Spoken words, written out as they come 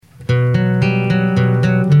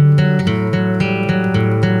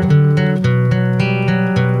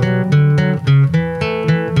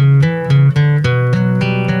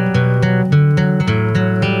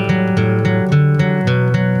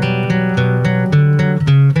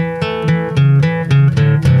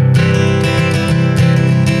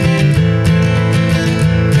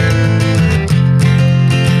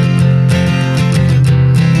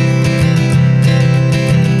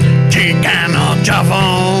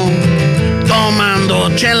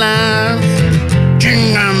chelas,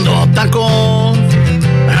 chingando tacos,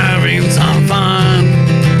 having some fun.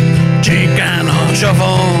 Chicano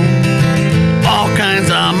shuffle, all kinds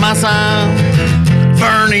of masa.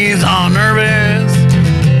 Bernie's all nervous,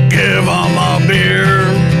 give him a beer.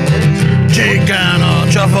 Chicano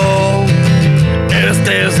shuffle, este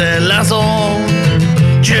es el lazo.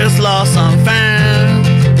 Just lost some fans.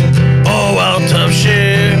 Oh well, tough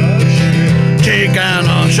shit.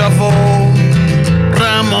 Chicano shuffle.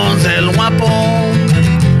 Ramon's el guapo.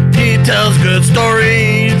 He tells good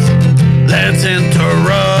stories. Let's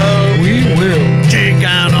interrupt. We will.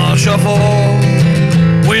 Chicano shuffle.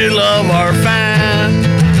 We love our fans.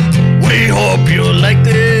 We hope you like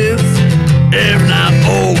this. If not,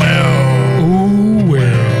 oh well. Ooh,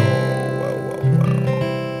 well.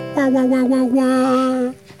 Wah, wah, wah, wah,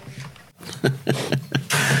 wah.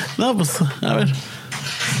 No, pues, a ver.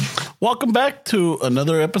 Welcome back to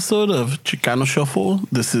another episode of Chicano Shuffle.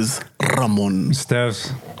 This is Ramon.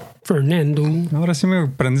 Stephs. Fernando. Ahora sí me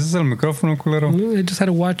prendiste el micrófono, culero. I just had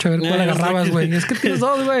to watch a ver cuál agarrabas, güey. Es que tienes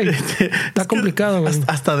dos, güey. Está complicado, güey.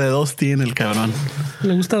 Hasta de dos tiene el cabrón.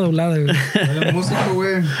 Le gusta doblada, güey. El músico,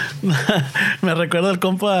 güey. Me recuerda el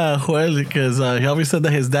compa Joel, because he always said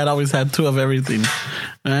that his dad always had two of everything.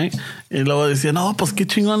 Right? Y luego decía, no, pues qué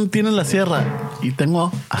chingón tiene la sierra. Y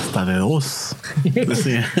tengo hasta de dos.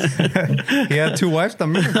 Decía. He had two wives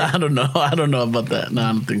también. I don't know about that. No,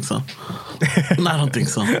 I don't think so.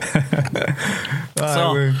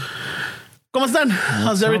 So, ¿cómo están?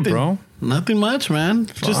 How's everything? Bro? Nothing much, man.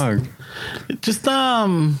 Fuck. Just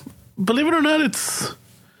believe it or not, it's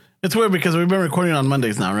weird because we've been recording on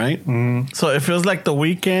Mondays now, right? So it feels like the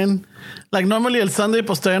weekend. Like normally el Sunday,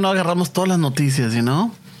 pues todavía no agarramos todas las noticias, you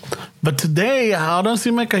know? But today, ahora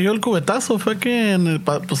sí me cayó el cubetazo. Fue que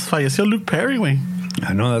pues falleció Luke Perry, güey.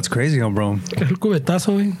 I know, that's crazy, bro. El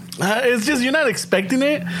cubetazo, güey. It's just, you're not expecting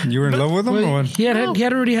it. You were in love with him or what? He had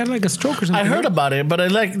already had like a stroke or something. I heard about it, but I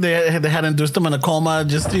like they had induced him in a coma.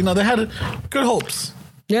 Just, you know, they had good hopes.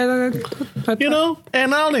 Yeah, You know?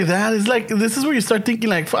 And not only that, it's like, this is where you start thinking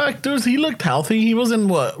like, fuck, dude, he looked healthy. He was in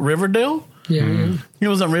what, Riverdale? Yeah. He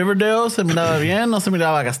was in Riverdale. Se miraba bien, no se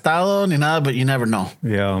miraba gastado ni nada, but you never know.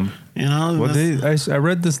 Yeah. You know? Well, I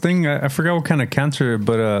read this thing. I forgot what kind of cancer,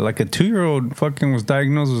 but like a 2-year-old fucking was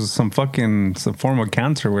diagnosed with some form of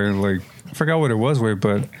cancer where, like, I forgot what it was, where,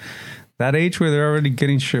 but that age where they're already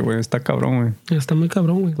getting shit, where está cabrón, güey. Está muy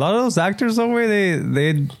cabrón, güey. A lot of those actors, though, where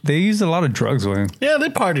they use a lot of drugs, way. Yeah, they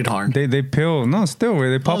partied hard. They pill. No, still, way.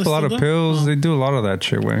 They pop a lot of pills. They do a lot of that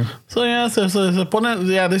shit, way. So, yeah,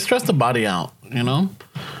 they stress the body out, you know?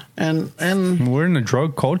 And we're in a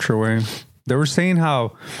drug culture, way. They were saying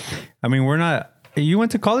how, I mean, we're not. You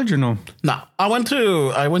went to college or no? No, I went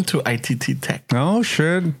to ITT Tech. Oh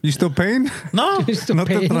shit! You still paying? No, no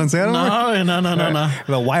te transearon. No.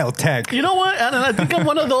 The wild tech. You know what? And I think I'm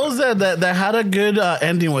one of those that had a good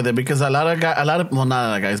ending with it because a lot of not a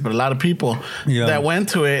lot of guys, but a lot of people that went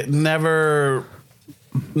to it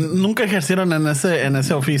nunca ejercieron en ese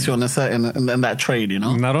oficio, in that trade, you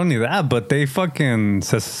know? Not only that, but they fucking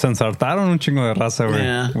se ensartaron un chingo de raza, güey.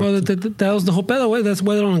 Yeah. Well, that was the whole pedo, way. That's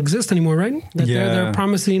why they don't exist anymore, right? They're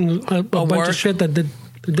promising a bunch of shit that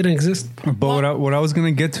didn't exist. But what I was going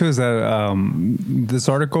to get to is that this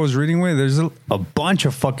article I was reading, way, there's a bunch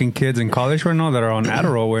of fucking kids in college right now that are on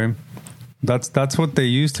Adderall, way. That's what they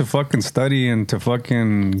use to fucking study and to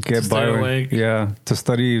fucking get by. Awake. Yeah, to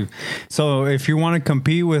study. So if you want to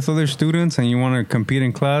compete with other students and you want to compete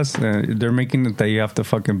in class, they're making it that you have to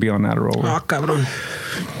fucking be on Adderall. Ah, cabrón.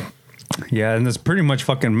 Yeah, and it's pretty much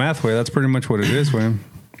fucking math, way. That's pretty much what it is, way.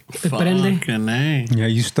 Fucking A. Yeah,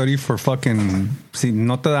 you study for fucking. See,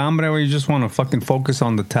 no te da hambre, way. You just want to fucking focus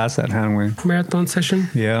on the task at hand, way. Marathon session.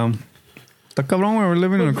 Yeah. Está cabrón, we're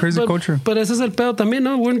living in a crazy culture. But ese es el pedo también,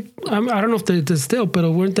 ¿no? I don't know if they still,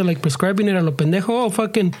 pero weren't they like prescribing it a lo pendejo? Oh,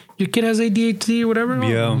 fucking, your kid has ADHD or whatever?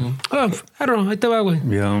 Yeah. Oh, I don't know. Ahí te va, güey.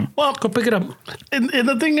 Yeah. Well, go pick it up. And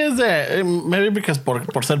the thing is that maybe because por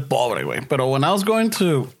ser pobre, güey. Pero when I was going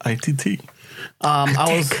to ITT,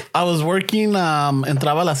 I was working,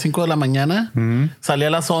 entraba a las 5 de la mañana, salía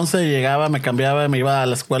a las 11, llegaba, me cambiaba, me iba a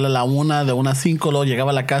la escuela a la 1, de 1 a 5, luego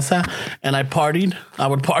llegaba a la casa, and I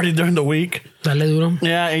would party during the week. Dale duro.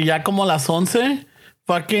 Yeah, y ya como a las 11,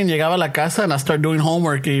 fucking llegaba a la casa and I started doing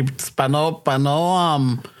homework y para no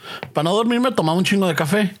dormirme tomaba un chingo de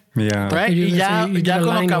café. Yeah. Right? Y ya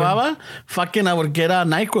cuando acababa, fucking I would get a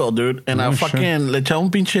NyQuil, dude. And I fucking le echaba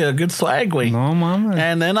un pinche good swag, güey. No, mames.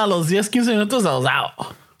 And then a los 10, 15 minutos, I was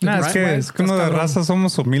out. Nah, es que uno de raza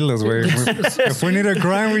somos humildes, güey. If we need a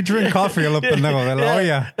grind, we drink coffee a lo pendejo de la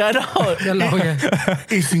olla. I know. De la olla.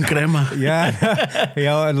 Y sin crema. Yeah.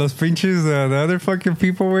 Yeah, los pinches, the other fucking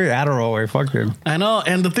people, güey, Adderall, güey, fucking. I know.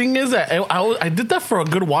 And the thing is that I did that for a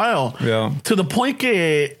good while. Yeah. To the point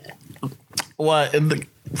que, in the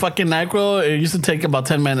fucking NyQuil, it used to take about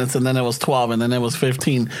 10 minutes, and then it was 12, and then it was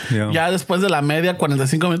 15. Yeah. Ya después de la media,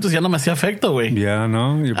 45 minutos, ya no me hacía efecto, güey. Yeah,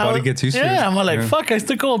 no, your body gets used to it. Yeah, I'm like, fuck, I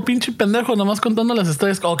estoy como pinche pendejo nomás contando las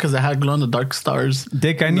estrellas. Oh, because I had glow-in-the-dark stars.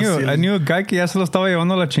 Dick, I knew a guy que ya se lo estaba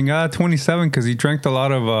llevando la chingada at 27 because he drank a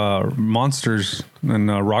lot of Monsters and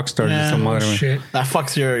Rockstars Yeah. or some Oh, other one. shit. That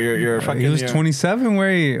fucks your fucking... He was 27,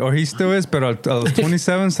 güey, or he still is, pero a los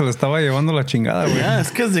 27 se le estaba llevando la chingada, güey. Yeah,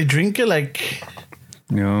 it's because they drink it like...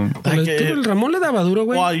 Yeah. Pero el Ramón le daba duro,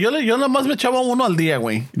 güey. Well, yo nomás me echaba uno al día,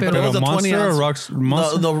 güey. Pero it was a 20 Monster or ounce. Rocks?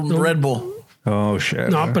 Monster? The Red Bull. Oh, shit.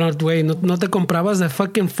 No, pero, güey, no te comprabas de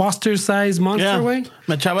fucking Foster size Monster, Yeah. güey.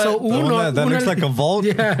 Me echaba... So, The one that looks like a vault?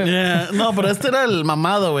 Yeah. Yeah. No, pero este era el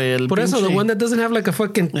mamado, güey. El Por eso, the pinche- one that doesn't have like a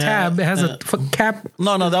fucking tab. It has a cap.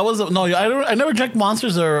 No, that was... No, I never drank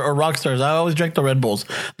Monsters or Rockstars. I always drank the Red Bulls.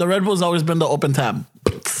 The Red Bull's always been the open tab.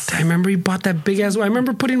 I remember you bought that big ass. I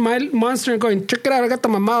remember putting my Monster and going, check it out, I got the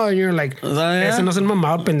mamado. And you're like, yeah? ese no es el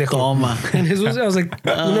mamado, pendejo. Toma. And Jesus, I was like,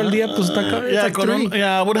 uno al día, pues está acá. It's Yeah, like three.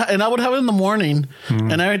 I would have it in the morning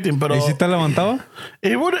and everything, pero ¿Y si te levantaba?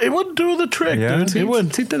 it would do the trick, Yeah. dude. It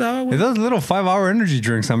would. Sí te daba, It güey. does little 5-hour energy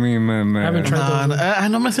drinks. I mean, I haven't tried those.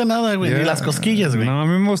 No me hacía nada, güey. Ni Yeah. las cosquillas, güey. No, a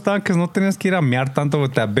mí me gustaba que no tenías que ir a mear tanto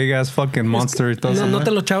with that big ass fucking monster y todo eso. No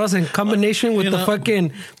te lo echabas en combination with You the know.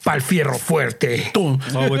 fucking pal fierro fuerte. Tum.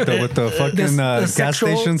 Oh, with the fucking The gas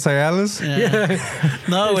sexual- station Cialis.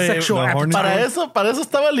 No, güey. Sexual horny appetite. Para eso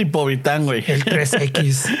estaba el Lipovitán, güey. El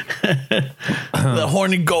 3X. The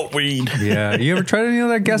horny goat weed. Yeah. You ever tried any of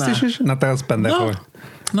that gas station shit? No te hagas pendejo,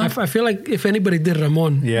 No. güey. I feel like if anybody did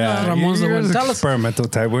Ramon. Yeah. Ramon's the You're one. an Tell us experimental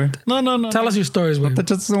type, güey. No. Tell us your stories, güey. ¿Te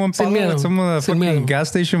echaste un Sin palo miedo. with some of the Sin fucking miedo. gas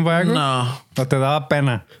station Viagra? No. ¿O te daba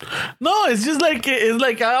pena? No, it's just like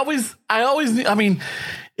I always I mean,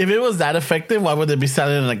 if it was that effective, why would they be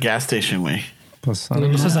selling in a gas station, güey? Pues, I No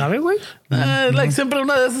don't se know. sabe, güey. Like siempre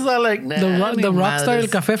una de esas are like, nah, ni The Rockstar, madres. el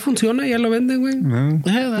café funciona, ya lo venden, güey.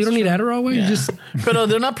 Yeah, that's You don't need true. Adderall, güey. Yeah. Just Pero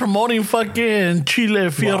they're not promoting fucking Chile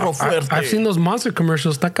Fierro Fuerte. I've seen those Monster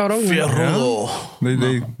commercials. Está cabrón, güey. Fierrudo.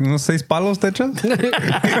 ¿Unos 6 palos te echas?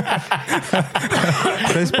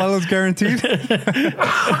 6 palos guaranteed?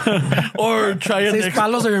 Or try it 6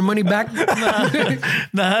 palos or your money back.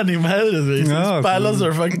 Nah, ni madres, güey. No, Six palos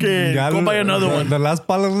or fucking Ya go buy another the- one. The last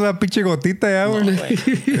palo es una pinche gotita ya, güey.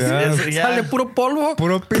 Ya. Ya. Sale puro polvo.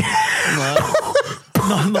 Puro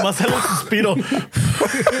No, nomás sale el suspiro.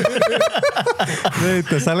 Sí,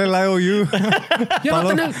 te sale el IOU.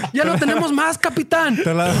 Ya lo tenemos más, capitán.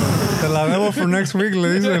 Te la debo for next week, le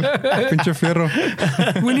dicen. Pinche fierro.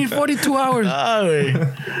 We need 42 hours. Ah, güey.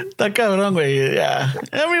 Está cabrón, güey. Yeah.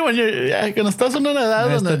 Everyone, ya, que no estás en una edad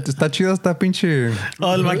donde... Está chido esta pinche.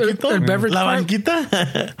 Oh, el banquito. el beverage La cart. banquita.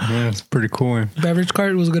 Yeah, it's pretty cool, güey. Beverage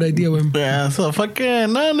cart was a good idea, güey. Yeah, so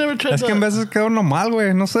fucking... No, never tried Es que en that. veces queda uno mal,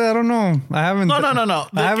 güey. No sé, I don't know. I haven't. No.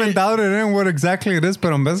 I haven't doubted in what exactly it is,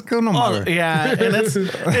 pero en veces queda uno mal, Oh, güey. yeah, and it's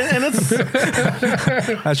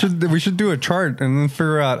We should do a chart and then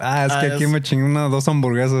figure out, es que aquí me chingué una, 2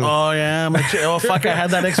 hamburguesas. oh yeah, oh fuck, I had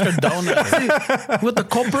that extra donut. What the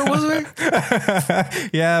culprit was, güey?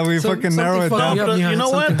 Yeah, we fucking narrow it something down. fucked But Yeah, you know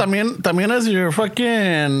what? something. También as you're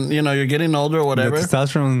fucking, you're getting older or The whatever.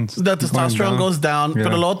 testosterone Goes down. Yeah.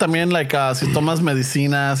 Pero luego también, like, si tomas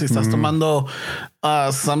medicina, si estás tomando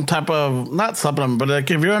some type of, not supplement, but like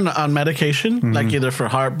if you're on medication, like either for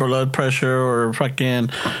heart, blood pressure, or fucking,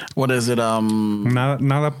 what is it?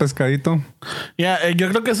 Nada pescadito. Yeah, yo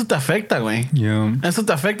creo que eso te afecta, güey. Yeah. Eso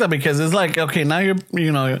te afecta because it's like, okay, now your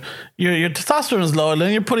testosterone is low, and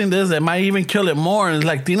then you're putting this that might even kill it more. And it's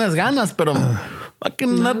like, tienes ganas, pero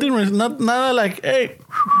fucking nada like, hey,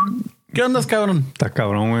 ¿qué ondas, cabrón? Está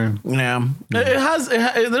cabrón, güey. Yeah.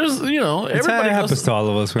 There's, everybody It happens goes, to all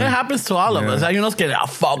of us, güey. it happens to all of Yeah. us. Hay unos que,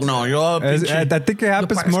 fuck no, yo, I think it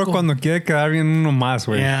happens more parezco. cuando quiere quedar bien uno más,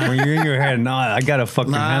 güey. Yeah. When you're in your head, no, I gotta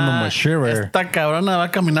fucking handle my shit right here. Esta cabrona va a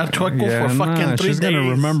caminar chueco for fucking 3 she's days. gonna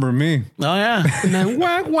remember me. Oh, yeah. And then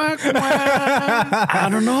whack, whack, whack. I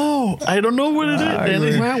don't know what it is. Then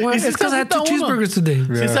güey. Whack, whack. y si It's because I had 2 se agüita uno. cheeseburgers today.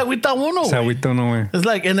 Si se agüita uno, Se güey. agüita uno, güey. It's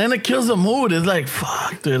like, and then it kills the mood. It's like,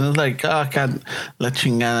 fuck, dude. It's like, oh, God, la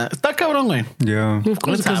chingada. Está cabrón, güey. Yeah. Of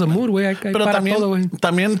course, What's because of happening? mood, güey. Hay Pero para todo, güey.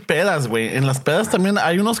 también pedas, güey. En las pedas también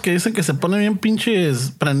hay unos que dicen que se ponen bien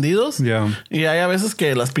pinches prendidos. Yeah. Y hay a veces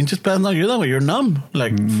que las pinches pedas no ayudan, güey. You're numb.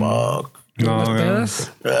 Like, fuck. No, Las yeah.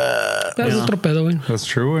 pedas. Es otro pedo, güey. That's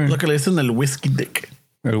true, güey. Lo que le dicen el whiskey dick.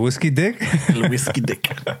 El whiskey dick. El whiskey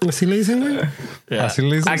dick. Así le dicen, güey. Yeah. Así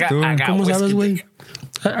le dices tú. I got ¿Cómo whiskey sabes, güey? dick.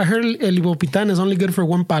 I heard el ibopitán is only good for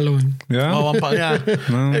one palo, güey. Yeah. Oh, yeah.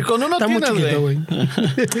 No. Con uno Está muy tienes, chiquito, güey.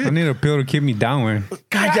 güey. I need a pill to keep me down, güey.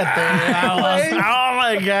 Cállate. Oh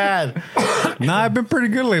my God. Nah, I've been pretty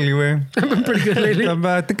good lately, güey. I've been pretty good lately.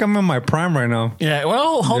 I think I'm in my prime right now. Yeah.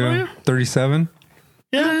 Well, how old are you? 37.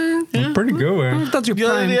 Yeah. I'm pretty good, güey. That's your Yo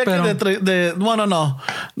prime, diría pero... que bueno, no.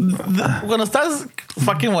 Cuando estás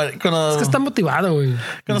fucking cuando Es que está motivado, güey.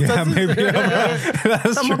 cuando Yeah, estás maybe.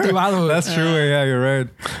 That's Está true. motivado, güey. That's true, güey. Yeah, you're right.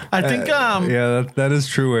 I think Yeah, that is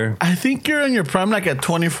true, güey. I think you're in your prime like at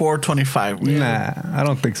 24, 25. güey. Nah, I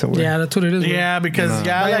don't think so, güey. Yeah, that's what it is, güey. Yeah, because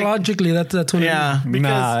yeah, like Biologically, that's what it is. yeah,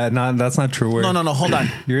 because Nah, that's not true, güey. no, hold on.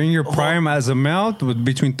 You're in your prime as a male with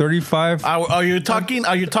between 35. Are you talking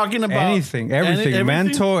about Anything, everything,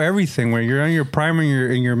 mental, everything. Where you're in your prime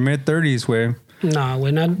in your mid 30s, way. No,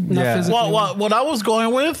 güey, not Yeah. physically. What I was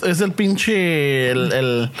going with is el pinche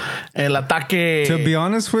el ataque. To be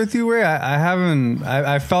honest with you, way,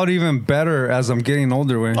 I felt even better as I'm getting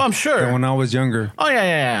older, way. Oh, I'm sure. Than when I was younger. Oh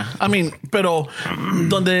yeah. I mean, pero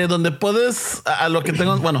donde puedes a lo que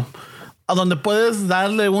tengo, bueno, a donde puedes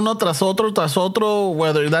darle uno tras otro,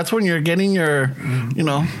 whether that's when you're getting your, you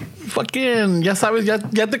know, fucking, ya sabes, ya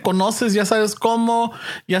te conoces, ya sabes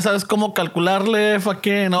cómo calcularle,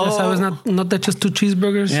 fucking, Ya sabes, no te echas 2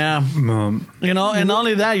 cheeseburgers. yeah, you know, and not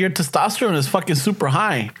only that, your testosterone is fucking super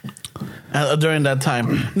high during that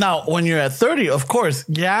time. Now, when you're at 30, of course,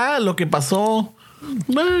 ya lo que pasó,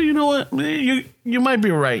 well, you know what, you might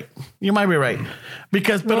be right.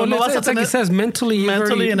 Because, pero no vas a it's like tener... he says, mentally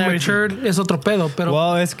and matured es otro pedo, pero...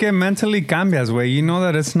 Well, es que mentally cambias, way. You know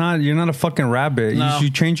that you're not a fucking rabbit. No. You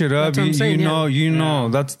change it up. That's what I'm saying, you know,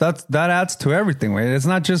 that adds to everything, way. It's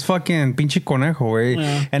not just fucking pinche conejo, way.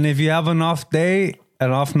 Yeah. And if you have an off day, an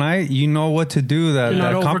off night, you know what to do that You're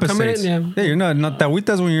not overcoming compensates. it, yeah. You're not te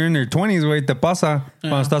agüitas when you're in your 20s, güey, te pasa.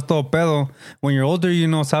 Cuando estás todo pedo. When you're older, you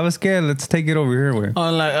know, ¿sabes qué? Let's take it over here, güey.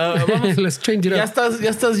 Vamos, Let's change it ya up.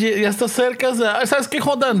 estás cerca. ¿Sabes qué?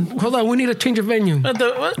 Hold on, We need to change a venue.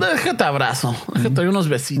 Déjate abrazo. Déjate doy unos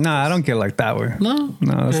besitos. Nah, I don't get like that, güey. No.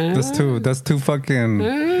 No, that's too fucking...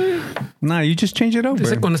 Nah, you just change it up,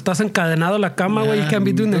 Dice, güey. cuando estás encadenado a la cama, güey, you can't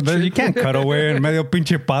be doing that You shit. can't cuddle, güey, en medio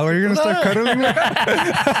pinche palo. You're gonna start cuddling, güey.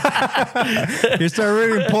 You start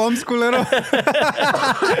reading poems, culero.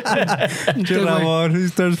 Chill, amor. He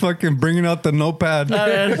starts fucking bringing out the notepad. A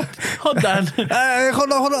ver, hold on.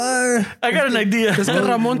 Hold on. I got an idea. Es que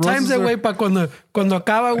Ramón times it, güey, para cuando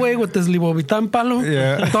acaba, güey, with this libovitán palo,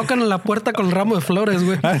 Yeah. tocan en la puerta con el ramo de flores,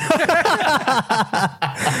 güey.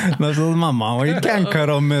 No sos mamá, güey. You can't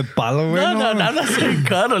cuddle mid-palo, güey. No, I'm not saying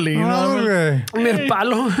cuddly. You know? No, güey. Mi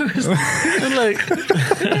palo. Like,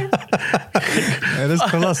 Eres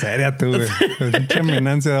cosa seria tú, güey. Pinche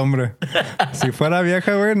eminencia de hombre. Si fuera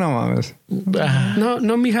vieja, güey, no mames.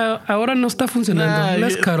 No, mija, ahora no está funcionando. Nah,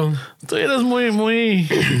 Let's cuddle. tú eres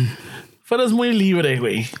fueras muy libre,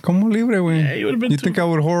 güey. ¿Cómo libre, güey? Yeah, you would've been You too- think I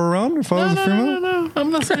would whore around if I was a female? No. I'm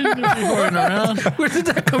not saying you'd be going around. Where did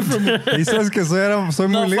that come from? Dices que soy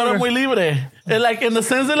No, muy fuera libre. muy libre. Like, in the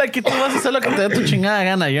sense de like, que tú vas a hacer lo que te dé tu chingada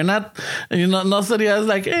gana. You're not, no serías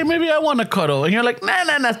like, hey, maybe I want to cuddle. And you're like, nah,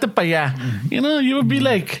 este pa' allá. You know, you would be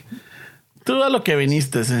like, tú a lo que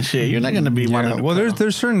viniste and shit. You're not going to be wanting to Well, cuddle.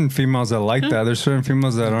 there's certain females that like that. There's certain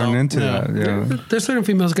females that aren't into Yeah. that. Yeah. There's certain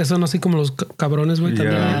females que son así como los cabrones, güey,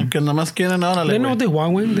 también. Yeah. Que nomás quieren, órale, They know güey. what they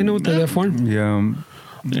want, güey. They know what they're there for. Yeah.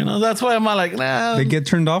 You know, that's why I'm like, nah. They get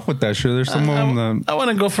turned off with that shit. There's some of them that... I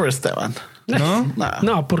want to go for Esteban. No? Nah.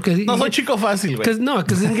 No, porque... No soy chico fácil, güey.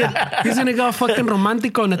 Because he's gonna go fucking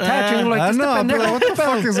romantico and attach. And you're like, I este know. I'm pendejo, like, what the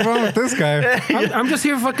fuck is wrong with this guy? I'm just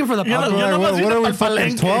here fucking for the You know- palo. you know- What, nomás what are vino we, pa'l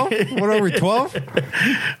fucking palenque. 12? What are we, 12?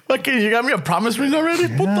 Fucking, you got me a promise ring already,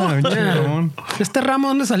 puto? Yeah, Yeah. Ramón. Este ramo,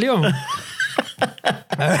 ¿dónde salió?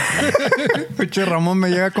 Pinche Ramón me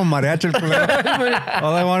llega con mariachi el culero.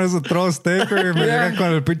 All I want is to throw a steak, güey. Me llega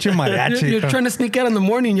con el pinche mariachi. You're trying to sneak out in the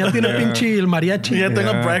morning. Ya tiene pinche el mariachi. Ya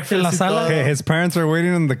tengo Yeah. breakfast En la y sala. todo. Hey, his parents are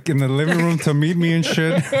waiting in the living room to meet me and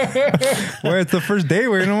shit. Where it's the first day,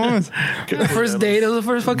 güey, no mames. The first date. It was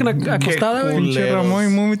the first fucking acostada, güey. cool. Pinche Ramón, you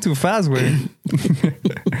move me too fast, güey.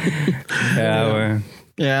 Yeah, güey.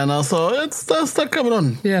 Yeah, no, so está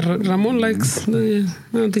cabrón. Yeah, Ramon likes... I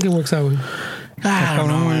don't think it works out, güey. I don't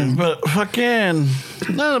know, man. But fucking,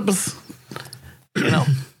 no, pues, you know,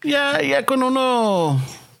 yeah, con uno.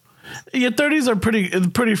 Your 30s are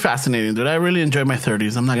pretty fascinating, dude. I really enjoy my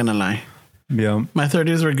 30s. I'm not gonna lie. Yeah. My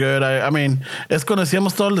 30s were good. I mean, es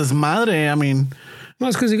conocíamos todo el desmadre. I mean, No,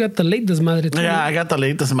 it's because you got the late desmadre. Too. Yeah, I got the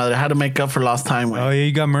latest madre. I had to make up for lost time. Oh, yeah,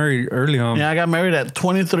 you got married early, huh? Yeah, I got married at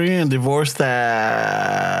 23 and divorced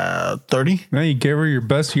at 30. Yeah, you gave her your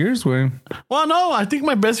best years, way. Well, no, I think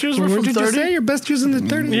my best years were What from did you just 30. say? Your best years in the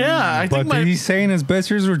 30s? Yeah, I But think he's saying his best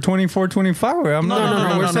years were 24, 25. Way. I'm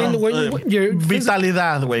No. We're saying your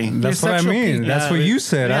Vitalidad, güey. That's what I sexual mean. peak. That's what you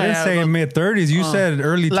said. I didn't say mid 30s. You said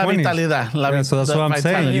early La 20s. vitalidad. Yeah, so that's what I'm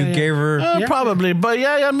saying. You gave her. Yeah. Probably. But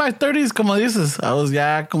yeah, in my 30s, como dices, I was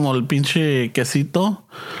ya como el pinche quesito.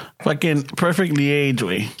 Fucking perfectly aged,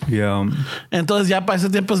 güey. Yeah. Entonces ya para ese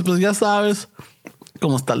tiempo, pues ya sabes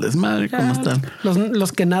cómo está el desmadre, cómo están.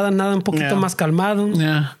 Los que nadan un poquito Yeah. más calmados.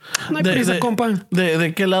 Yeah. No hay prisa, compa.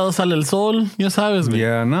 De qué lado sale el sol, ya sabes, güey.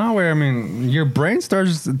 Yeah, no, where I mean, your brain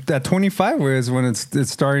starts at 25, where is when it's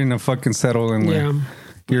starting to fucking settle in. Yeah.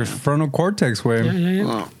 Your frontal cortex, way. Yeah.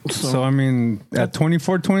 Oh, So, I mean, at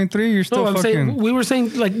 24, 23, you're still No, I'm fucking. saying, we were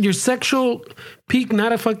saying, like, your sexual peak,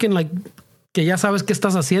 not a fucking, like, que ya sabes qué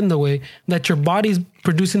estás haciendo, güey. That your body's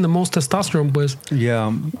producing the most testosterone, pues.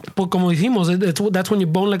 Yeah. Pues como dijimos, that's when you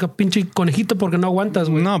bone like a pinche conejito porque no aguantas,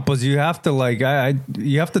 güey. No, but you have to, like,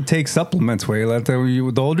 you have to take supplements, way. Like,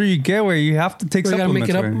 the older you get, way, you have to take You gotta make supplements,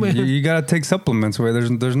 it up, way. way. You gotta take supplements, way.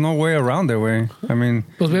 There's no way around it, way. I mean,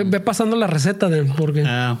 Pues ve pasando la receta de porque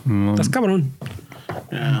Yeah. estás cabrón.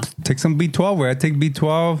 Yeah. take some B12, way. I take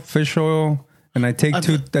B12, fish oil, and I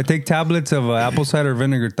take tablets of apple cider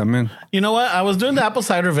vinegar también. You know what? I was doing the apple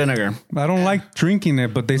cider vinegar. I don't like drinking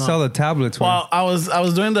it, but they sell the tablets. way. Well, I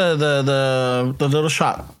was doing the little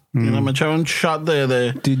shot. You know, me echaba un shot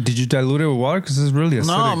de Did you dilute it with water? Because it's really acidic.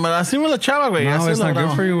 No, me así me lo echaba, güey. No, Así it's lo not good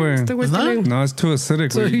grabo. for you, güey. Este güey It's not? tiene- No, it's too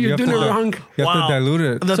acidic. So güey. you're doing it wrong. You have Wow. to dilute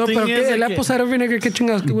it. The So, thing pero is que el de apple que cider vinegar, ¿qué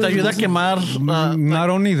chingados? te ayuda a quemar. Not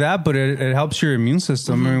only that, but it helps your immune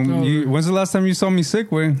system. I mean, when's the last time you saw me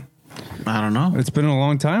sick, way? I don't know. It's been a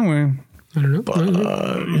long time, way. I don't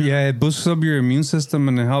know. Yeah, it boosts up your immune system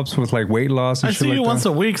and it helps with like weight loss and I shit see like you that. once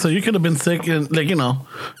a week, so you could have been sick. Like, you know,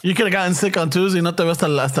 you could have gotten sick on Tuesday y no te veo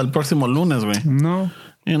hasta el próximo lunes, güey. No,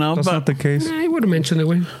 You know, that's but not the case. I would have mentioned it,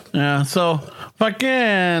 güey. yeah, so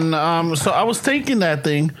fucking, so I was taking that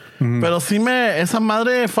thing, pero sí esa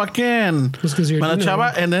madre fucking, Just 'cause you're me la doing it,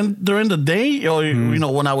 echaba, and then during the day, you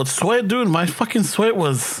know, when I would sweat, dude, my fucking sweat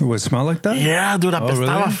was, Would it smell like that? yeah, dude,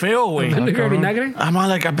 apestaba really? feo, güey. Vinegar, cabrón. vinagre. I'm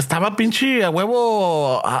like, apestaba pinche a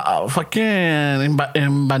huevo, fucking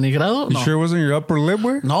embanigrado. You No, sure it wasn't your upper lip,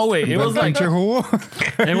 way? no, güey, it was like, Pinche jugo?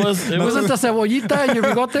 it was, ¿Wasn't the cebollita en your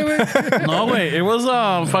bigote, güey? no, güey, it was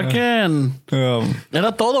fucking.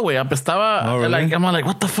 Era todo, güey. Apestaba. Oh, really? Like, I'm like,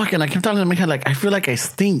 what the fuck? And I keep telling him, like, I feel like I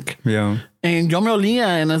stink. Yeah. And yo me olía,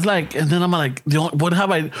 and it's like, and then I'm like, what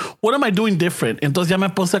am I doing different? Entonces ya me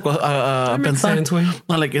puse a makes pensar. sense, güey.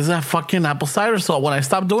 I'm like, is that fucking apple cider? So when I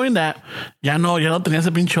stopped doing that, ya no tenía ese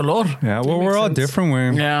pinche olor. Yeah, well, we're all sense. different,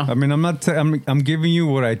 way. Yeah. I mean, I'm giving you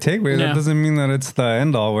what I take, way. Yeah. That doesn't mean that it's the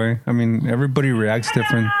end all, way. I mean, everybody reacts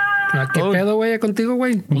different. ¿Qué pedo, güey, contigo,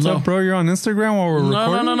 güey? What's No. up, bro? You're on Instagram while we're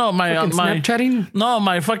recording? No. My Fucking Snapchatting? No,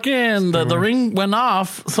 my fucking the ring went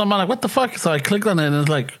off. So I'm like, what the fuck? So I clicked on it, and it's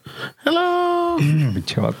like, hello.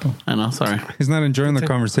 Pinche vato. I know, sorry. He's not enjoying the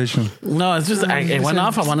conversation. No, it's just it went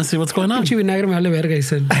off. I want to see what's going on. Pinche vinagre me vale verga, he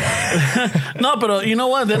said. No, but you know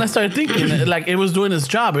what? Then I started thinking like it was doing its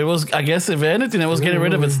job. It was, I guess, if anything, it was getting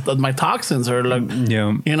rid of my toxins or like,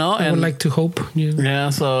 Yeah. you know. I would And like to hope. Yeah. yeah,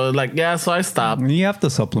 so like so I stopped. You have to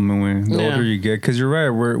supplement, way. The Yeah. older you get. Because you're right.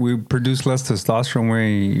 We produce less testosterone,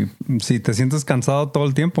 way. Si te sientes cansado todo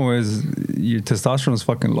el tiempo, your testosterone is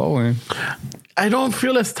fucking low, way. I don't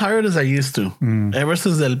feel as tired as I used to. Ever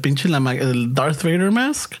since el pinche el Darth Vader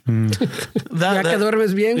mask. Ya que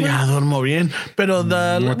duermes bien, güey. Yeah, duermo bien. Pero With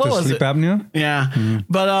what the was sleep it? apnea? Yeah,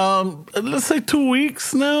 but let's say 2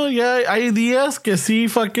 weeks now. Yeah, hay días que sí,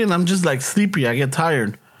 fucking, I'm just like sleepy. I get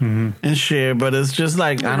tired and shit. But it's just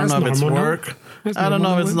like I don't That's know if it's normal, no? work. That's I don't know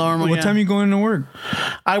normal, if it's güey. normal. What yeah. time you going to work?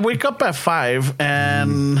 I wake up at 5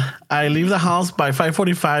 and I leave the house by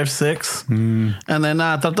 5:45, 6. And then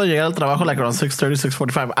trato de llegar al trabajo like around 6:30,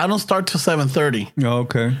 6:45. I don't start till 7:30, Oh,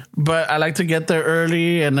 okay. but I like to get there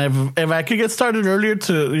early. And if I could get started earlier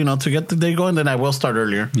to get the day going, then I will start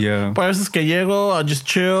earlier. Yeah. Por veces que llego, I'll just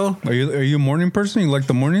chill. Are you a morning person? You like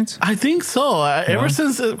the mornings? I think so. Ever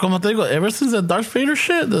since, como te digo, ever since the Darth Vader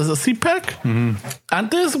shit, the CPAC,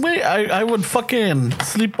 antes, güey, I would fucking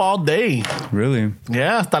sleep all day. Really?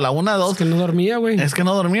 Yeah, hasta la 1, 2. Que no dormía, güey. Es que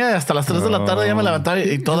no dormía y hasta las 3 de la tarde ya me levantaba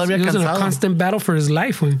y todavía He was in a cansado. constant battle for his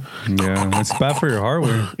life, güey. Yeah. It's bad for your heart,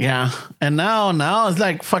 way. Yeah. And now it's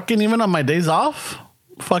like fucking even on my days off,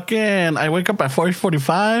 fucking, I wake up at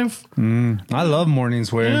 4:45. I love mornings,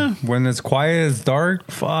 güey. Yeah. When it's quiet, it's dark.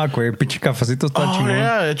 Fuck, güey. Pinche cafecito está Oh, chingón.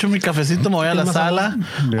 yeah. Echo mi cafecito, me voy a la sala.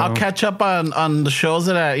 Yeah. I'll catch up on the shows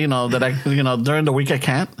that I during the week I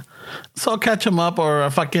can't. So I'll catch them up, or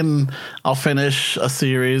I'll finish a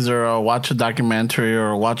series, or I'll watch a documentary,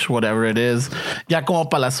 or watch whatever it is. Ya como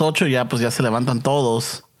para las 8, ya pues ya se levantan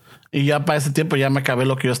todos. Y ya para ese tiempo ya me acabé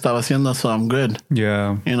lo que yo estaba haciendo, so I'm good.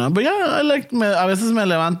 Yeah. You know, but yeah, a veces me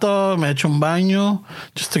levanto, me echo un baño,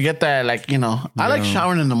 just to get that, I like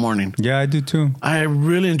showering in the morning. Yeah, I do too. I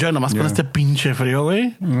really enjoy nomás con este pinche frío,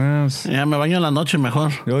 güey. Yes. Ya me baño en la noche mejor.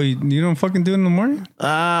 Yo, you don't fucking do it in the morning?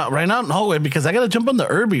 Right now, no, güey, because I gotta jump on the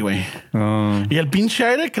Herbie, güey. Y el pinche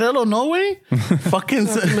aire, créelo o no, güey. Fucking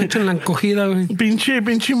Me echo en la encogida, güey.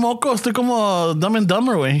 pinche moco, estoy como Dumb and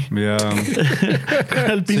Dumber, güey. Yeah.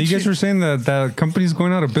 El So you guys pinche. were saying that company's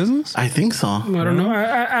going out of business? I think so. I don't know.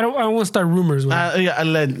 I don't want to start rumors, güey. Yeah,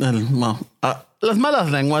 las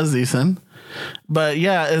malas lenguas dicen. But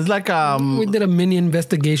yeah, it's like We did a mini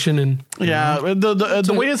investigation and yeah.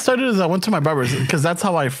 The way it started is I went to my barber's because that's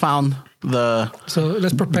how I found so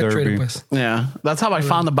let's perpetuate Derby. it, pues. Yeah, that's how I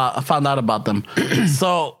found out about them.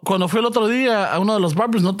 So cuando fui el otro día a uno de los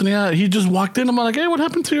barbers no tenía. He just walked in. I'm like, hey, what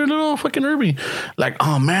happened to your little fucking Herbie? Like,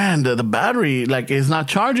 oh man, the battery is not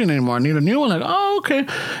charging anymore. I need a new one. Like, oh okay,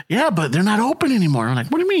 yeah, but they're not open anymore. I'm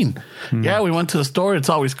like, what do you mean? Yeah, we went to the store. It's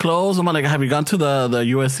always closed. I'm like, have you gone to the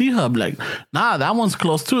USC hub? Like, nah, that one's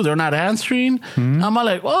closed too. They're not answering. I'm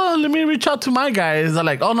like, oh, let me reach out to my guys. They're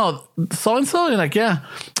like, oh no, so and so. You're like, yeah,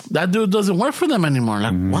 that dude doesn't work for them anymore.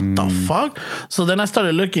 Like, what the fuck? So then I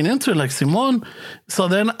started looking into it, like, Simón. So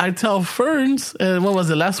then I tell Ferns, what was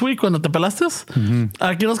it, last week cuando te pelaste?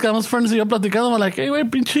 Aquí nos quedamos Ferns y yo platicando. I'm like, hey, güey,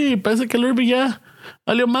 pinche, parece que el Herbie ya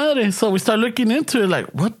valió madre. So we start looking into it, like,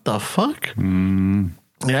 what the fuck?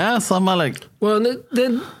 Yeah, so I'm like, Well,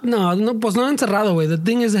 no, pues no encerrado, güey. The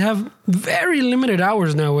thing is they have very limited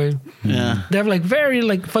hours now, güey. yeah. They have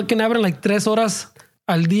fucking abren 3 horas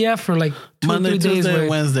al día for 2 Monday, or 3 days, Tuesday, güey.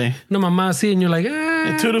 Wednesday. No, mamá, así, and you're like,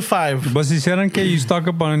 2 to 5. But si hicieran que you stock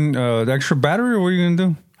up on the extra battery, what are you going to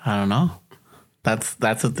do? I don't know. That's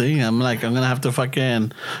the thing. I'm like, I'm going to have to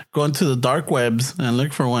fucking go into the dark webs and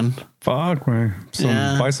look for one. Fuck, man.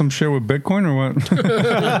 Yeah. Buy some shit with Bitcoin or what?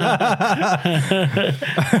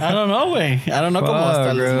 I don't know, güey. I don't know cómo está Fuck,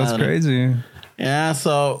 el bro, that's desmadre. crazy. Yeah,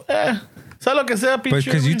 so, sea lo que sea, But pinche.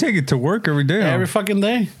 because you güey. take it to work every day. Every Huh? fucking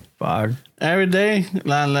day. Fuck. Every day.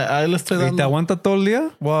 Ahí le estoy ¿Y te dando. aguanta todo el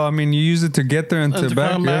día? Well, I mean, you use it to get there and to To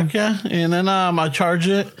back, come yeah? back, yeah. And then I charge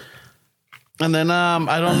it. And then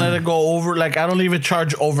I don't let it go over. Like, I don't leave it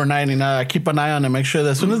charged overnight. And I keep an eye on it. Make sure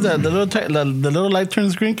that as soon as the little light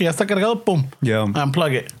turns green, que ya está cargado, boom. Yeah.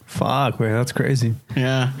 Unplug it. Fuck, wait, that's crazy.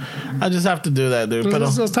 Yeah. I just have to do that, dude. I Pero,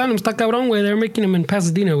 was telling them, está cabrón, güey. They're making them in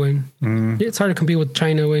Pasadena, güey. It's hard to compete with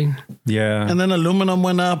China, güey. Yeah. and then aluminum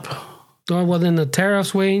went up. Oh, well, then the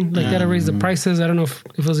tariffs, way gotta raise the prices. I don't know if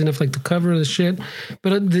it was enough to cover the shit,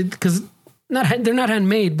 but because they're not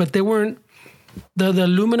handmade, but they weren't. The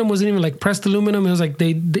aluminum wasn't even pressed aluminum. It was like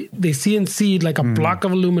they CNC'd a block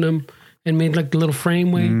of aluminum and made the little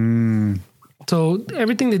frame way. So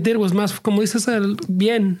everything they did was más como dices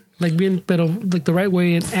bien, bien, pero the right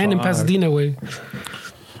way and in Pasadena way.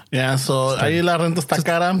 Yeah, so ahí la renta está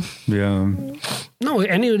cara. Yeah. No,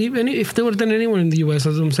 any if they would have done it anywhere in the U.S.,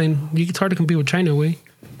 as I'm saying, it's hard to compete with China way.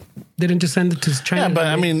 They didn't just send it to China. Yeah, but way.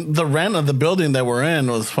 I mean, the rent of the building that we're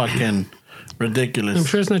in was fucking ridiculous. I'm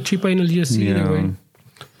sure it's not cheap in the USC Yeah. anyway.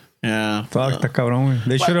 Yeah. Fuck, está cabrón, güey.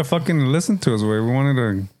 They should have fucking listened to us, güey. We wanted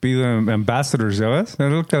to be the ambassadors, ¿ya ves?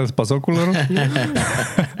 Es lo que les pasó, culero.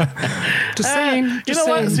 Just saying. You Just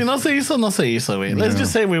know saying. what? Si no se hizo, no se hizo, güey. Let's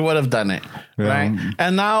just say we would have done it. Yeah. Right?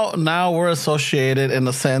 And now we're associated in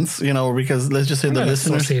a sense, because let's just say the Not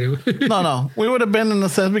listeners. associated. No. We would have been in a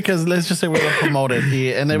sense because let's just say we were promoted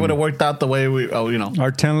and it would have worked out the way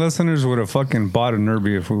Our 10 listeners would have fucking bought a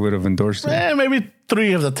Nerby if we would have endorsed it. maybe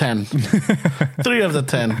 3 of the 10. 3 of the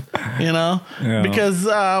 10, Yeah. Because,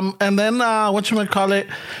 and then, whatchamacallit,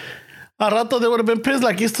 a rato they would have been pissed,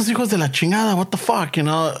 like, estos hijos de la chingada, what the fuck,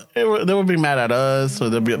 They would be mad at us, or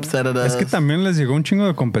they'd be upset at us. Es que también les llegó un chingo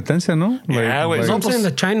de competencia, ¿no? Yeah, güey. So I'm saying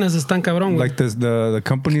the Chinas están cabrón, güey. Like the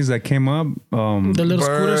companies that came up. The little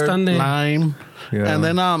scooters Bird, están de... Lime. Yeah. And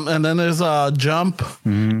then there's Jump.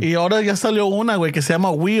 Y ahora ya salió una, güey, que se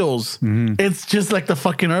llama Wheels. It's just like the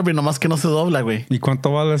fucking Urban, nomás que no se dobla, güey. ¿Y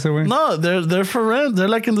cuánto vale ese, güey? No, they're for rent. They're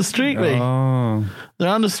like in the street, güey. Oh. They're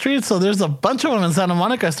on the street, so there's a bunch of them in Santa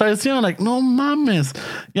Monica. I started seeing them, like, no mames.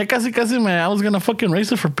 Ya casi, man, I was gonna fucking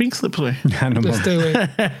race it for pink slips, güey. Yeah, no, Just stay away.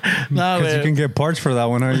 No, because you güey. can get parts for that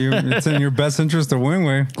one. It's in your best interest to win,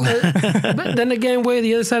 way. But then again, way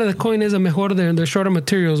the other side of the coin is a mejor. They're shorter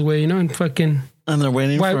materials, way, you know, and fucking. And they're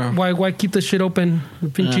waiting for... Why keep the shit open,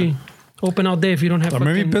 pinchy, open all day if you don't have. Or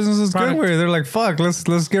maybe business is product. good where they're like, fuck, let's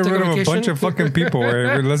get Take rid a of a vacation. bunch of fucking people.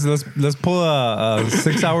 Where let's pull a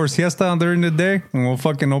 6-hour siesta during the day and we'll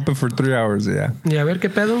fucking open for 3 hours. Yeah. Yeah, a ver qué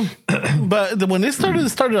pedo. But when they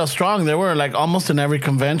started out strong. They were like almost in every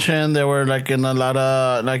convention. They were like in a lot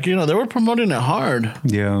of, like, you know, they were promoting it hard.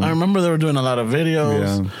 Yeah. I remember they were doing a lot of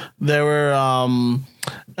videos. Yeah. They were,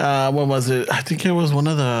 what was it? I think it was one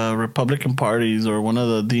of the Republican parties or one of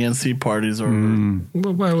the DNC parties or...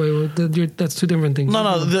 Wait, that's two different things.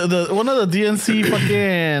 No, the one of the DNC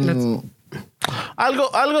fucking...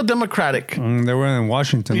 Algo Democratic. They were in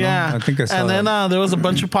Washington. Yeah. No? I think I saw and then that. there was a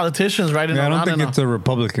bunch of politicians riding Yeah, I around. don't think it's a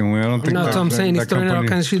Republican way. I don't think No, that's what I'm saying. He's throwing out all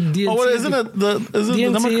kinds of shit. DNC, Oh, what isn't it? Is it the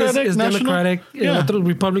DNC Democratic? is National? Democratic. Yeah. Otro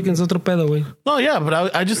Republicans, otro pedo, güey. No, yeah,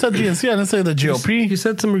 but I just said DNC. I didn't say the GOP. You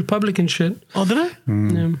said some Republican shit. Oh, did I?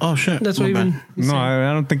 Yeah. Oh, shit. That's what My even. bad. No,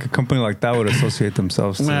 I don't think a company like that would associate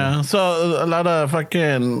themselves to. Yeah, so a lot of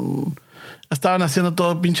fucking... Estaban haciendo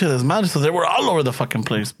todo pinche desmadre, so they were all over the fucking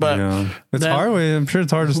place. But Yeah. It's then- hard way. I'm sure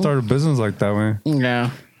it's hard to start a business like that way. Yeah.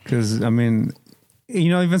 Because, I mean, you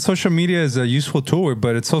know, even social media is a useful tool,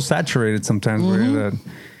 but it's so saturated sometimes where that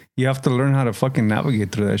you have to learn how to fucking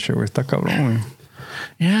navigate through that shit. Where está cabrón, güey.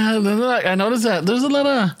 Yeah, I noticed that there's a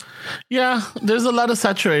lot of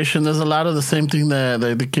saturation. There's a lot of the same thing that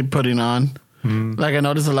they keep putting on. Like I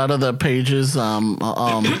noticed a lot of the pages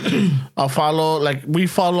I'll follow, like we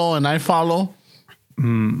follow and I follow.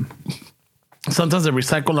 Sometimes they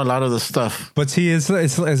recycle a lot of the stuff. But see, it's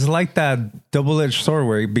like that double-edged sword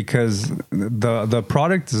way because the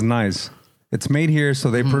product is nice. It's made here,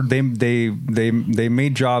 so they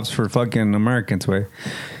made jobs for fucking Americans way.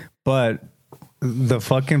 But the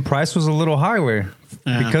fucking price was a little high way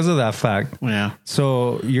because of that fact. Yeah.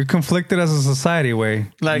 So you're conflicted as a society way.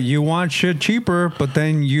 Like you want shit cheaper, but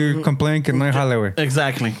then you complain que no hay jale way.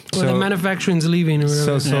 Exactly. Well, the manufacturing's leaving or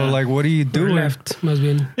whatever. So like, what do you do? Or left, más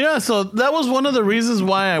bien. Yeah, so that was one of the reasons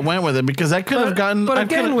why I went with it because I could have gotten. But I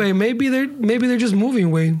again, could've- way maybe they're just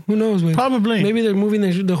moving way. Who knows? Way Probably. Maybe they're moving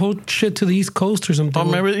the whole shit to the East Coast or something.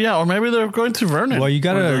 Or maybe they're going to Vernon. Well, you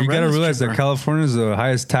gotta realize that cheaper. California is the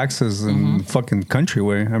highest taxes in fucking country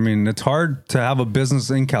way. I mean, it's hard to have a business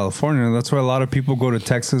in California. That's why a lot of people go to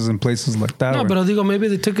Texas and places like that. No, but I digo, maybe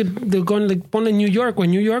they're going like only New York.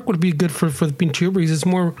 When New York would be good for the pinche Ubers. It's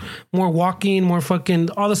more walking, more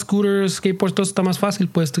fucking all the scooters, skateboards. Todo está más fácil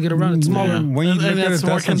pues to get around. It's smaller. When you and look at it's it,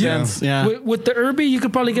 more that's what- condensed. Yeah. With the Urby, you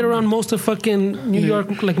could probably get around most of fucking New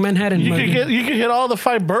York, like Manhattan. You maybe. could hit all the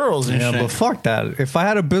 5 boroughs and Yeah, shit. but fuck that. If I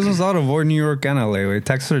had a business, I'd avoid New York and LA. Way.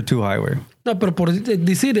 Texas are too high. Way. No, pero por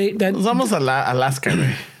decir that It's almost Alaska,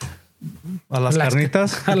 güey. A las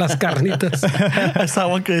carnitas. a las carnitas, I saw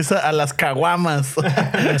one que dice a las caguamas.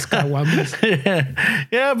 las caguamas.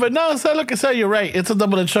 yeah, but no, say lo que say, you're right. It's a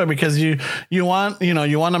double-edged sword because you want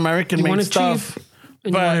American-made want it stuff. cheap,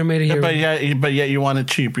 and you want it made here. But yet you want it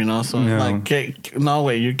cheap, you know. So Yeah. no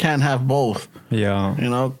way, you can't have both. Yeah. You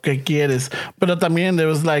know, ¿qué quieres? Pero también there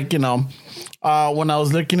was like, you know, when I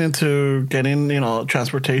was looking into getting, you know,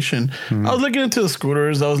 transportation, I was looking into the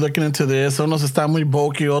scooters. I was looking into this. Unos están muy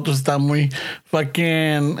bulky, otros están muy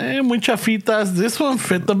fucking muy chafitas. This one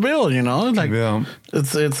fit the bill, you know. Like Yeah.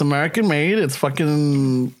 it's American made. It's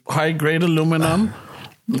fucking high grade aluminum.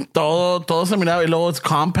 Todo se miraba y luego it's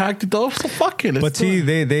compact y todo. So fuck it. But see,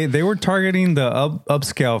 they were targeting the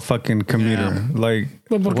upscale fucking commuter. Like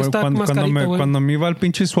Well, porque está más carito, güey. cuando me iba al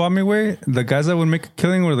pinche Swami, way, the guys that would make a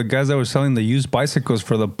killing were the guys that were selling the used bicycles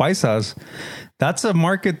for the paisas. That's a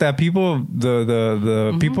market that people,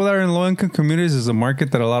 the people that are in low income communities, is a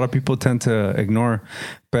market that a lot of people tend to ignore.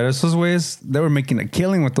 Pero esos güeyes, they were making a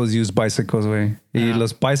killing with those used bicycles, güey. Y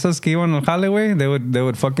los paisas que iban al jale, güey, they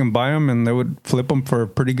would fucking buy them and they would flip them for a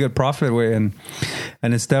pretty good profit, güey.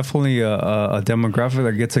 And it's definitely a demographic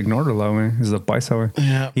that gets ignored a lot, güey. Is the paisa, güey.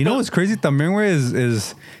 Yeah, You know what's crazy también, güey,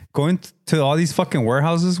 is going to all these fucking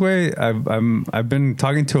warehouses, güey. I've been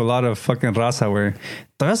talking to a lot of fucking raza, güey.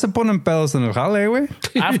 Todavía se ponen pedos en el jale, güey.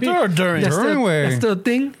 after or during? During, güey. That's the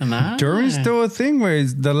thing. Nah. During's still a thing, way.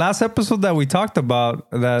 The last episode that we talked about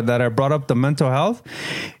that I brought up the mental health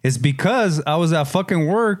is because I was at fucking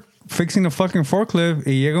work fixing a fucking forklift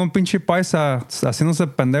y llega un pinche paisa haciéndose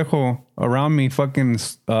pendejo around me fucking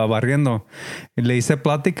barriendo. Y le hice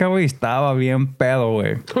plática, güey, estaba bien pedo,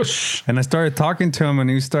 güey. And I started talking to him and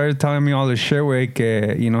he started telling me all this shit, güey,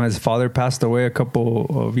 que, you know, his father passed away a couple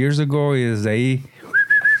of years ago y desde ahí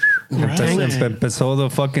empezó the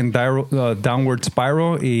fucking downward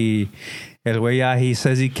spiral y el güey, yeah, he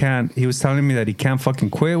says he was telling me that he can't fucking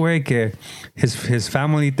quit, güey, que his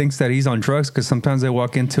family thinks that he's on drugs because sometimes they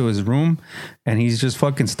walk into his room and he's just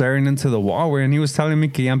fucking staring into the wall, güey, and he was telling me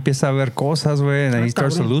que ya empieza a ver cosas, güey, and then he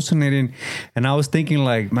starts hallucinating, and I was thinking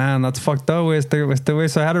like, man, that's fucked up, güey, este way.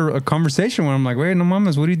 So I had a conversation with him, like, wait, no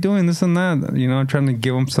mames, what are you doing, this and that, you know, I'm trying to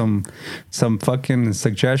give him some fucking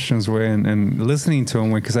suggestions, güey, and listening to him,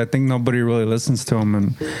 güey, because I think nobody really listens to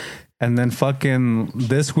him, and then fucking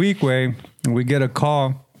this week, way we get a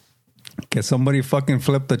call that somebody fucking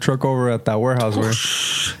flipped the truck over at that warehouse, way.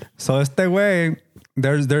 So este way,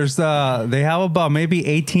 there's they have about maybe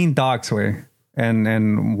 18 docks, way.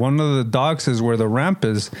 And one of the docks is where the ramp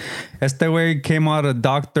is. Este way came out of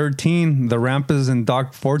dock 13. The ramp is in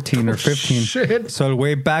dock 14 or 15. Shit. So the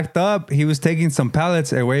way backed up, he was taking some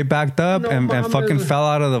pallets. The way backed up and fucking fell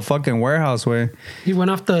out of the fucking warehouse, way. He went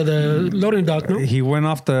off the loading dock, no? He went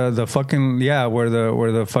off the fucking, yeah, where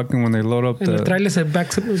the fucking, when they load up and the trailer said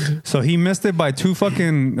back. So he missed it by 2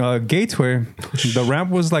 fucking gates, way. The ramp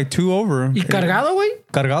was like 2 over. ¿Y cargado, güey?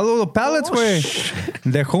 Cargado the pallets, güey.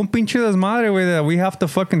 Dejó un pinche desmadre, güey, that we have to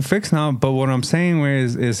fucking fix now. But what I'm saying, güey,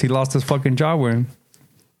 is he lost his fucking job, güey.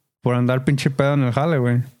 Por andar pinche pedo en el jale,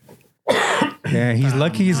 güey. Yeah, he's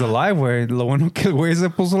lucky he's alive, güey. Lo bueno que el güey se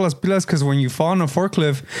puso las pilas, because when you fall on a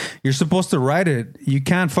forklift, you're supposed to ride it. You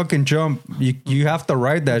can't fucking jump. You have to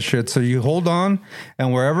ride that shit. So you hold on,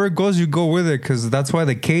 and wherever it goes, you go with it, because that's why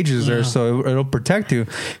the cage is there, so it'll protect you.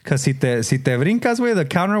 Because si te brincas, güey, the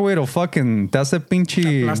counterweight will fucking, te hace pinche,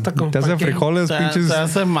 te hace frijoles, pinches. Te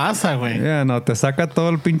hace masa, güey. Yeah, no, te saca todo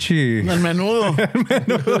el pinche. El menudo.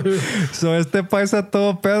 So este paisa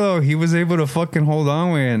todo pedo, he was able to fucking hold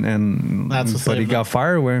on, güey, and but he got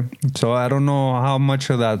fired, güey. So I don't know how much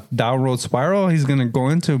of that downward spiral he's gonna go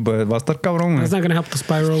into, but va a estar cabrón, güey. It's not gonna help the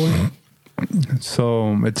spiral, güey.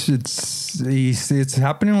 So it's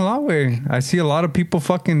happening a lot, güey. I see a lot of people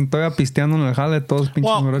fucking todavía pisteando en el jale, todos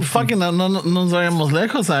pinches. Well, fucking no nos vayamos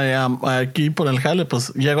lejos. Aquí por el jale,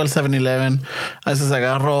 pues llego al 7-Eleven. A veces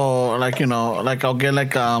agarro, like, you know, like I'll get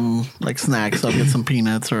like snacks. I'll get some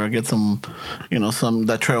peanuts or I'll get some, you know, some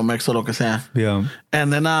that trail mix o lo que sea. Yeah.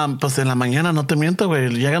 And then, pues en la mañana, no te miento, güey,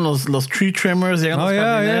 llegan los tree trimmers, llegan los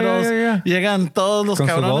jardineros, llegan todos los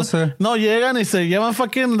cabrones. No, llegan y se llevan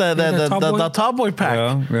fucking the Top Boy pack.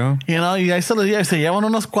 Yeah. You know, y ahí se llevan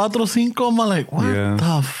unos 4 o 5. I'm like, what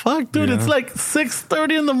the fuck, dude? It's like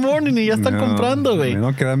 6:30 in the morning y ya están comprando, güey.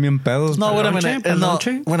 No, quedan bien pedos. No, wait a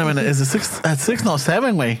minute. Is it 6? At 6? No,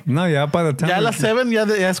 7, güey. No, ya para the time. Ya a las 7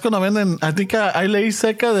 ya es cuando venden. I think hay ley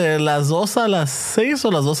seca de las 2 a las 6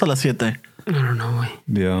 o las 2 a las 7. I don't know, güey.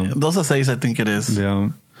 Yeah. 2 a 6, I think it is.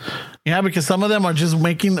 Yeah, because some of them are just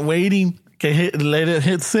waiting. Que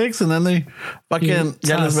hit 6 and then they fucking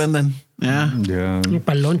ya les venden. Yeah.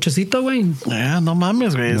 Para el lonchecito, güey. Yeah, no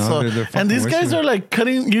mames, güey. No, and these guys are like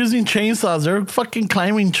using chainsaws. They're fucking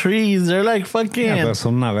climbing trees. They're like fucking. Yeah, pero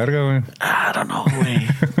son una verga, güey. I don't know,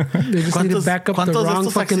 güey. They just need to back up the wrong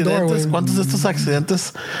fucking door, güey. ¿Cuántos de estos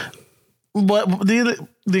accidentes?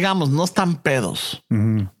 Digamos, no están pedos.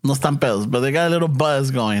 No están pedos, but they got a little buzz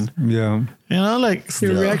going. Yeah. You know, like...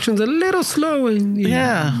 Your reaction's a little slow.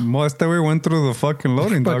 Yeah. Well, este güey went through the fucking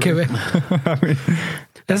loading dock. I mean,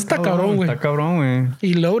 eso está cabrón, güey. Está cabrón, güey.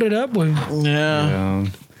 He loaded up, güey. Yeah.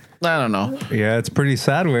 I don't know. Yeah, it's pretty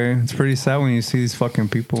sad, güey. It's pretty sad when you see these fucking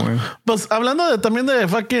people, güey. Pues hablando también de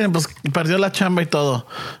fucking, pues perdió la chamba y todo.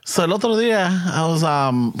 So el otro día, I was,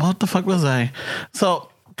 what the fuck was I? So...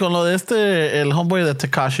 Con lo de el homeboy de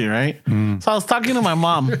Tekashi, right? So I was talking to my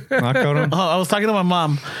mom. I was talking to my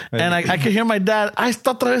mom. And I could hear my dad. Ahí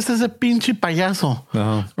está otra vez ese pinche payaso.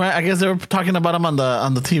 Right? I guess they were talking about him on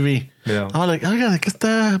the TV. Yeah. I was like, oiga, ¿de qué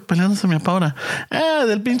está peleándose mi papá?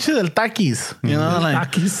 Del pinche del Takis. You know, like.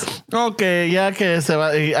 Takis. Okay, yeah, que se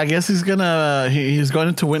va. I guess he's going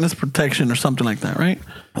into witness protection or something like that, right?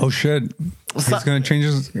 Oh, shit. He's going to change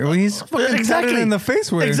his... Well, he's exactly in the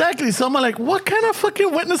face with Exactly. So I'm like, what kind of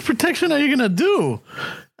fucking witness protection are you going to do?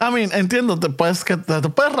 I mean, entiendo, te puedes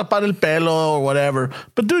rapar el pelo or whatever.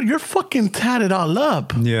 But dude, you're fucking tatted all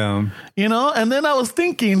up. Yeah. You know? And then I was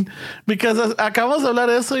thinking, because acabamos de hablar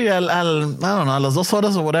eso y I don't know, a las 2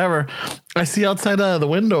 horas or whatever, I see outside the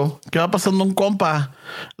window que va pasando un compa.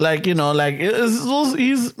 Like, you know, like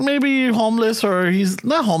he's maybe homeless or he's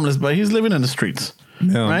not homeless, but he's living in the streets.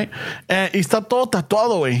 Yeah. Right? Y está todo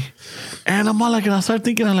tatuado, güey. And I'm all like, and I start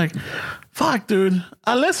thinking, I'm like, fuck, dude.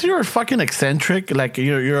 Unless you're fucking eccentric, like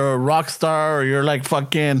you're a rock star or you're like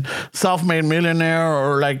fucking self-made millionaire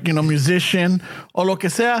or like, musician or lo que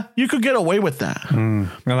sea, you could get away with that. En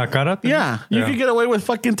la cara? Yeah. You could get away with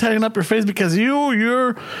fucking tatting up your face because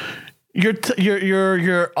your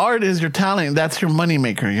art is your talent. That's your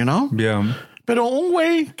moneymaker, you know? Yeah. Pero un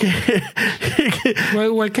güey que...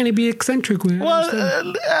 Why can't he be eccentric? Güey?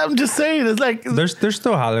 Well, I'm just saying, it's like... There's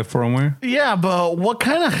still jale for him, güey. Yeah, but what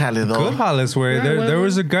kind of jale, though? Good jales, güey. Yeah, There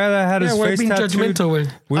was a guy that had his face being tattooed. judgmental, güey.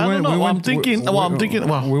 I don't know. I'm thinking...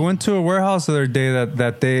 We went to a warehouse the other day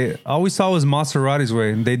that they... All we saw was Maseratis,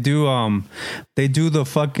 güey. They do the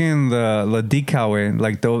fucking... The decal, güey.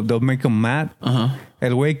 Like, they'll make them matte. Uh-huh.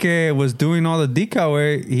 El güey que was doing all the decal,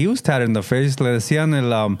 güey, he was tatted in the face. Le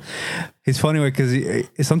decían It's funny, güey, because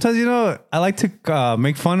sometimes, I like to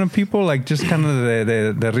make fun of people, like, just kind of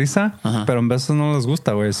de risa. Uh-huh. Pero en veces no les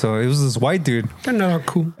gusta, güey. So it was this white dude. They're not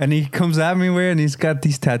cool. And he comes at me, güey, and he's got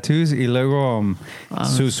these tattoos. Y luego,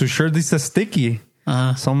 su shirt dice Sticky.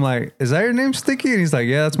 Uh-huh. So I'm like, is that your name, Sticky? And he's like,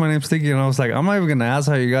 yeah, that's my name, Sticky. And I was like, I'm not even going to ask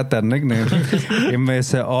how you got that nickname. And they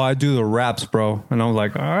said, oh, I do the raps, bro. And I was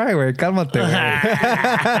like, all right, güey, cálmate, güey.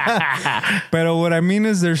 But what I mean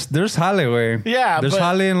is there's jale, güey. Yeah. There's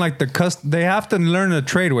jale in like they have to learn a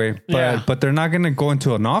trade, way. But they're not going to go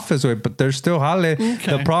into an office, way. But there's still jale.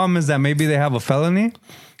 Okay. The problem is that maybe they have a felony.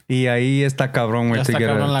 Y ahí está cabrón, güey, to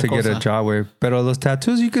get a job, güey. Pero los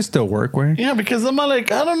tattoos, you can still work, güey. Yeah, because I'm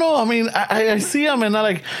like, I don't know. I mean, I see them and I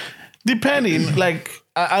like, depending, like,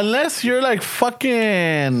 unless you're like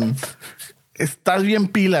fucking... Estás bien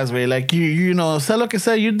pilas, güey. Like, you know, sé lo que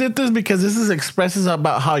sea. You did this because this expresses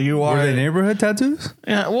about how you are. Were they neighborhood tattoos?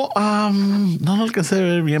 Yeah, well, no lo que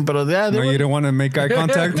sé bien, pero yeah. No, you don't want to make eye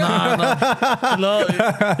contact? No.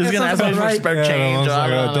 He's going to ask me for spare change.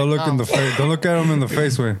 Don't look in the face. Don't look at him in the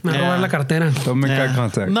face, güey. Me robar la cartera. Don't make eye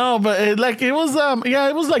contact. No, but it was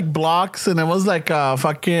like blocks and it was like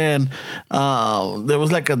fucking, there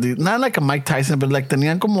was like not like a Mike Tyson, but like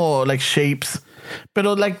tenían como like shapes.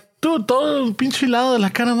 Pero like, dude, todo el pinche lado de la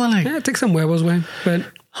cara, man, like... Yeah, take some huevos, güey. But...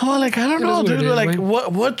 I'm like, I don't know, dude. Like,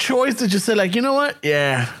 what choice did you say? Like, you know what?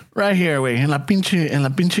 Yeah, right here, güey. En la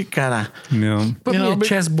pinche cara. Yeah. Put me a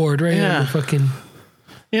chessboard right here. Yeah. Fucking...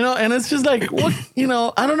 And it's just like, what,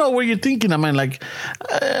 I don't know what you're thinking. I mean, like,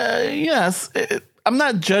 yes... I'm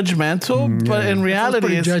not judgmental, but in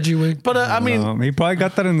reality, it's judgy, güey. But I mean, he probably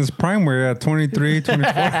got that in his prime where at 23,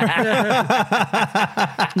 24.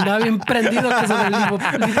 Andaba bien prendido que sobre el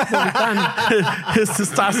Lipopolitan. His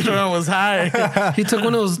testosterone was high. He took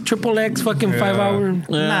one of those XXX fucking 5 hour.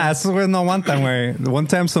 Nah, esos güeyes no aguantan, güey. One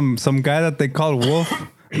time, some guy that they called Wolf.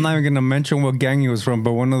 I'm not even going to mention what gang he was from,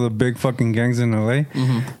 but one of the big fucking gangs in LA.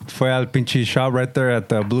 Fue al pinche shop right there at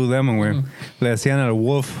the Blue Lemon, güey. Le decían al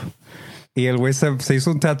Wolf. Y el güey se hizo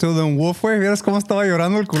un tattoo de un wolf, güey. ¿Vieras cómo estaba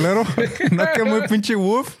llorando el culero? No, que muy pinche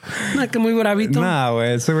wolf. No, que muy bravito. Nah,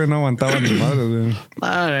 güey. Ese güey no aguantaba ni madre, güey.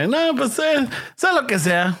 No, pues sé lo que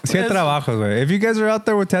sea. Sí hay trabajos, güey. If you guys are out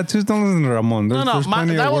there with tattoos, don't listen to Ramon. No,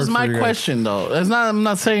 that was my question, though. I'm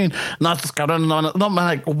not saying, no, I'm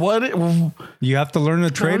like, what? You have to learn the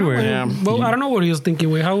trade, güey. Yeah. Well, I don't know what he was thinking,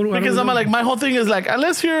 güey. Because I'm like, my whole thing is like,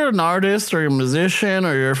 unless you're an artist or you're a musician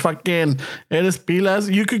or you're fucking eres pilas,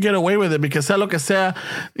 you could get away with it. Because sea lo que sea,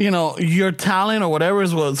 your talent or whatever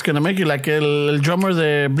is what's going to make you. Like el drummer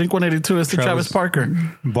de Blink-182 is Travis Barker.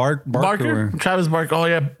 Barker? Travis Barker. Oh,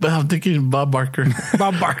 yeah. I'm thinking Bob Barker.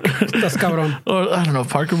 Bob Barker. Estás cabrón. Or, I don't know,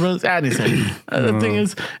 Parker Brothers. Ni sé. The thing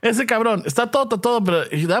is, ese cabrón, está todo,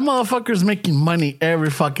 but that motherfucker's making money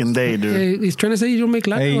every fucking day, dude. Hey, he's trying to say you don't make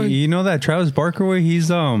life. Hey, you know that Travis Barker way?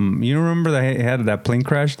 He's, you remember that he had that plane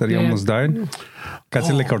crash that he almost died?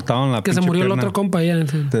 Casi le cortaron la que se murió el otro compa ya.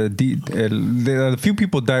 The few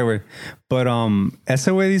people died, güey. But ese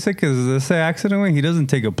güey dice que ese accident, güey, he doesn't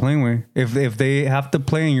take a plane, güey. If they have to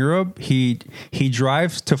play in Europe, he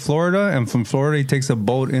drives to Florida, and from Florida he takes a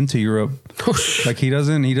boat into Europe. Like he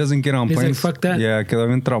doesn't get on planes. Like, fuck that. Yeah, quedó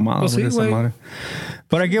bien traumado. Sí, esa madre.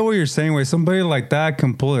 But I get what you're saying, güey. Somebody like that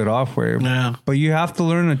can pull it off, güey. Yeah. But you have to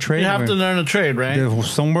learn a trade. You have to learn a trade, right?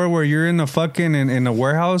 Somewhere where you're in a fucking in a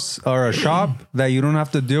warehouse or a shop that you don't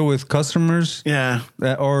have to deal with customers. Yeah.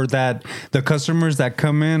 Or that the customers that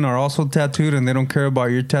come in are also tattooed and they don't care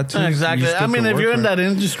about your tattoos. Exactly. I mean, if you're in that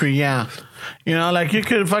industry, yeah. Like you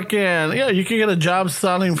could you could get a job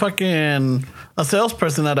selling fucking a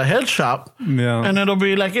salesperson at a head shop. Yeah. And it'll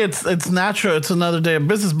be like, it's natural. It's another day of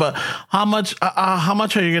business. But how much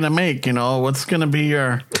are you going to make? What's going to be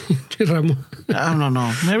your... I don't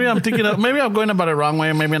know. Maybe I'm going about it wrong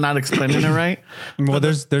way. Maybe I'm not explaining it right. Well,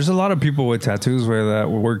 there's a lot of people with tattoos that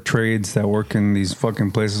work trades that work in these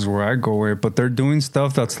fucking places where I go where, but they're doing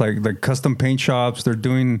stuff that's like custom paint shops. They're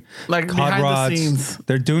doing like hot behind rods. the scenes.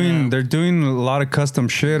 They're doing a lot of custom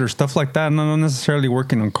shit or stuff like that. Not necessarily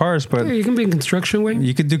working on cars, but Yeah, you can be in construction way.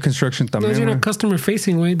 you could do construction As long as también. you're not güey. customer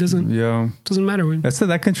facing way, it doesn't matter way.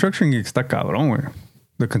 That construction gig está cabrón, güey.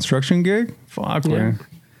 The construction gig, fuck, güey.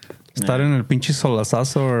 Estar en el pinche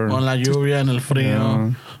solazazo or Con la lluvia, en el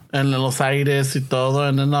frío, en los aires y todo.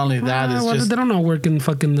 And then not only that, it's Well, just... they don't all work in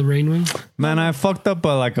fucking the rain way. Man, I fucked up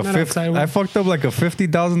like a Not outside, güey.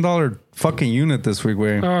 $50,000 fucking unit this week,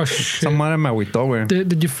 güey. Oh shit! Esa madre me agüitó, güey.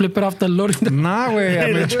 Did you flip it off the loading? Nah, güey. I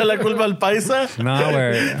Le mean, echa la culpa al paisa. nah,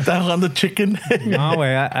 güey. Está jugando chicken. No,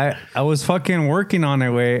 way. I was fucking working on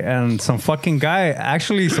it, way, and some guy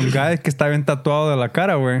que está bien tatuado de la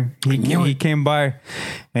cara, way. He came by,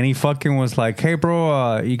 and he fucking was like, "Hey,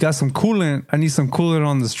 bro, you got some coolant? I need some coolant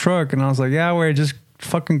on this truck." And I was like, "Yeah, way, just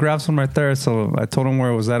fucking grab some right there." So I told him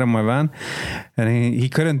where it was at in my van, and he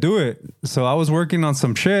couldn't do it. So I was working on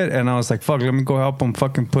some shit, and I was like, "Fuck, let me go help him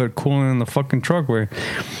fucking put coolant in the fucking truck, way."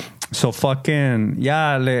 So fucking, le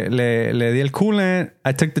di el coolant.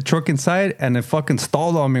 I took the truck inside and it fucking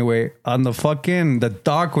stalled on me, way. On the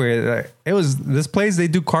dock, way. It was, this place, they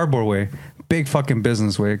do cardboard, way. Big fucking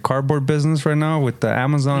business, way. Cardboard business right now with the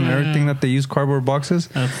Amazon and everything that they use cardboard boxes.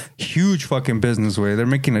 Huge fucking business, way. They're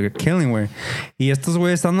making a killing, way. Y estos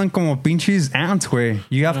güeyes andan como pinches ants, way.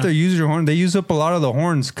 You have to use your horn. They use up a lot of the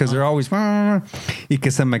horns because they're always... Y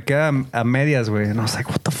que se me queda a medias, way. And I was like,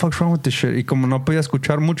 what the fuck's wrong with this shit? Y como no podía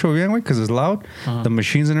escuchar mucho bien, way, because it's loud, the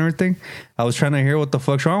machines and everything. I was trying to hear what the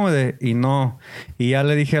fuck's wrong with it. Y no. Y ya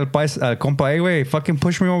le dije al compa, hey, güey, fucking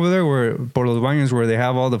push me over there por los baños where they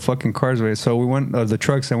have all the fucking cars, güey. So we went, the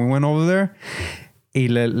trucks, and we went over there. Y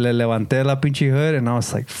le levanté la pinche hood, and I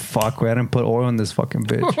was like, fuck, güey, I didn't put oil in this fucking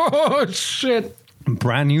bitch. Oh shit!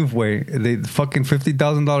 Brand new, way. The fucking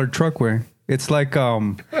 $50,000 truck, way. It's like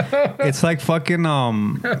fucking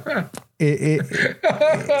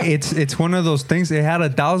it's one of those things. It had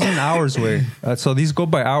 1,000 hours, way. So these go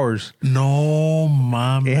by hours. No,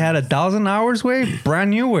 mom. It had 1,000 hours, way. Brand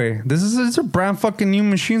new, way. These are brand fucking new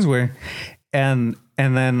machines, way. And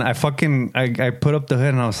then I put up the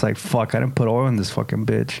hood and I was like, fuck, I didn't put oil in this fucking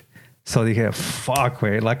bitch. So dije, fuck,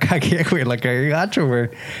 way. Like I got you, way.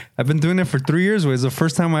 I've been doing it for 3 years, way. It's the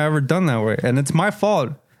first time I ever done that, way. And it's my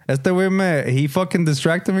fault. Este güey he fucking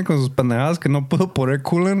distracted me con sus pendejadas que no puedo poner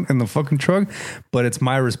coolant in the fucking truck, but it's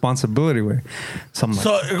my responsibility, güey. So,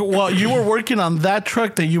 you were working on that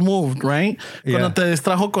truck that you moved, right? Yeah. Cuando te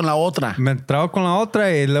distrajo con la otra. Me trajo con la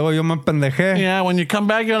otra y luego yo me pendejé. Yeah, when you come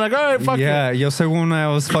back, you're like, all right, fuck it. Yo según I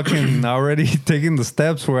was fucking already taking the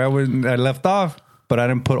steps where I left off. But I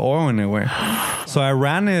didn't put oil in it, way. So I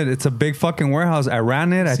ran it. It's a big fucking warehouse. I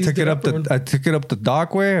ran it. I took it up the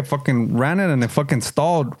dock, way. I fucking ran it and it fucking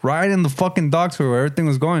stalled right in the fucking docks where everything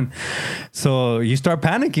was going. So you start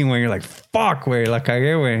panicking when you're like, fuck, way, la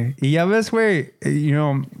cagué, way. Y ya ves, way, you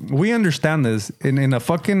know, we understand this. In a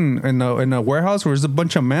warehouse where there's a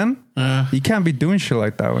bunch of men, you can't be doing shit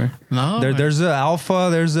like that, way. No. There's a alpha,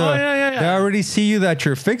 they already see you that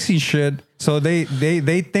you're fixing shit. So they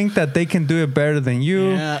think that they can do it better than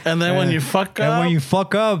you. Yeah, and then when you fuck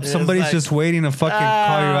up, somebody's like, just waiting to fucking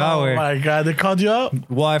call you out. Oh my god, they called you out?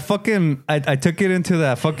 Well, I took it into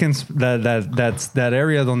that fucking that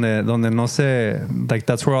area donde no sé, like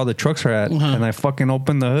that's where all the trucks are at. And I fucking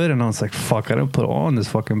opened the hood and I was like, fuck, I didn't put oil on this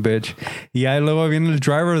fucking bitch. Y ahí luego viene el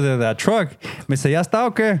driver de that truck. Me dice, ¿ya está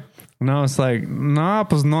o qué? And I was like, no,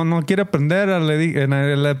 pues no quiere prender. And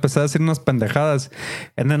I le empecé a decir unas pendejadas.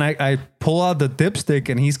 And then I pull out the dipstick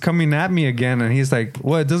and he's coming at me again. And he's like,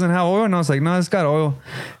 what, it doesn't have oil? And I was like, no, it's got oil.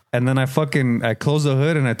 And then I closed the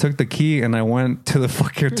hood and I took the key and I went to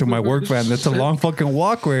my work van. It's a long fucking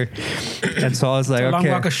walkway. And so I was like, it's a okay. long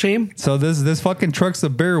walk of shame. So this fucking truck's the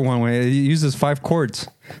bigger one. It uses 5 quarts.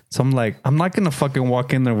 So I'm like, I'm not going to fucking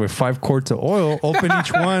walk in there with 5 quarts of oil, open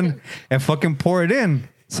each one and fucking pour it in.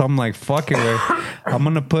 So I'm like, fuck it, way. I'm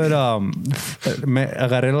going to put, I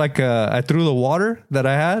threw the water that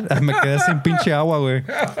I had. Me quedé sin pinche agua, güey.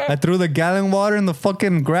 I threw the gallon water in the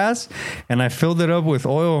fucking grass and I filled it up with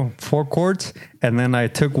oil, 4 quarts. And then I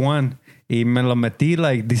took one y me lo metí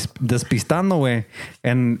like despistando, güey.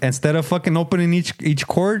 And instead of fucking opening each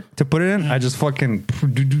quart to put it in, I just fucking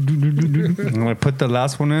and I put the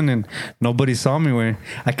last one in and nobody saw me, güey.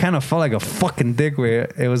 I kind of felt like a fucking dick, güey.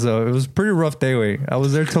 It was a pretty rough day, güey. I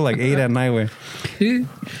was there till like 8 at night, güey.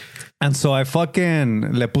 And so I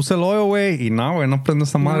fucking le puse el oil, güey. Y no, güey, no prendo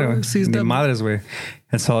esa madre, güey. Ni madres, güey.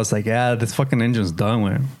 And so I was like, yeah, this fucking engine's done,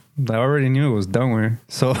 güey. I already knew it was done, way.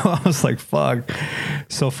 So I was like, fuck.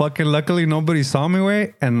 So fucking luckily nobody saw me,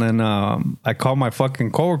 way. And then I called my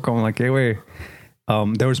fucking coworker. I'm like, hey, way.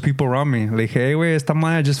 There was people around me. Like, hey, way, esta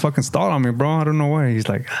madre just fucking stalled on me, bro. I don't know why. He's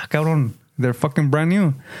like, cabrón, they're fucking brand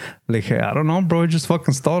new. Like, hey, I don't know, bro. It just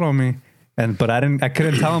fucking stalled on me. But I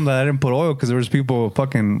couldn't tell him that I didn't put oil because there was people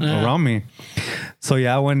fucking around me. So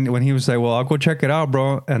yeah, when he was like, well, I'll go check it out,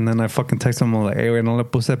 bro. And then I fucking texted him, I'm like, hey, güey, no le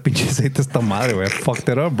puse pinche aceite a esta madre, güey. I fucked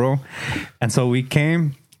it up, bro. And so we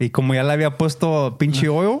came, y como ya le había puesto pinche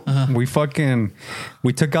oil,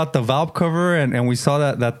 we took out the valve cover and we saw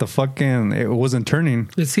that the fucking, it wasn't turning.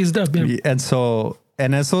 It seized up, yeah. And so...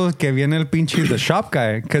 And eso que viene el pinche the shop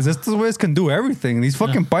guy. Because estos güeyes can do everything. These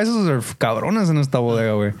fucking paisas are cabrones en esta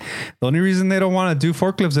bodega, güey. The only reason they don't want to do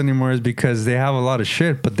forklifts anymore is because they have a lot of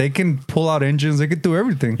shit. But they can pull out engines. They can do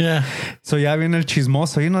everything. Yeah. So ya viene el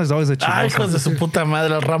chismoso. You know, there's always a chismoso. Ay, hijos de su puta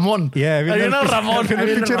madre, el Ramón. Yeah, viene el Ramón. Viene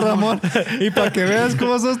el pinche Ramón. Y para que veas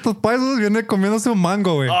cómo son estos paisas, viene comiéndose un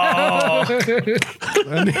mango, güey. Oh.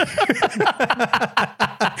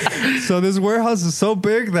 So this warehouse is so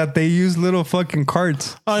big that they use little fucking carts.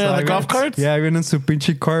 Oh, yeah, so the golf carts? Yeah, viene en su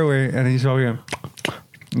pinche car, güey. And he's all, yeah.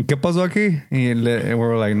 ¿Qué pasó aquí? Y we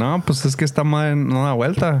were like, no, pues es que esta madre no da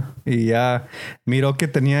vuelta. Y ya miró que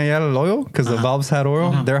tenía ya el oil, because the valves had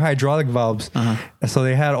oil. They're hydraulic valves. So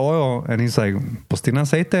they had oil. And he's like, pues tiene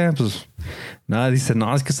aceite. Pues nada, dice,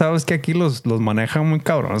 no, es que sabes que aquí los manejan muy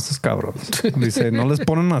cabrón, estos cabrones. Dice, no les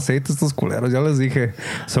ponen aceite estos culeros. Ya les dije.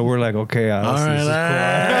 So we're like, okay, this is cool.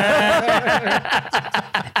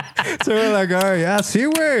 So we're like, all right, yeah, sí,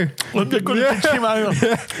 güey.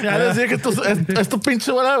 Ya les dije que esto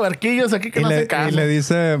pinche bola de barquillos aquí que no se casan. Y le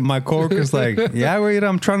dice, my coworker's like, yeah, güey,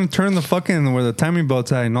 I'm trying to turn the fucking, where the timing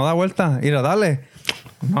belt's at. No da vuelta. Mira, dale.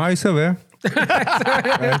 No, ahí se ve.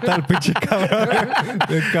 Ahí está el pinche cabrón.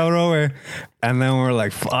 El cabrón, güey. And then we're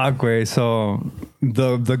like, fuck, güey. So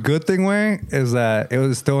the good thing, way, is that it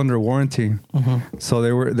was still under warranty. So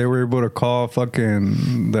they were able to call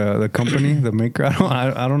fucking the company, the maker.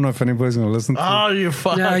 I don't know if anybody's gonna listen to Oh, you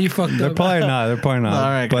fucked. Yeah, you fucked They're up. probably not. All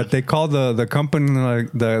right, But good. they called the company,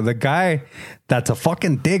 like the guy that's a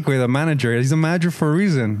fucking dick, with the manager. He's a manager for a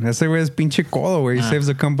reason. Ese güey es pinche codo, güey. He saves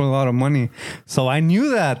the company a lot of money. So I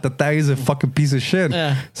knew that is a fucking piece of shit.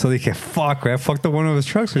 Yeah. So they get fuck, right? I fucked up one of his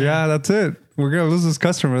trucks. So yeah, that's it. We're gonna lose this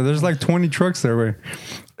customer. There's like 20 trucks there, güey.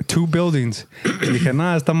 2 buildings. Y dije,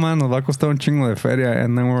 nah, esta man nos va a costar un chingo de feria.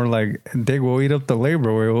 And then we're like, Dick, we'll eat up the labor,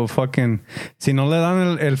 güey. We'll fucking, si no le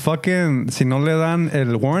dan si no le dan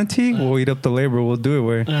el warranty, we'll eat up the labor. We'll do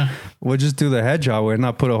it, güey. We'll just do the head job, güey,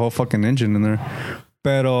 not put a whole fucking engine in there.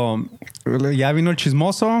 Pero ya vino el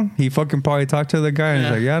chismoso. He fucking probably talked to the guy. And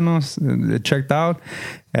he's like, yeah, no, it checked out.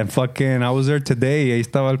 And fucking, I was there today. Y ahí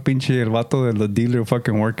estaba el pinche, el vato de the dealer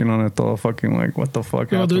fucking working on it todo. Fucking like, what the fuck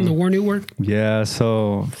You're all doing the warning work? Yeah,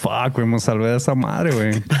 so, fuck, güey, me salvé de esa madre,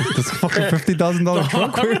 güey. This fucking $50,000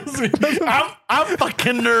 truck, güey. I'm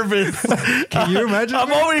fucking nervous. Can you imagine? I'm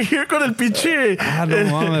over here con el pinche. No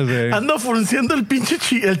mames, güey. Ando frunciendo el pinche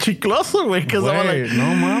el chicloso, güey. Que Güey,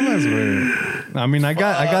 no mames, güey. I mean, I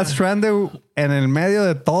got stranded en el medio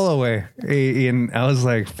de todo, güey. And I was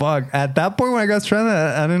like, fuck. At that point when I got stranded,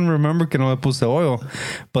 I didn't remember que no le puse oil.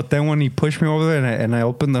 But then when he pushed me over there and I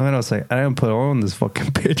opened the hood, I was like, I didn't put oil in this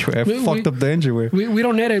fucking bitch, güey. I fucked up the engine, güey. We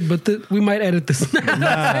don't edit, but we might edit this. You don't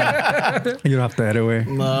have to edit, güey.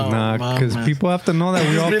 No, nah, because people have to know that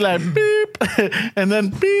we Just all... be like, beep. And then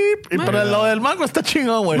beep. Y pero lo del mango está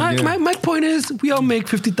chingón, güey. My point is, we all make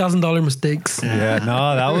 $50,000 mistakes. Yeah,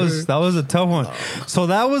 no, that was a tough one. So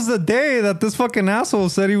that was the day that this fucking asshole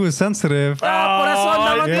said he was sensitive. Por eso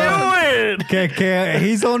andaba doing. Que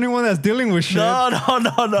he's the only one that's dealing with shit. No.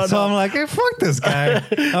 So I'm like, hey, fuck this guy.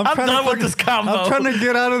 I'm done with this combo. I'm trying to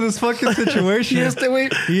get out of this fucking situation. Y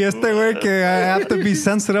este güey que I have to be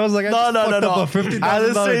sensitive. I was like, I just fucked up a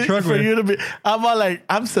 $50,000 truck. For you to be, I'm all like,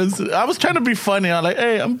 I'm sensitive. I was trying to be funny. I'm like,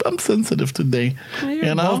 hey, I'm sensitive today.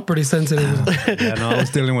 You know, both pretty sensitive. Yeah, no, I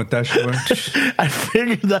was dealing with that shit. I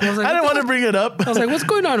figured that. I didn't want to bring it up. I was like, what's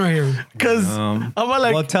going on right here? Because I'm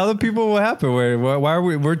like, well, tell the people what happened. Why are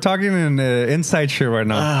we're talking in inside shit right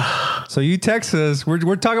now. So you text us.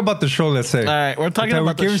 We're talking about the show. Let's say. All right, we're talking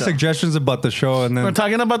about the show. We're giving suggestions about the show, and then we're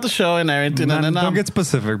talking about the show and everything. And then don't get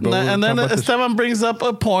specific. But and then Esteban brings up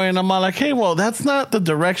a point. I'm all like, hey, well, that's not the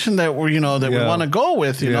direction that we want to go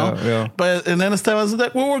with, you know. Yeah. But and then Esteban's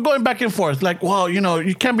like, well, we're going back and forth. Like, well,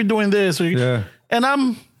 you can't be doing this. Or and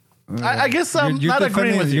I guess I'm not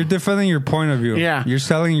agreeing with you. You're defending your point of view. Yeah. You're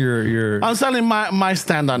selling your... I'm selling my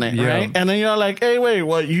stand on it, right? And then you're like, hey, wait,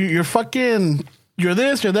 well, you're fucking... You're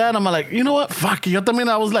this, you're that. I'm like, you know what? Fuck it.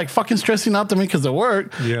 I was like fucking stressing out to me because of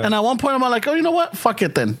work. Yeah. And at one point, I'm like, oh, you know what? Fuck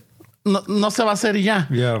it then. no se va a hacer y ya.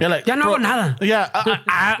 Yeah. You're like, Ya no hago nada. Yeah,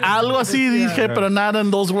 algo así dije, pero not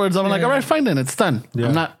in those words. I'm like, all right, fine then, it's done.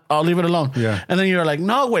 Yeah. I'll leave it alone. Yeah. And then you're like,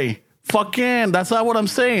 no way. Fucking, that's not what I'm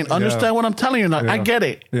saying. Understand what I'm telling you now. Yeah. I get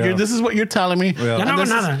it. Yeah. This is what you're telling me. Yeah. Ya no hago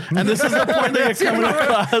nada. And this is the point that you're coming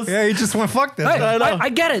across. Yeah, you just went fuck that. Hey, I know. I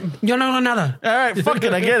get it. Yo no hago nada. All right, fuck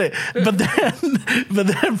it, I get it. But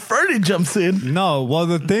then Fernie jumps in. No, well,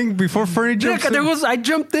 the thing before Fernie Yeah, jumps in, I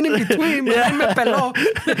jumped in between, but then me peló.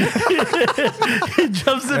 He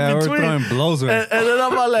jumps in yeah, we're between. throwing blows with. And then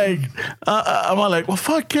I'm all like, well,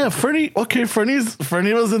 fuck yeah, Fernie. Okay, Fernie was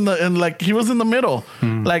he was in the middle.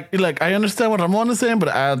 Like I understand what Ramon is saying, but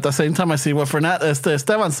at the same time I see what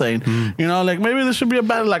Esteban's saying. You know, like maybe this should be a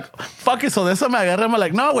battle. Like fuck it. So de eso me agarré. I'm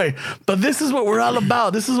like, no way. But this is what we're all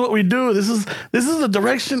about. This is what we do. This is the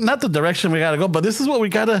direction, not the direction we gotta go, but this is what we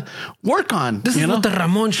gotta work on. This is what the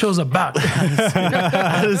Ramon show's about.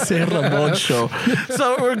 I didn't say Ramon show.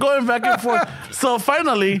 So we're going back and forth. So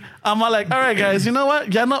finally, I'm all like, all right, guys, you know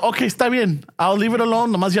what? Ya no, okay, está bien. I'll leave it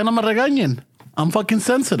alone. Nomás ya no me regañen. I'm fucking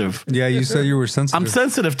sensitive. Yeah, you said you were sensitive. I'm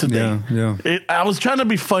sensitive today. Yeah. I was trying to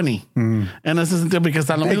be funny. And this isn't because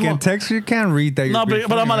a lo Hey, mismo. can text you can't read that. No, you're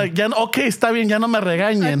but I'm funny. like, ya, okay, está bien, ya no me I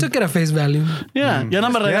regañen. took it at face value. Yeah, ya no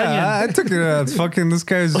me regañen. Yeah, I took it as fucking this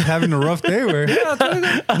guy's having a rough day. Where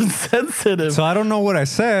I'm sensitive. so I don't know what I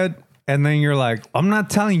said, and then you're like, I'm not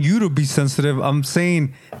telling you to be sensitive. I'm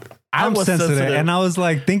saying I'm was sensitive. sensitive. And I was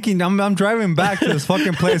like thinking, I'm driving back to this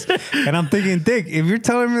fucking place, and I'm thinking, Dick, if you're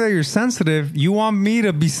telling me that you're sensitive, you want me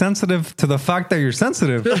to be sensitive to the fact that you're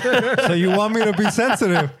sensitive. So you want me to be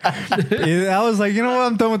sensitive. I was like, you know what?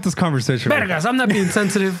 I'm done with this conversation. Vergas, I'm not being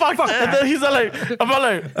sensitive. Fuck. And then he's like, I'm all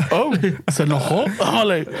like, oh, se enojó. I'm all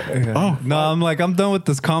like, oh. No, I'm like, I'm done with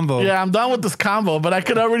this combo. Yeah, I'm done with this combo, but I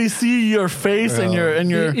could already see your face and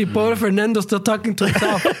your Y pobre Fernando still talking to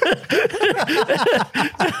himself.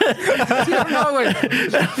 No, güey.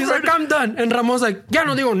 He's like, I'm done. And Ramon's like, ya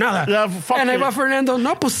no digo nada. Yeah, fuck and ahí it. va Fernando,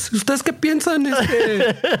 no, pues, ¿ustedes qué piensan?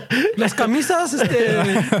 Las camisas,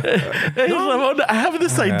 Hey, Ramon, I have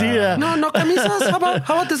this idea. No camisas. How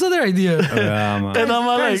about this other idea? Yeah, man. And I'm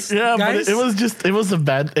Guys, like, yeah, guys. but it was a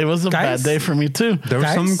bad Guys. day for me too. There was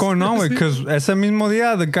Guys? something going on with because ese mismo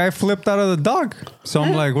día the guy flipped out of the dog. So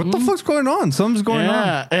I'm like, what the fuck's going on? Something's going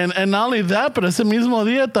on. Yeah, and not only that, but ese mismo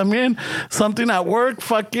día también something at work.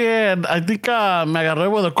 Fucking, I think me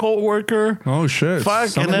agarré with a coworker. Oh shit! Fuck,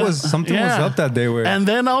 Something was up that day. Where And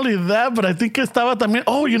then not only that, but I think estaba también.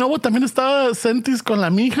 Oh, you know what? También estaba Sentis con la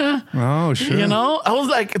mija. oh shit! You know, I was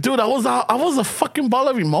like, dude, I was a fucking ball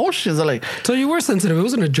of emotions. I like, So you were sensitive. It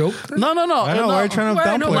wasn't a joke. no. I know. Why are you trying to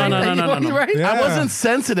Why? No, downplay? why? it? No. Right? Yeah. I wasn't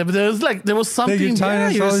sensitive. There was Hey, something. you're telling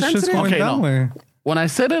us you're all this shit's sensitive. going Okay, down. no. Way. When I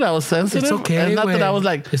said it, I was sensitive. It's okay, And not that güey. I was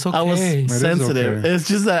like, It's I was okay. It is sensitive. okay. It's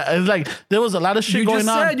just that it's like there was a lot of shit You going just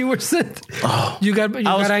on. said you were sensitive. You got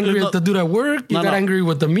was- angry no, at the dude at work. You no, got no. angry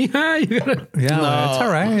with the mija. You got Yeah, No. man, it's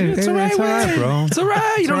all right. It's all right, güey. bro. It's all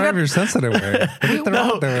right. You It's don't all right got- if you're sensitive. Way.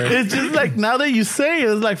 No, it's just like now that you say it,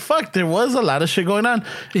 it's like fuck. There was a lot of shit going on.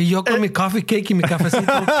 Y yo con mi coffee cake y mi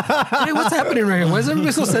cafecito. Hey, what's happening right here? Why is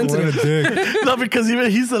everybody so What a sensitive? dick. No, because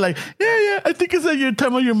even he's like, yeah. I think it's at your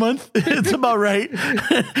time of your month. It's about right.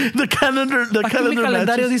 The calendar Aquí mi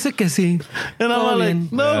calendario matches. dice que sí. And I'm Todo like, bien.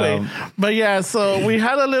 no Yeah. way. But yeah, so we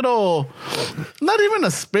had a little, not even a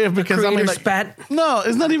spiff because I mean, Creator like, spat. no,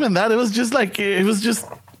 it's not even that. It was just like, it was just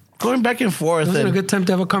going back and forth. It wasn't a and- good time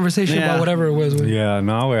to have a conversation Yeah. about whatever it was. güey. Yeah,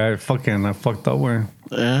 no, way. I fucked up. Where.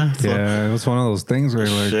 Yeah. So, Yeah, it was one of those things where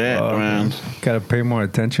like, Shit, man. gotta pay more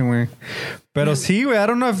attention. Where, pero sí, güey, I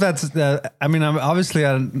don't know if that's. I mean, obviously,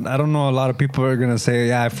 I don't know. A lot of people are gonna say,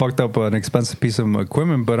 "Yeah, I fucked up an expensive piece of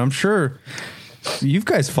equipment," but I'm sure you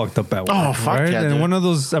guys fucked up at work. Oh, fuck right? yeah, And dude. one of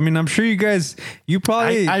those. I mean, I'm sure you guys. You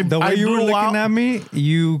probably the way I you were blew looking out- at me,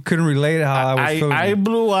 you couldn't relate how I was feeling. I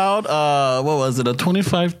blew out, what was it? A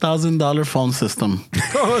 $25,000 phone system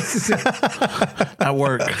at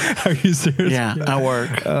work. Are you serious? Yeah, at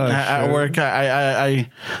work. Oh, At shit. work, I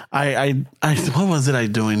what was it I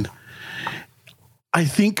doing? I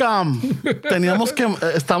think estábamos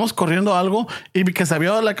corriendo algo y because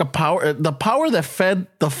había like the power that fed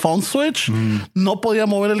the phone switch no podía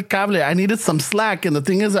mover el cable. I needed some slack, and the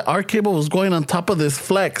thing is that our cable was going on top of this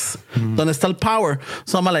flex donde está el power.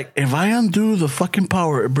 So I'm like, if I undo the fucking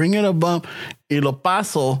power, bring it above y lo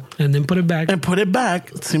paso And then put it back. and put it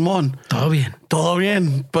back, Simón. Todo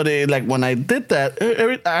bien. But like when I did that,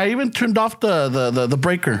 I even turned off the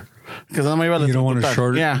breaker. Because no me iba a You don't want to electrocutar.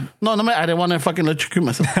 short it? Yeah. No, I didn't want to fucking electrocute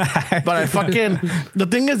myself. But I fucking... The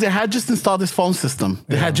thing is, they had just installed this phone system.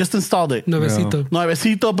 They had just installed it. Nuevecito.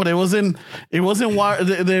 Nuevecito, but it wasn't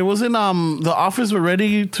the office were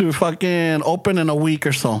ready to fucking open in a week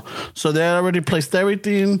or so. So they already placed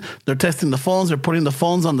everything. They're testing the phones. They're putting the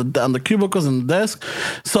phones on the cubicles and the desk.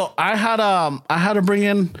 So I had to bring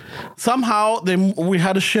in somehow we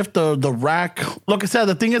had to shift the rack. Like I said,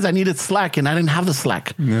 the thing is I needed slack and I didn't have the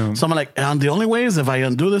slack. Yeah. So I'm like, and the only way is if I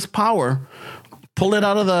undo this power, pull it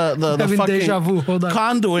out of the Having fucking deja vu. Hold on.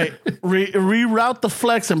 conduit, reroute the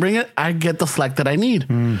flex and bring it, I get the slack that I need.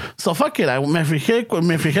 So fuck it. Me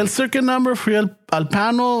fijé el circuit number, fui al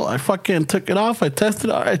panel, I fucking took it off, I tested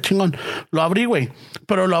it, all right, chingón. Lo abrí, güey.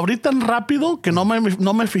 Pero lo abrí tan rápido que no me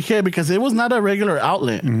fijé because it was not a regular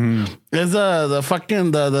outlet. It's the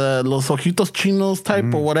fucking the los ojitos chinos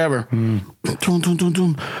type or whatever. Tum, tum, tum,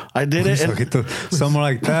 tum. I did it. Something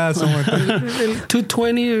like that.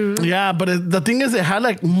 220 or... Yeah, but the thing is, it had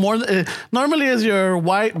like more. Normally, it's your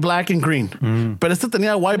white, black, and green. But este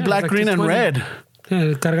tenía white, black, like green, and 220. red.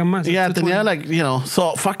 Yeah, carga más. Yeah, 220. tenía like,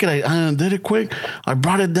 so fuck it. I did it quick. I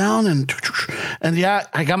brought it down and yeah,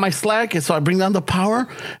 I got my slack. And so I bring down the power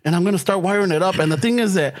and I'm going to start wiring it up. And the thing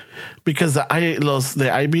is that because the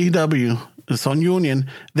IBEW, Son Union,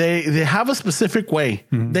 they have a specific way.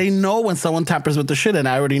 They know when someone tampers with the shit, and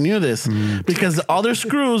I already knew this because all their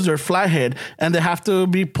screws are flathead and they have to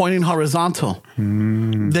be pointing horizontal.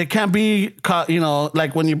 They can't be,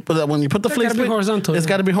 like when you put the They flake gotta be horizontal, it's yeah.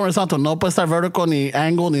 got to be horizontal. No puede estar vertical ni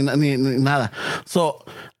angle ni nada. So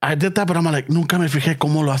I did that, but I'm like, nunca me fijé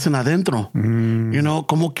cómo lo hacen adentro.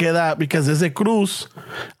 Cómo queda, because there's a cruz.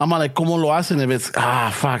 I'm like, cómo lo hacen if it's,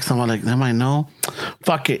 fuck. So I'm like, they might know.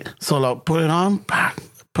 Fuck it. So I'll put it on,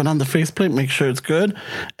 put on the faceplate, make sure it's good.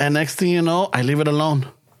 And next thing you know, I leave it alone.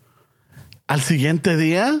 Al siguiente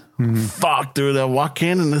día, fuck, dude, I walk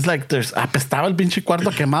in and it's like apestaba el pinche cuarto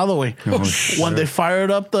quemado, güey. When they fired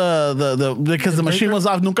up because the machine was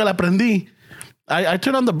off, nunca la prendí. I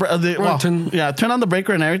turned on turned on the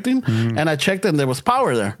breaker and everything, and I checked and there was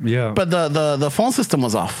power there. Yeah. But the phone system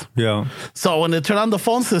was off. Yeah. So when they turned on the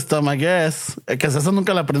phone system, I guess, because esa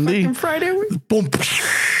nunca la prendí. On Friday, güey. Boom.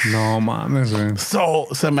 No mames, güey. So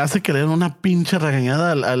se me hace que le den una pinche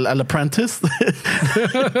regañada al apprentice.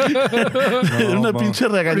 Una pinche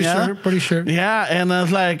regañada. Pretty sure. Yeah, and I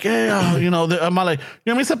was like, hey, I'm like,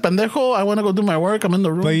 me hice pendejo. I want to go do my work. I'm in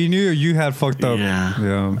the room. But you knew you had fucked up. Yeah.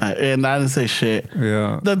 Yeah. And I didn't say shit.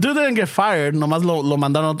 Yeah. The dude didn't get fired. Nomás lo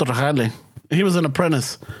mandaron a otro jale. He was an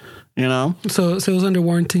apprentice. So it was under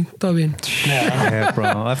warranty. Todo bien. Yeah,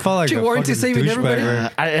 bro. I felt like a Warranty fucking saving douchebag, everybody.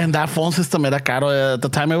 right? And that phone system era caro. At the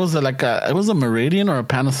time, it was a Meridian or a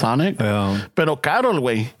Panasonic. Yeah. Pero caro,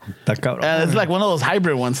 güey. Está cabrón. And it's like one of those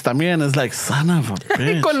hybrid ones también. It's like, son of a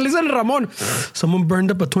bitch. Cuando le dicen a Ramón, someone burned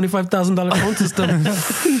up a $25,000 phone system.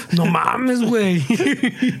 No mames,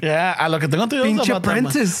 güey. Yeah, a lo que tengo entendido Pinche about that,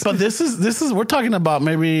 apprentice. but this is we're talking about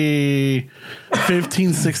maybe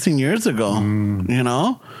 15, 16 years ago.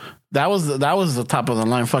 That was the top of the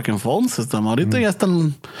line fucking phone system. Ahorita ya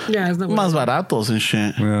están Yeah, it's not más baratos and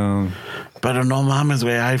shit. Yeah. Pero no mames,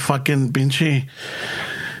 güey. I fucking pinche.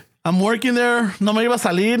 I'm working there. No me iba a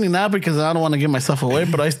salir ni nada because I don't want to give myself away.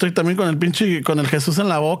 Pero ahí estoy también con el Jesús en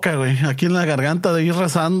la boca, güey. Aquí en la garganta de ir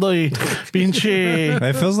rezando y pinche.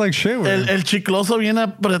 It feels like shit, güey. El chicloso bien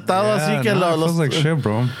apretado así que it los. feels like shit,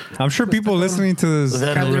 bro. I'm sure people listening to this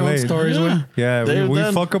They're can Have their own relate. stories, güey. Yeah, we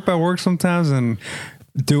fuck up at work sometimes and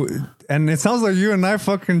and it sounds like you and I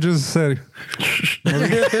fucking just said,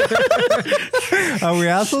 are we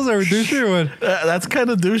assholes? Are we douchey or what? That's kind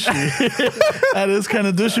of douchey. That is kind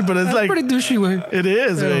of douchey, but it's That's like pretty douchey, güey. it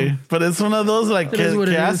is, güey. But it's one of those like It is what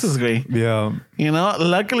it haces, is. güey. Yeah.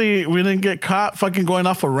 Luckily we didn't get caught fucking going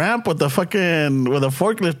off a ramp with a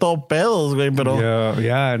forklift all pedos, güey. Pero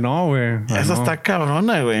Yeah, no, güey. I esa know. está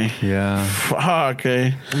cabrona, güey. Yeah. Fuck,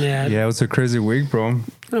 güey. Yeah, Yeah, it was a crazy week, bro.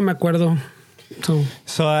 no me acuerdo.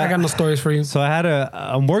 So I got no stories for you. So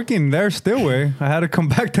I'm working there still, way. I had to come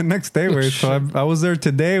back the next day, way. So I was there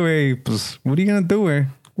today, way. Pues, what are you gonna do, way?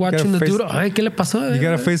 Watching the dude. Ay, ¿qué le pasó? You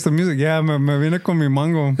gotta face the music. Yeah, me vine con mi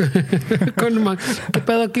mango. ¿Qué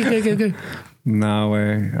pedo aquí? ¿Qué? No,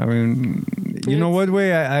 way. I mean, you know what, way?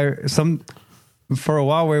 For a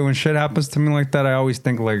while, way, when shit happens to me like that, I always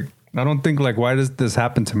think like, I don't think like, why does this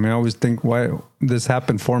happen to me? I always think why this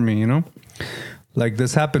happened for me, you know? Like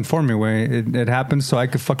this happened for me, way. It happened so I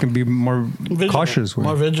could fucking be more cautious, way.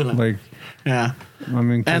 More vigilant. Like, Yeah. I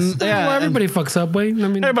mean, 'cause- And yeah, Well, everybody fucks up, way. I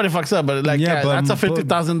mean, everybody fucks up, but like that's a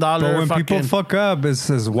 $50,000. But when fucking, people fuck up, it's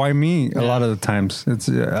why me? A lot of the times, it's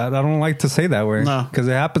I don't like to say that way No. because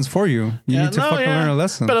it happens for you. You need to fucking learn a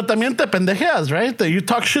lesson. Pero también te pendejeas, right? That you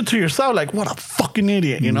talk shit to yourself, like, what a fucking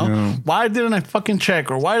idiot, you know? Yeah. Why didn't I fucking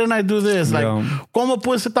check? Or why didn't I do this? Like, Yeah. ¿cómo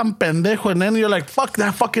pude ser tan pendejo? And then you're like, fuck,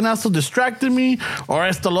 that fucking asshole distracted me, or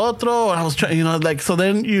esto lo otro, or I was trying, you know, like, so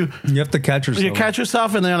then you have to catch yourself. catch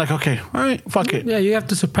yourself, and then you're like, okay, all right, fuck it. yeah, you have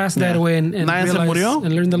to surpass that way and Nadie se realize murió?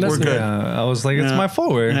 and learn the We're lesson. good. I was like, it's Yeah. my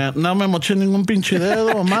fault. Way. Yeah, no me moché ningún pinche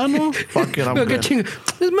dedo o mano. Fuck it, I'm Look, good.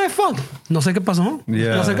 it's my fault. No sé qué pasó.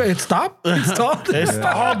 Yeah. No sé qué, it stopped. It stopped.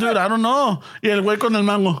 Oh, dude, I don't know. Y el güey con el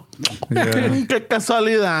mango. Yeah. Qué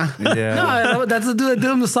casualidad. Yeah. No, that's the dude that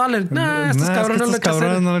did him the solid. Nah, estos Nah, cabrones no le estos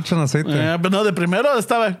cabrones no le echan aceite. Yeah, pero no, de primero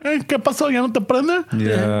estaba, ¿qué pasó? ¿Ya no te prende?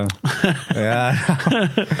 Yeah. Yeah.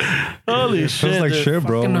 Holy It shit. feels like dude. shit,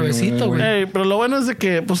 bro. Fucking nuevecito, güey. Hey, pero lo bueno es de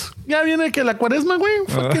que, pues, ya viene que la cuaresma, güey.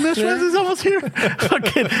 Fucking Ash Wednesday's almost here.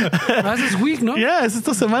 Fucking. That's this week, ¿no? Yeah, es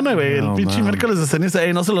esta semana, güey. El No, pinche man. miércoles de ceniza.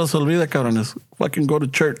 Hey, no se los olvida, cabrones. Fucking go to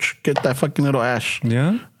church. Get that fucking little ash.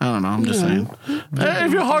 Yeah. I don't know. I'm just saying. Hey,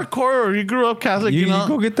 if you're hardcore or you grew up Catholic, You, you know. you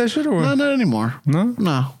go get that shit or what? No, not anymore. No?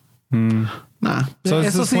 No. Nah. So it's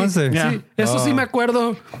Eso this sí, Wednesday. Yeah. sí, eso sí me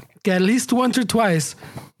acuerdo que at least once or twice,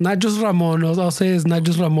 not just Ramon, I'll say it's not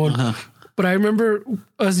just Ramon, but I remember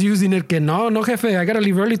us using it que no, jefe, I gotta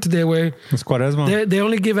leave early today, way. It's Cuaresma. They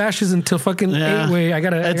only give ashes until fucking 8, way.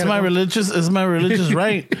 It's my religious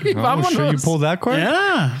right. Oh, shit, you pulled that card?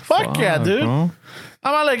 Yeah. Fuck yeah, dude. Bro.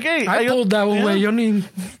 I'm like, hey. I pulled that one, way. Yo ni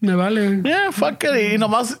me vale. Yeah, fuck it. Y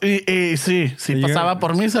nomás, y sí, Y pasaba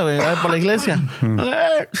por misa, güey, por la iglesia.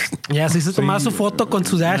 Ya, sí se tomaba su foto con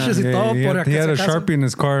sus ashes y todo. he por had, he had a Sharpie in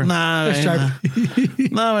his car. Nah, güey.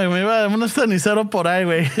 No, güey, me iba un cenicero por ahí,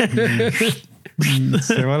 güey.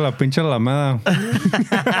 Se va la pinche Alameda.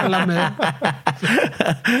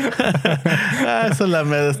 Esa la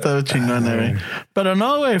meda estaba chingona, güey. Pero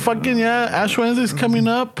no, güey, fucking yeah, Ash Wednesday's coming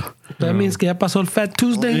up. That means que ya pasó el Fat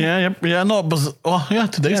Tuesday. Yeah, no, pues,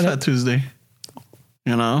 today's Fat Tuesday.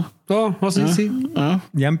 You know? Oh, sí, sí.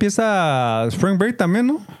 Ya empieza Spring Break también,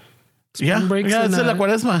 ¿no? Yeah, breaks it's in, la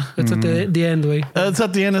cuaresma. It's at the end, way. It's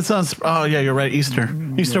at the end. It's on, oh, yeah, you're right. Easter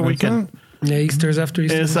weekend. Yeah, Easter's after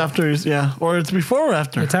Easter. It's after, yeah. Or it's before or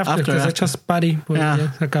after? It's after, because echas party. Pues Yeah.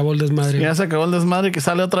 ya se acabó el desmadre. Ya se acabó el desmadre que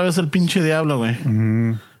sale otra vez el pinche diablo, güey.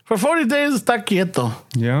 For 40 days está quieto.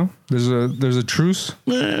 Yeah. There's a truce.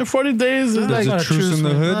 40 days is There's like a truce in the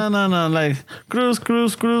hood. No, like cruz,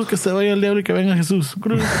 que se vaya el diablo y que venga Jesús.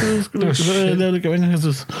 Cruz, que se vaya el diablo y que venga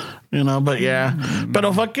Jesús. You know, but yeah.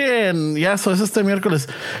 Pero fucking, yeah, so es este miércoles.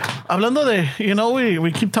 Hablando de, you know,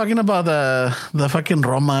 we keep talking about the fucking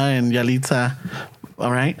Roma and Yalitza.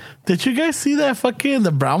 All right. Did you guys see that fucking,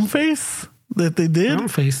 the brown face that they did? Brown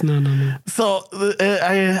face, no. So,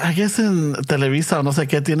 I guess en Televisa o no sé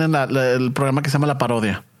qué tienen el programa que se llama La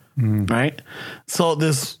Parodia, right? So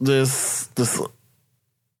this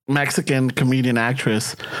Mexican comedian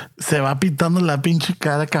actress se va pintando la pinche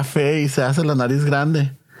cara café y se hace la nariz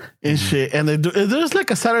grande and shit. And there's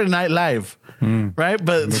like a Saturday Night Live, right?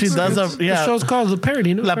 But she does The show's called The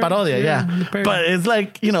Parody, ¿no? La parodia, yeah. The parody. But it's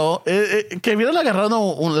like, you know, que hubieran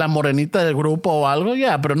agarrado la morenita del grupo o algo,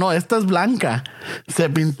 yeah, pero no, esta es blanca. Se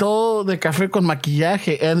pintó de café con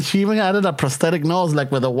maquillaje, and she even added a prosthetic nose,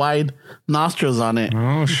 like with the wide nostrils on it.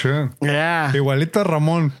 Oh, shit. Yeah. Igualita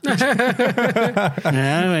Ramón.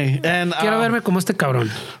 Yeah, güey. And Quiero verme como este cabrón.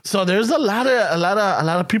 so there's a lot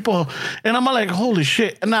of people, and I'm like, holy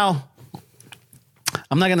shit. Now,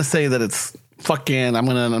 I'm not gonna say that it's fucking.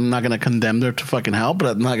 I'm not gonna condemn her to fucking hell,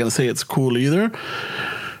 but I'm not gonna say it's cool either.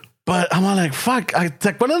 But I'm like, fuck. ¿Te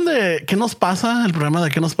acuerdan de qué nos pasa? El programa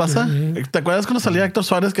de qué nos pasa. ¿Te acuerdas cuando salía Héctor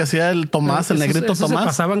Suárez que hacía el Tomás, el negrito Eso Tomás? se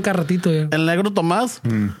pasaban cada ratito ya. El negro Tomás.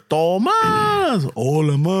 Tomás.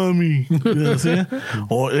 Hola, mami. Y así.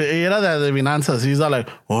 Y era de adivinanzas. Y like,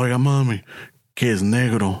 oiga, mami, que es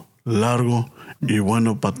negro, largo y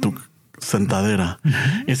bueno para tu sentadera.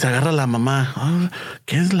 Y se agarra la mamá.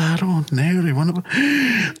 ¿Qué es largo, negro y bueno?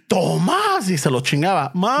 Tomás. Y se lo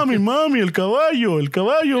chingaba. Mami, el caballo,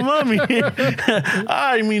 mami.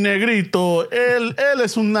 Ay, mi negrito. Él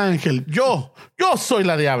es un ángel. Yo soy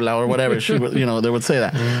la diabla, or whatever. She would, you know, they would say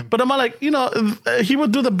that. But I'm like, you know, he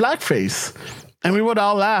would do the blackface. And we would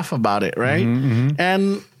all laugh about it, right?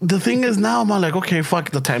 And the thing is now, I'm like, okay, fuck,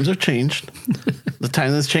 the times have changed. The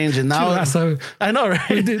times has changed. And now, I know, right?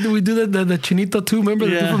 We do the chinito too, remember?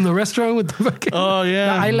 The dude from the restaurant with the fucking the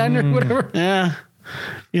eyeliner, whatever. Yeah.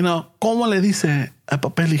 You know, ¿cómo le dice el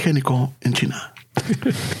papel higiénico en China?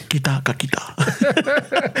 Quita, caquita.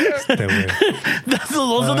 Este,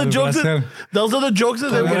 Those are the jokes. Brasil. Those are the jokes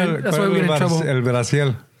that they would. That's why we get in trouble. El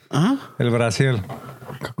Brasil. El Brasil.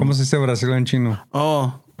 ¿Cómo se dice Brasil en chino?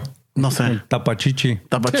 Oh, no sé. Tapachichi.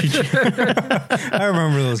 Tapachichi. I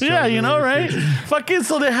remember those. Yeah, jokes. you know, right? Fucking,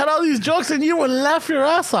 so they had all these jokes and you would laugh your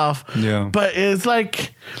ass off. Yeah. But it's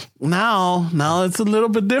like now it's a little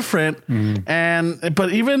bit different.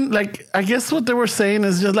 But even like, I guess what they were saying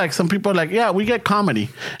is just like some people are like, yeah, we get comedy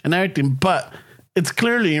and everything, but it's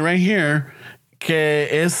clearly right here que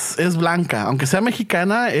es blanca, aunque sea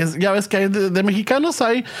mexicana, ya ves que hay de mexicanos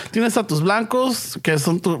tienes a tus blancos que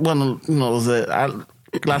son los de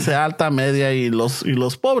clase alta, media y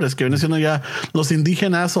los pobres que vienen siendo ya los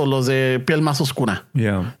indígenas o los de piel más oscura.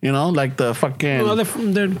 Yeah. You know, like the fucking... Well,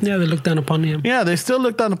 they look down upon him. Yeah, they still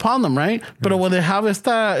look down upon them, right? Pero when they have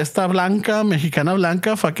esta blanca, mexicana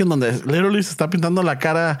blanca, fucking donde literally se está pintando la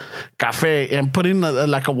cara café and putting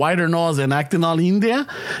like a wider nose and acting all India,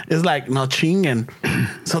 is like, no chinguen.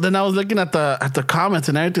 So then I was looking at the comments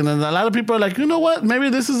and everything, and a lot of people are like, you know what? Maybe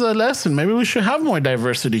this is a lesson. Maybe we should have more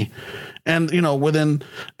diversity. And, you know, within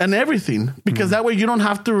and everything, because that way you don't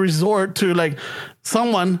have to resort to like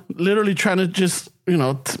someone literally trying to just, you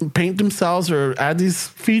know, paint themselves or add these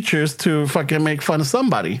features to fucking make fun of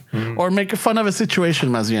somebody or make fun of a situation,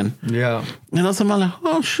 más bien. Yeah. You know, someone like,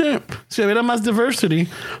 oh shit, si hubiera más diversity,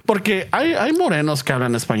 porque hay morenos que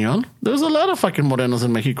hablan español. There's a lot of fucking morenos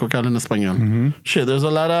in Mexico que hablan español. Shit, there's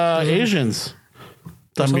a lot of Asians.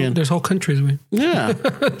 También. There's whole countries, man. Yeah.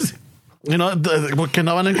 You know, que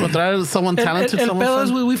no van a encontrar someone talented. El pedo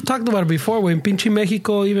is, we've talked about it before, güey. En pinche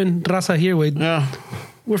México, even raza here, güey. Yeah.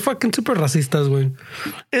 We're fucking super racistas, güey.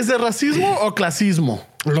 ¿Es de racismo o clasismo?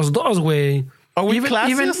 Los dos, güey. Are we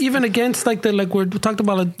classist? Even against like we talked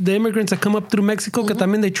about like, the immigrants that come up through Mexico, que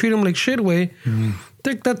también they treat them like shit, güey.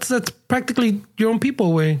 That's practically your own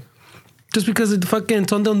people, güey. Just because it fucking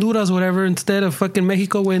son de Honduras or whatever instead of fucking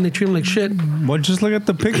Mexico, way and they treat them like shit. Well, just look at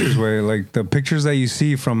the pictures, way like the pictures that you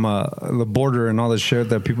see from the border and all the shit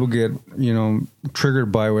that people get, you know,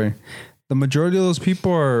 triggered by, way. The majority of those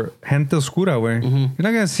people are gente oscura, way. You're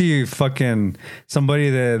not gonna see fucking somebody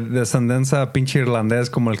de descendencia pinche irlandés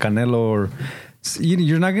como el Canelo or.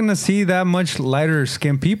 You're not going to see that much lighter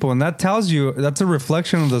skinned people. And that tells you, that's a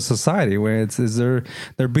reflection of the society where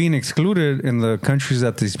they're being excluded in the countries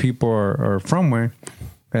that these people are from, where.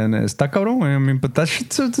 And está cabrón, güey. I mean, but that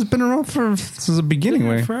shit's been around since the beginning,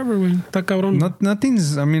 güey. Forever, güey. Está cabrón.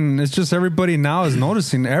 Nothing's, I mean, it's just everybody now is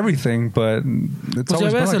noticing everything, but it's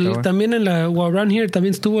always been like that, también around here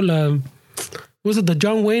también estuvo was it the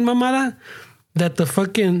John Wayne mamada? That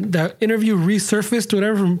the interview resurfaced,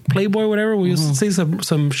 whatever, from Playboy, whatever. We used to say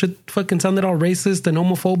some shit fucking sounded all racist and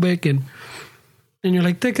homophobic, and you're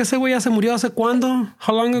like, "Dick, ese güey ya se murió hace cuándo?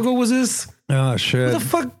 How long ago was this?" Oh shit! What the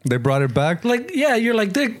fuck? They brought it back. Like, yeah, you're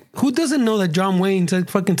like, "Dick, who doesn't know that John Wayne said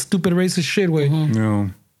fucking stupid racist shit?" Way.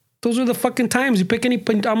 No. Those are the fucking times. You pick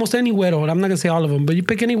almost any güero. I'm not gonna say all of them, but you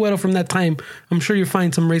pick any güero from that time. I'm sure you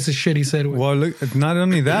find some racist shit he said. Well, look, not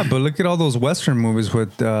only that, but look at all those Western movies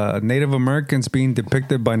with Native Americans being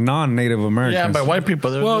depicted by non-Native Americans. Yeah, by white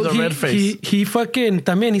people. They're the red face. He fucking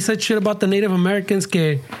también he said shit about the Native Americans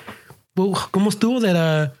que, well, ¿cómo estuvo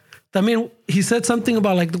that? También he said something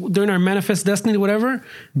about like during our Manifest Destiny, whatever,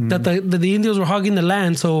 that the Indians were hogging the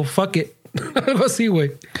land, so fuck it. Algo así,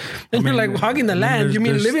 güey. And you're like, hogging the land. You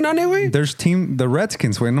mean living on it, güey? There's the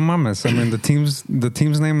Redskins, güey. No mames. I mean, the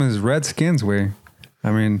team's name is Redskins, güey.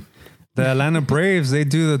 I mean, the Atlanta Braves, they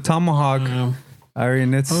do the tomahawk. I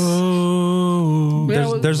mean, it's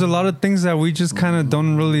there's a lot of things that we just kind of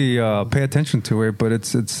don't really pay attention to, güey. But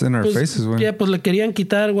it's in our faces, güey. Yeah, pues le querían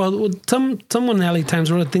quitar. Well, someone in LA Times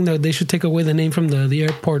wrote a thing that they should take away the name from the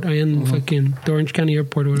airport in fucking the Orange County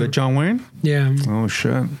Airport. Or whatever. The John Wayne? Yeah. Oh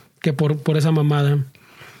shit. Que por esa mamada.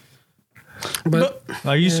 But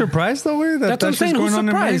are you surprised though, way that's what I'm saying. Who's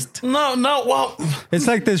surprised? No. Well, it's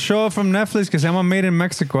like this show from Netflix que se llama Made in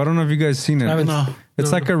Mexico. I don't know if you guys seen it. No.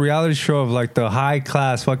 It's like a reality show of like the high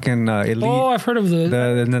class fucking elite. Oh, I've heard of in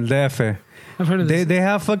el DF. I've heard of this. They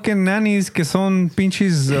have fucking nannies que son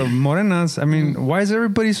pinches morenas. I mean, why is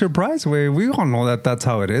everybody surprised, way? We all know that's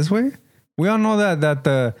how it is, way. We all know that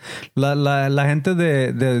la gente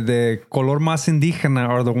de color más indígena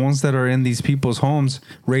are the ones that are in these people's homes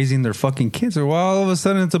raising their fucking kids. Or well, all of a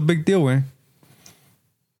sudden it's a big deal, way.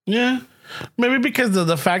 Yeah. Maybe because of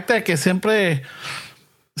the fact that que siempre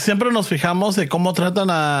nos fijamos de cómo tratan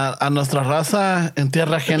a nuestra raza en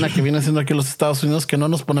tierra ajena que viene siendo aquí los Estados Unidos, que no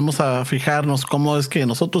nos ponemos a fijarnos cómo es que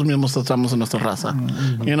nosotros mismos tratamos a nuestra raza.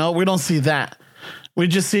 You know, we don't see that. we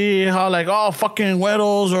just see how like, oh, fucking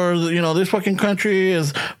güeros, or, you know, this fucking country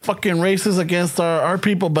is fucking racist against our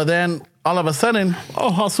people. But then all of a sudden,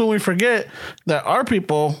 how soon we forget that our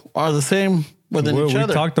people are the same within each other.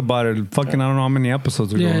 We talked about it fucking, I don't know how many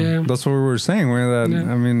episodes ago. Yeah. That's what we were saying.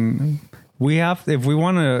 I mean, we have, if we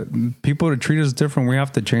want people to treat us different, we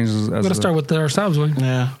have to change as we gotta start with ourselves, way.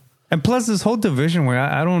 Yeah. And plus this whole division where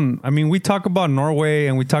I mean, we talk about Norway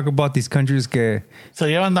and we talk about these countries que se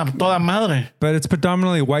llevan toda madre, but it's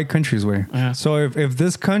predominantly white countries way. Yeah. So if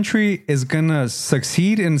this country is gonna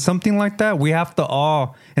succeed in something like that, we have to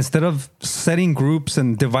all, instead of setting groups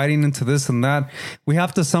and dividing into this and that, we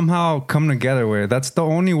have to somehow come together way. That's the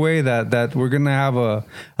only way that we're gonna have a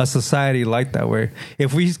society like that way.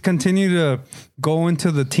 If we continue to go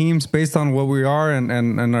into the teams based on what we are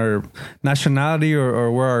and our nationality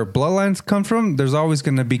or where our bloodlines come from, there's always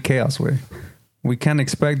going to be chaos way. We can't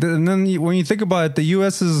expect it. And then when you think about it, the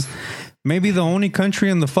U.S. is maybe the only country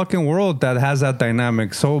in the fucking world that has that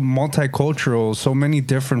dynamic. So multicultural, so many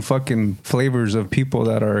different fucking flavors of people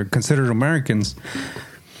that are considered Americans.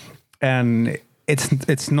 And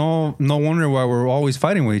it's no wonder why we're always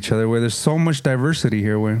fighting with each other, where there's so much diversity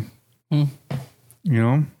here, where, you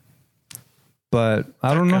know? But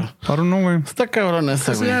I don't know. I don't know, güey. Está cabrón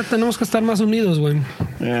ese, güey. Yeah, tenemos que estar más unidos, güey.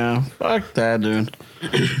 Yeah, fuck that, dude.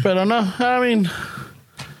 Pero no, I mean...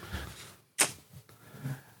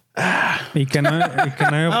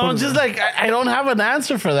 I'm just like, I don't have an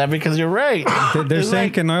answer for that because you're right. They're saying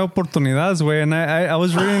like, que no hay oportunidades, güey. And I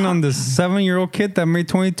was reading on this 7-year-old kid that made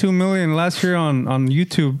 $22 million last year on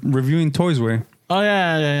YouTube reviewing toys, güey. Oh,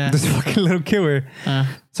 yeah. This fucking little kid, güey.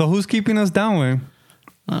 So who's keeping us down, güey?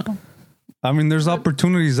 I mean, there's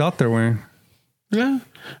opportunities out there, güey. Yeah.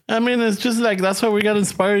 I mean, it's just like, that's why we got to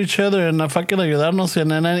inspire each other and fucking ayudarnos. And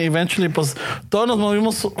then eventually, pues, todos nos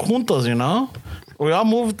movimos juntos, you know? We all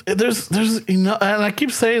moved. There's enough, and I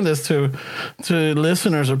keep saying this to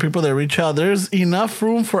listeners or people that reach out. There's enough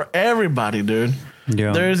room for everybody, dude.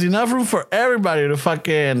 Yeah. There's enough room for everybody to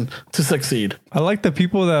succeed. I like the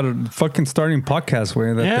people that are fucking starting podcasts,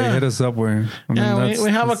 way that they hit us up with. We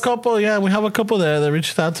have a couple. Yeah, we have a couple that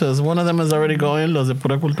reached out to us. One of them is already going, Los de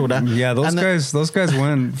Pura Cultura. Yeah, those guys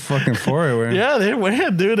went fucking for it, way. Yeah, they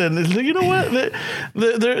went, dude. And it's like, you know what?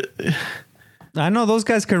 They're I know those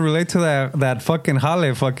guys can relate to that fucking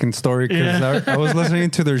Jale fucking story, because I was listening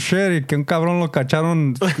to their shit y que un cabrón lo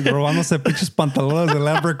cacharon robándose pinches pantalones de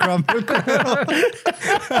Abercrombie.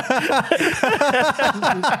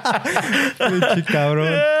 Pinche cabrón.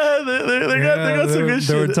 Yeah, they got some good shit.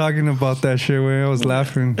 They were talking about that shit when I was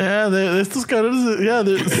laughing. Yeah, estos cabrones,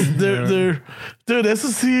 they're dude, eso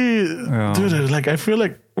sí, dude, like I feel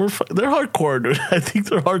like they're hardcore, dude. I think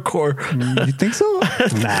they're hardcore. You think so?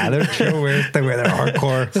 Nah, they're chill, güey. They're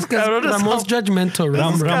hardcore. This guy's Ramon's judgmental.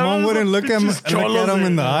 Ramon wouldn't look at him in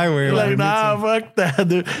the eye, güey. Like, nah, fuck that,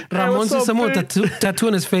 dude. Ramon sees someone with a tattoo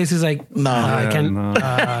on his face. He's like, no, I can't. No.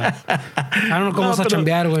 I don't know cómo se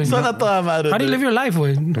chambear, güey. How do you live your life,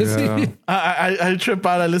 güey? I trip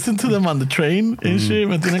out. I listen to them on the train and shit.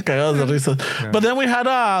 Me tienen cagados de risa. But then we had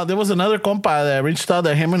there was another compa that reached out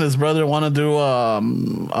that him and his brother want to do a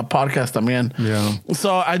podcast también. Yeah.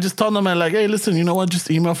 So I just told them, like, hey, listen, you know what? Just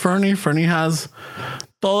email Fernie. Fernie has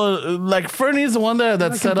todo, like, Fernie is the one that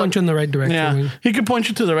set up. Point you in the right direction. Yeah. He can point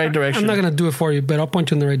you to the right direction. I'm not gonna do it for you, but I'll point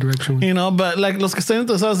you in the right direction. You know, but like los que estén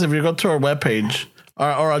interesados, if you go to our webpage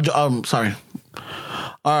our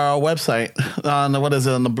website on what is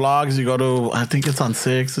it, on the blogs, you go to, I think it's on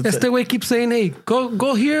 6. Este way keeps saying, hey,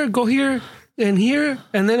 go here. And here,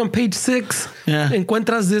 and then on page 6,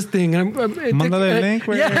 encuentras this thing. Mándale el link,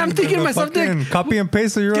 güey. Yeah, I'm thinking to myself, copy and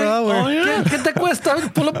paste the URL, güey. Oh, yeah. ¿Qué te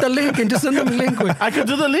cuesta? Pull up the link and just send them the link, güey. I could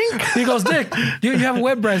do the link. He goes, Dick, you have a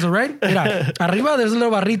web browser, right? Mira, arriba there's a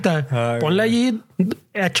little barrita. Ponle allí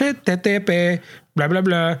HTTP, bla, bla,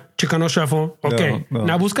 bla, Chicano Shuffle. Ok. No.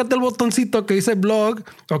 Now búscate el botoncito que dice blog.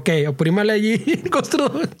 Ok, oprímale allí.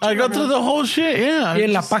 I go through the whole shit, yeah. Y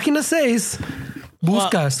en la página 6...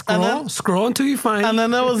 Busca, scroll until you find. And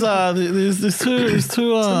then there was these two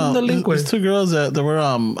girls that were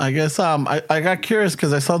I guess I got curious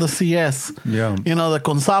because I saw the CS. Yeah. You know, the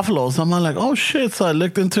Consaflos. I'm like, oh shit. So I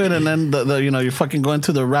looked into it, and then the you know, you fucking go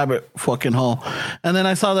into the rabbit fucking hole. And then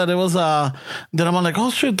I saw that it was then I'm like,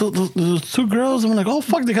 oh shit, those two girls. I'm like, oh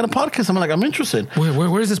fuck, they got a podcast. I'm like, I'm interested.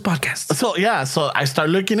 Where is this podcast? So I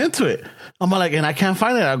start looking into it. I'm like, and I can't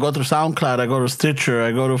find it. I go through SoundCloud, I go to Stitcher,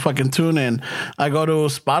 I go to fucking TuneIn, I go to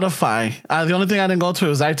Spotify. The only thing I didn't go to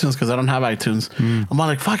is iTunes because I don't have iTunes. I'm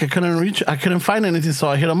like, fuck, I couldn't find anything. So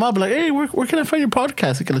I hit them up like, hey, where can I find your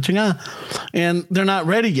podcast? And they're not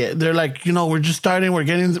ready yet. They're like, you know, we're just starting. We're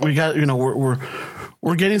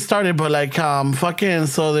we're getting started, but like, fucking,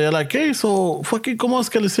 so they're like, hey, so fucking, ¿cómo es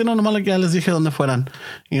que le hicieron? Nomás like, ya les dije dónde fueran,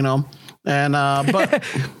 you know? And, but...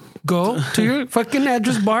 Go to your fucking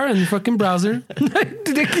address bar and your fucking browser.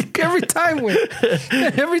 Every time, güey.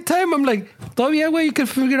 Every time I'm like, todavía, güey, you can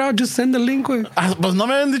figure it out. Just send the link, güey. Pues no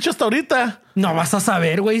me habían dicho hasta ahorita. No vas a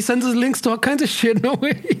saber, güey. He sends us links to all kinds of shit, no,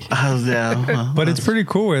 güey. Yeah. But it's pretty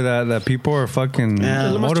cool way that people are fucking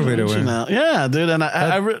motivated with. Yeah, dude. And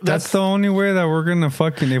that's the only way that we're gonna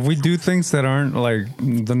fucking, if we do things that aren't like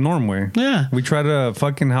the norm way. Yeah. We try to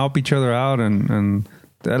fucking help each other out and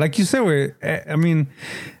like you said, I mean,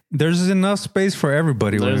 there's enough space for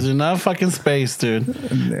everybody. There's enough fucking space, dude.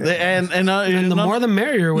 And the more the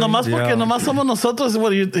merrier. Nomás porque nomás somos nosotros.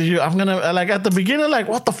 What I'm gonna like at the beginning, like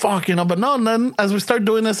what the fuck, you know. But no, and then as we start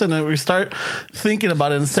doing this and we start thinking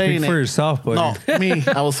about it and saying Speak for yourself, buddy. No, me.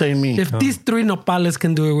 I will say me. If these three nopales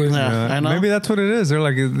can do it, with I know. Maybe that's what it is. They're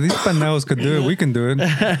like, these pendejos could do it. We can do it.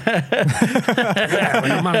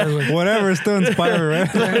 Whatever, it's still inspiring,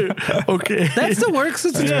 right? Okay, that still works.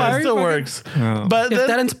 It's inspiring. It still works. Yeah. But if then,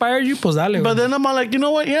 that inspired you, pues dale. But then I'm like, you know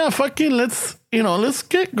what? Yeah, fucking let's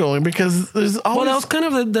get going because there's always. Well, that was kind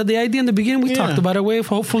of the idea in the beginning. We talked about it. Way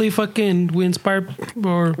hopefully, fucking, we inspire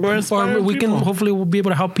or we can hopefully we'll be able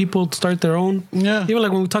to help people start their own. Yeah. Even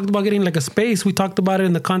like when we talked about getting like a space, we talked about it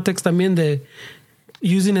in the context. I mean,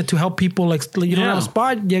 using it to help people. Like you don't have a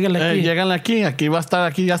spot, lléganle aquí. Lléganle aquí va a estar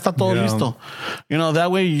aquí, ya está todo listo. You know, that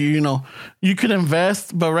way you can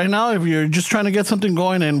invest. But right now, if you're just trying to get something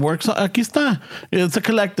going and work, aquí está. It's a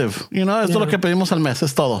collective. You know, esto es lo que pedimos al mes,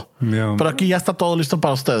 es todo. Yeah. Pero aquí ya está todo listo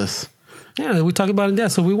para ustedes. Yeah, we talked about it. Yeah,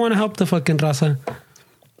 so we want to help the fucking raza.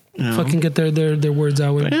 Fucking get their words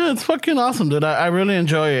out with. Yeah, it's fucking awesome, dude. I really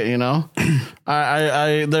enjoy it, you know.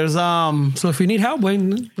 There's So if you need help,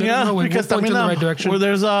 Wayne, because we'll point you in the right direction. Well,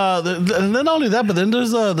 there's and then not only that, but then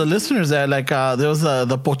there's the listeners that like there was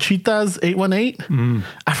the Pochitas 818.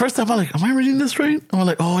 At first I'm like, am I reading this right? I'm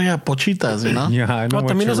like, oh yeah, Pochitas, you know. Yeah, I know.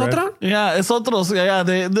 ¿También es otra? Yeah, it's otros. Yeah,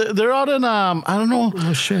 they're out in I don't know.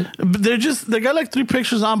 Oh shit. They got like 3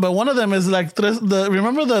 pictures on, but one of them is like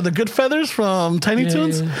remember the good feathers from Tiny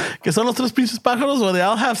Toons? Yeah. Que son los tres pinches pájaros where they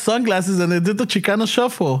all have sunglasses and they did the Chicano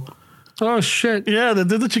Shuffle. Oh shit. Yeah, they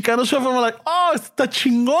did the Chicano Shuffle. I'm like, oh, it's the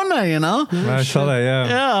chingona, you know? I saw that, yeah.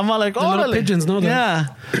 Yeah, I'm like, oh, little pigeons, no? Yeah.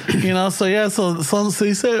 You know, so yeah, so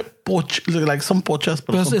you say like some pochas.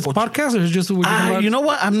 But it's podcast or it's just you know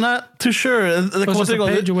what? I'm not too sure. It's just a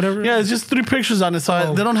page or whatever? Yeah, it's just 3 pictures on it.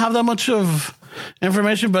 So they don't have that much of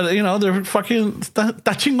information, but you know, they're fucking ta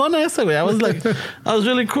chingona esa, güey. I was like, I was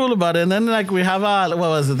really cool about it. And then like we have what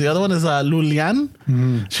was it? The other one is Lulian.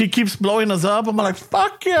 She keeps blowing us up. I'm like,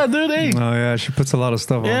 fuck yeah, dude. Hey. Oh yeah, she puts a lot of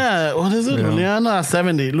stuff on. Yeah, what is it? Yeah. Luliana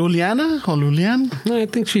 70. Luliana or Lulian? No, I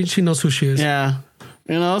think she knows who she is. Yeah.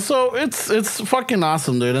 You know, so it's fucking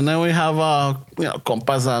awesome, dude. And then we have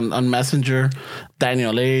compas on Messenger,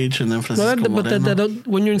 Daniel H. and then Francisco Moreno.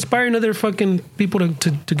 When you're inspiring other fucking people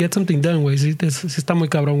to get something done, güey, está muy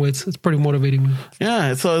cabrón, güey. It's pretty motivating, güey.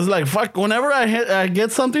 Yeah, so it's like, fuck, whenever I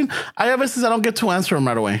get something, I don't get to answer them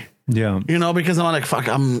right away. Yeah. You know, because I'm like, fuck,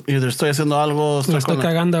 I'm either estoy haciendo algo, estoy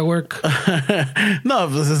cagando at work. No,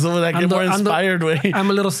 this is when I get more inspired, way. I'm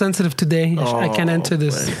a little sensitive today. I can't enter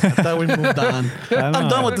this. I thought we moved on. I'm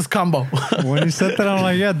done with this combo. When you said that, I'm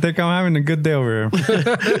like, yeah, Dick, I'm having a good day over here.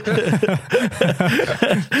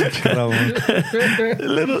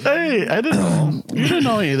 Hey, I didn't know. You didn't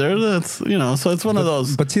know either. That's, you know, so it's one of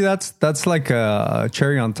those. But see, that's like a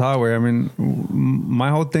cherry on top where, I mean, my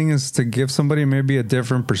whole thing is to give somebody maybe a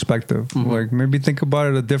different perspective. Like maybe think about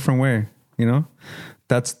it a different way, you know?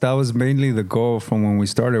 That was mainly the goal from when we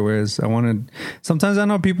started. Was sometimes I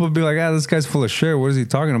know people be like, this guy's full of shit. What is he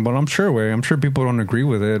talking about? I'm sure people don't agree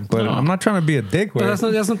with it, but I'm not trying to be a dick. But that's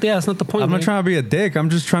not the point. I'm not trying to be a dick. I'm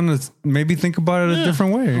just trying to maybe think about it a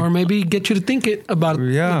different way, or maybe get you to think about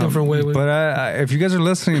it a different way. But if you guys are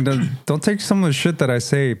listening, don't take some of the shit that I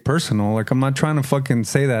say personal. Like I'm not trying to fucking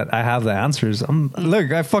say that I have the answers.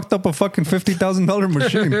 Look, I fucked up a fucking $50,000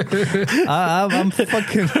 machine. I'm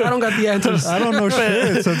fucking. I don't got the answers. I don't know shit.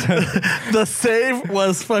 The save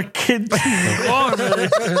was fucking chingón.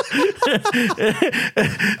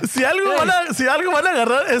 Si algo van a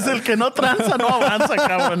agarrar es el que no tranza, no avanza,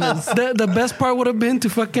 cabrones. The best part would have been to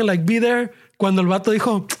fucking like be there cuando el vato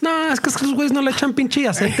dijo, no, es que esos güeyes no le echan pinche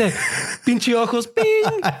aceite, pinche ojos,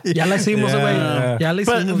 ping. Ya la hicimos, güey. Ya la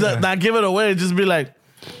hicimos. But not give it away. Just be like,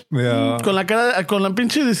 Yeah. Con la cara, con la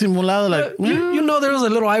pinche disimulada, like, You know there was a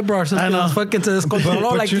little eyebrow or something. I know. Fucking se descontroló.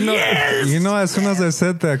 But Like, you know, yes! you know, as soon as I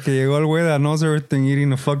said that, que llegó el güey that knows everything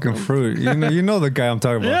eating a fucking fruit. You know the guy I'm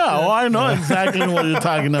talking about. yeah, I know exactly what you're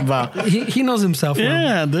talking about. He knows himself. Well.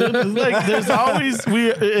 Yeah, dude. It's like there's always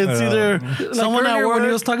it's either Like someone at earlier work, when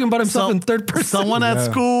he was talking about himself in third person. someone at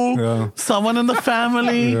school, Yeah. someone in the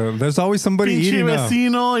family, Yeah, there's always somebody pinche eating now.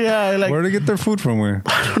 vecino. Yeah, like Where do they get their food from? Where?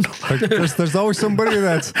 I don't know. Like, there's always somebody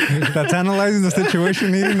that's analyzing the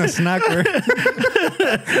situation, eating a snack. Right?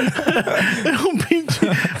 un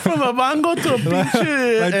pinche from a mango to a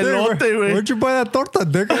pinche Like, "Hey, elote, güey. where'd you buy that torta,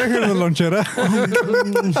 dick? Right here in the lonchera.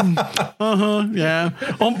 Yeah,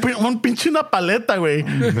 un pinche una paleta, güey.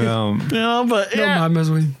 No. You know, but No yeah. mames,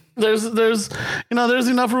 güey. There's there's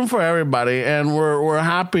enough room for everybody, and we're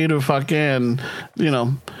happy to fucking,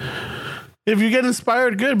 if you get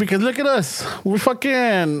inspired, good, because look at us, we're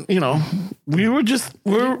fucking, we're not.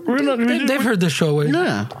 They've heard the show, güey.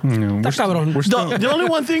 Yeah. Está cabrón. The only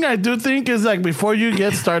one thing I do think is, like, before you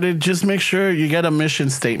get started, just make sure you get a mission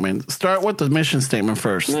statement. Start with the mission statement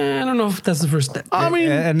first. I don't know if that's the first step. I mean,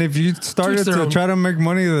 And if you started their to own. try to make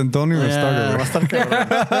money, then don't even start yeah, it. va a estar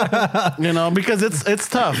cabrón. Because it's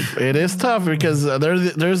tough. It is tough because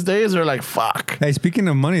there's days where, like, fuck. Hey, speaking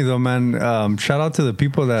of money, though, man, shout out to the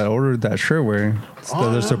people that ordered that shirt. Where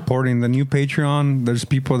they're supporting the new Patreon. There's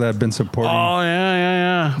people that have been supporting. Oh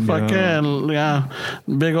yeah. Fucking yeah.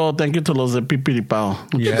 Big old thank you to los de Pipiripao.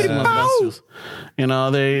 Yeah.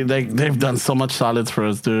 They've done so much solids for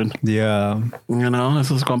us, dude. Yeah.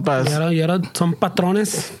 Esos compas Y ahora son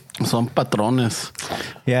patrones. son patrones.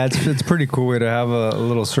 Yeah, it's pretty cool way to have a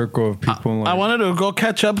little circle of people. I wanted to go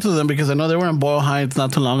catch up to them because I know they were in Boyle Heights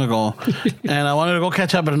not too long ago, and I wanted to go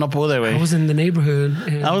catch up, but no pude, I güey. was in the neighborhood.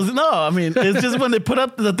 And It's just when they put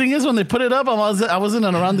up. The thing is, when they put it up, I wasn't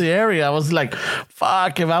around the area. I was like,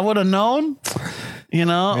 fuck, if I would have known.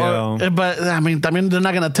 Yeah. But I mean, también they're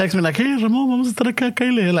not gonna text me like, hey, Ramon, vamos a estar acá,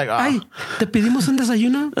 Kyle. Like, Ay, ¿te pedimos un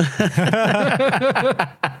desayuno?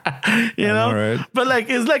 Right. But like,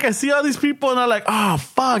 it's like I see all these people and I'm like, oh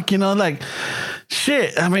fuck, like,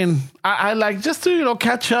 shit. I mean, I like just to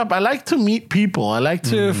catch up. I like to meet people. I like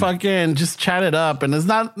to fucking just chat it up, and it's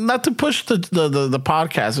not to push the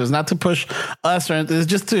podcast. It's not to push us or anything. It's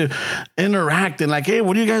just to interact and like, hey,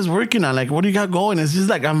 what are you guys working on? Like, what do you got going? It's just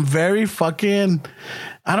like I'm very fucking.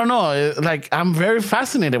 I don't know. Like, I'm very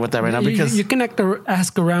fascinated with that right now because you can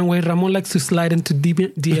ask around way. Ramon likes to slide into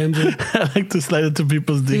DMs. I like to slide into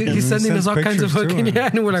people's DMs. He's sending us all kinds of fucking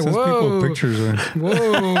and we're like, Sends people whoa, pictures. Man.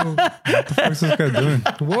 whoa, What the fuck's this guy doing?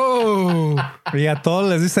 whoa. Y a todos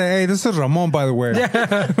les dice, hey, this is Ramon, by the way.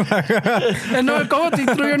 And no, como te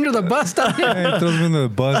threw you under the bus. Hey, throws me into the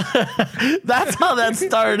bus. That's how that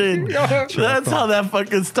started. That's how that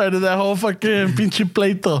fucking started. That whole fucking pinche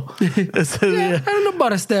pleito. I don't know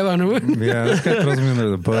about Esteban. Yeah, this guy throws me under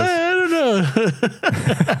the bus. I don't know.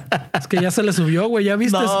 Es que ya se le subió, güey. Ya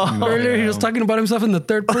viste. No. Earlier he was talking about himself in the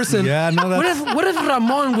third person. Yeah, no, What if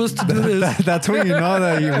Ramon was to do this? That's when you know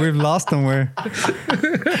that we've lost him. Where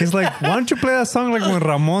he's like, why don't you play that song like when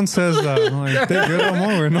Ramon says, I'm like, "Hey, good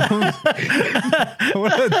Ramon, no."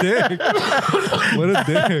 What a dick. What a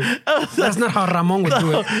dick. That's not how Ramon would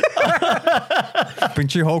do it.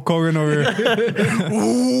 Pinche Hulk Hogan over here.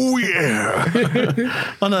 Ooh, yeah.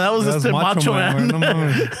 Oh, no, that was That's just Macho Man. güey, no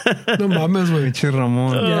mames. No mames, güey. Pinche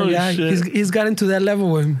Ramon. Oh, Yeah, shit. he's gotten to that level,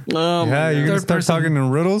 güey. Oh, Yeah, you're gonna Third start person. talking in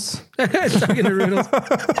riddles. Talking to riddles.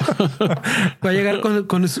 Va a llegar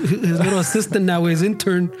con his little assistant now, his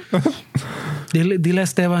intern. Dile a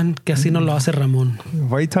Esteban que así no lo hace Ramon.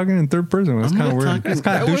 Why are you talking in third person? That's I'm kind of not weird. talking That's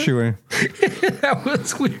kind of that douchey, way. That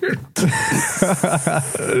was weird.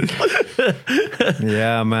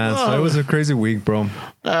 Yeah, man. So it was a crazy week, bro.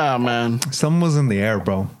 Ah, man. Something was in the air,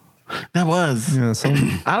 bro. That was. Yeah,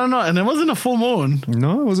 some. I don't know. And it wasn't a full moon.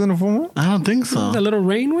 No, it wasn't a full moon. I don't think so. A little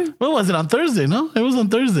rain, güey. What was it, on Thursday? No, it was on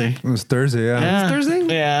Thursday. It was Thursday. Yeah. Yeah. Thursday?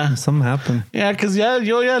 Yeah. Something happened. Yeah, because yo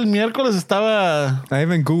el miércoles estaba. I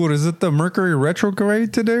even googled. Is it the Mercury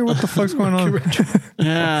retrograde today? What the fuck's going on?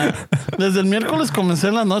 Yeah. Desde el miércoles comencé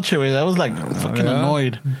en la noche, güey. I was like fucking Yeah?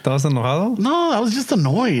 annoyed. ¿Estabas enojado? No, I was just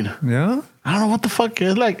annoyed. Yeah. I don't know what the fuck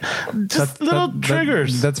is like. Just little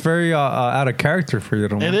triggers. That's very out of character for you,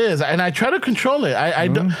 It is, and I try to control it.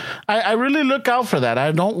 I really look out for that.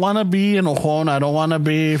 I don't want to be enojon. I don't want to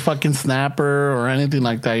be fucking snapper or anything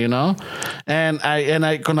like that, And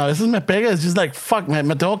I cuando a veces me pega, it's just like fuck, me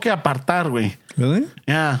tengo que apartar, güey. Really?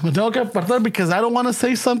 Yeah, me tengo que apartar because I don't want to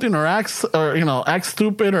say something or act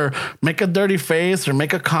stupid or make a dirty face or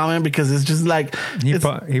make a comment because it's just like He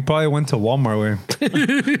probably went to Walmart. Way.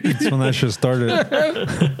 That's when that shit it started.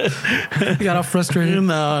 You got all frustrated.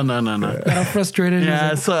 No. Got all frustrated.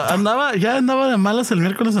 Yeah, so andaba de malas el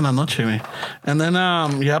miércoles en la noche, güey. And then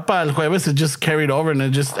ya para el jueves it just carried over and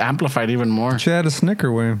it just amplified even more. She had a Snicker,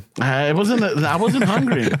 güey. I wasn't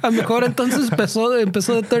hungry. A mejor entonces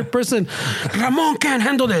empezó the third person. Ramon can't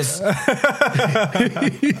handle this.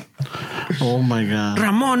 Oh my god.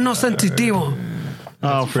 Ramon no sensitivo.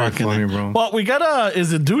 Oh, pretty fucking funny, bro. Well, we got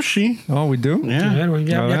is it douchey? Oh, we do? Yeah.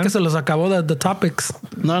 Ya que se los acabó the topics.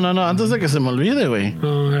 No, antes de que se me olvide, güey.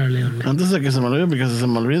 Oh, órale. Antes de que se me olvide, porque si se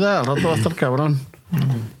me olvida, al rato va a estar cabrón.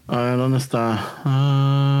 A ver, ¿dónde está?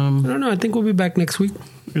 I don't know. I think we'll be back next week.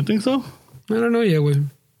 You think so? I don't know yet, güey.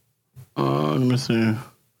 Let me see.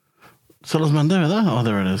 Se los mandé, ¿verdad? Oh,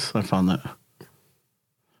 there it is. I found it.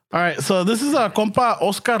 All right, so this is compa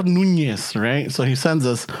Oscar Nunez, right? So he sends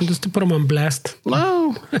us. Just to put him on blast.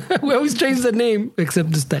 No. We always change the name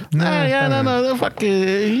except this time. No. Fuck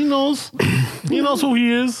it. He knows. He knows who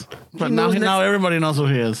he is. But now everybody knows who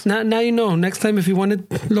he is. Now you know. Next time, if you wanted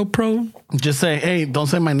low pro, Just say, hey, don't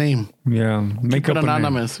say my name. Yeah. Make Keep up it a name.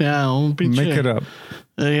 anonymous. Yeah, un pinche. Make it up.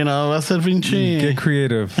 Va a ser pinche. Get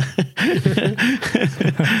creative.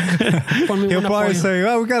 ponme He'll una probably pollo. say,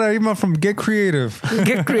 oh, we got an email from Get Creative.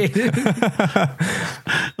 Get creative.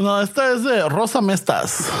 No, esta es de Rosa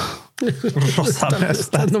Mestas.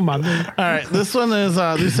 Estás nomás, güey. All right, this one is,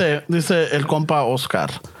 dice el compa Oscar.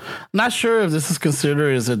 Not sure if this is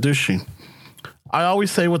considered as a douchey. I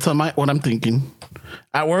always say what I'm thinking.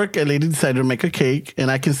 At work, a lady decided to make a cake,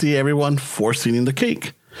 and I can see everyone force eating the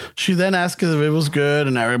cake. She then asks if it was good,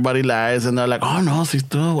 and everybody lies, and they're like, oh, no, sí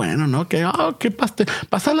estuvo bueno, ¿no? ¿Qué pastel?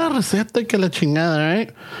 Pasa la receta y que la chingada,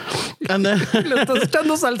 right? And then... Le estás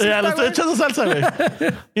echando salsa. Yeah, le estoy echando salsa,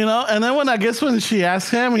 güey. And then when she asks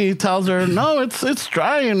him, he tells her, no, it's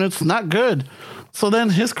dry and it's not good. So then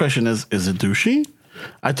his question is it douchey?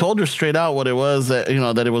 I told her straight out what it was, that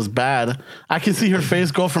it was bad. I can see her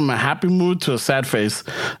face go from a happy mood to a sad face.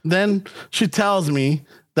 Then she tells me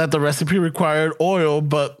that the recipe required oil,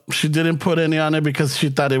 but she didn't put any on it because she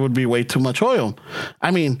thought it would be way too much oil. I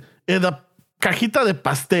mean, if the cajita de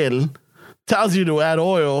pastel tells you to add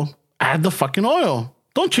oil, add the fucking oil.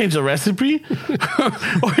 Don't change the recipe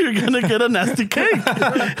or you're going to get a nasty cake.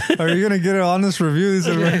 Are you going to get an honest review? He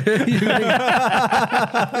said, You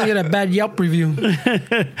get a bad Yelp review.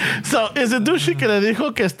 So, is it douchey que le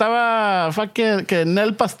dijo que estaba fucking, que en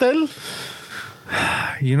el pastel?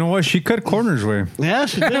 you know what? She cut corners, way. Yeah,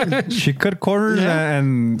 she did. She cut corners, Yeah.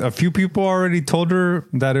 and a few people already told her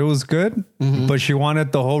that it was good, but she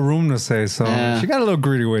wanted the whole room to say. So Yeah. she got a little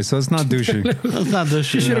greedy, way. So it's not douchey. That's not douchey.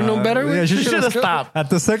 She should have known better. Yeah, güey. she She should have stopped. At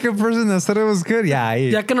the second person that said it was good, yeah.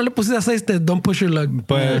 Ya que no le pusiste aceite, don't push your luck.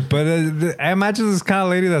 But I imagine this kind of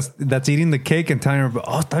lady that's eating the cake and telling her,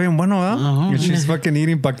 oh, está bien bueno, ¿eh? And she's fucking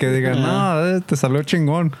eating para que diga, no, te salió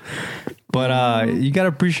chingón. But you gotta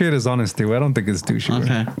appreciate his honesty. I don't think it's douchey.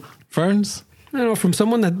 Okay. Ferns? I know from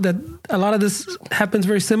someone that a lot of this happens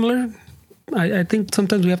very similar. I think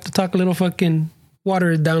sometimes we have to talk a little fucking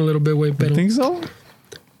water it down a little bit, way. You Pero think so?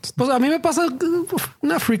 pues a mí me pasa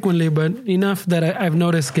not frequently, but enough that I've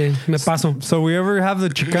noticed que me paso. So we ever have the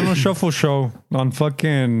Chicano Shuffle show on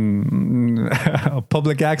fucking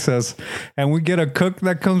public access, and we get a cook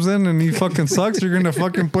that comes in and he fucking sucks, you're gonna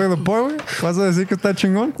fucking play the part? ¿Vas a decir que está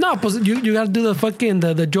chingón? No, pues you gotta do the fucking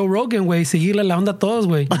the Joe Rogan way, seguirle la onda a todos,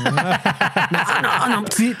 güey. no,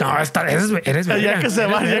 sí, no, eres Ya que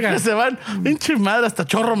se van, pinche madre, hasta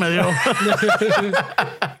chorro me dio.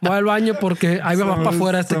 Voy al baño porque ahí va para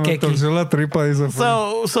afuera este Se me cake. torció la tripa, dice.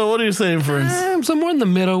 So what are you saying, Ferns? Somewhere in the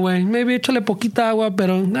middle, way. Maybe échale poquita agua,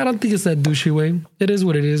 pero I don't think it's that douchey way. It is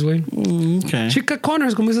what it is, way. Okay. She cut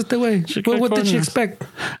corners, como dice este güey. What did she corners. expect?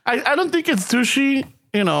 I don't think it's douchey,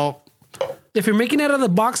 If you're making it out of the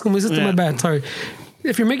box, como dice este, my bad, sorry.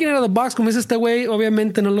 If you're making it out of the box, como dice este güey,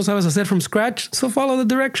 obviamente no lo sabes hacer from scratch, so follow the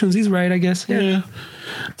directions. He's right, I guess. Yeah.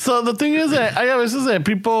 So the thing is that I always say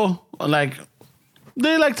people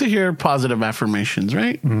they like to hear positive affirmations,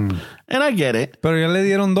 right? And I get it. Pero ya le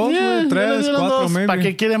dieron dos, Yeah, güey, tres, cuatro, ¿para maybe.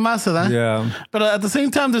 qué quiere más, verdad? Yeah. But at the same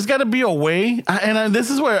time, there's got to be a way. And this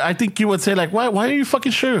is where I think you would say, like, why are you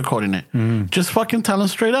fucking sugarcoating it? Just fucking tell them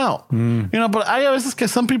straight out. But I always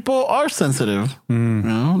guess some people are sensitive.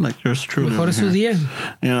 Like yours truly. Mejor es su día.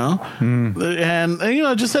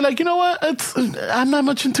 And just say, like, you know what? I'm not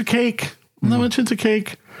much into cake. Not much into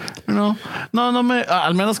cake. No me,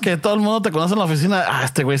 al menos que todo el mundo te conoce en la oficina.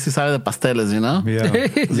 Este güey sí sabe de pasteles, Yeah.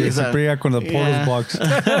 Sí, Siempre ya con the porter's box.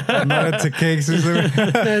 Not into cakes.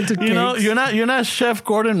 You're not Chef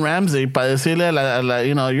Gordon Ramsay para decirle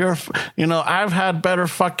I've had better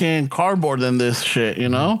fucking cardboard than this shit,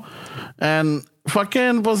 And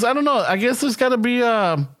fucking, pues, I don't know. I guess there's got to be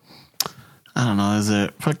I don't know. Is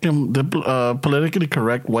it fucking politically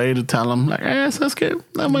correct way to tell them like, ¿sabes qué?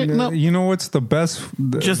 No. You know what's the best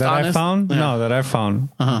Just that honest? I found? Yeah. No, that I found.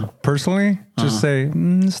 Personally, just say,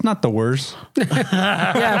 it's not the worst.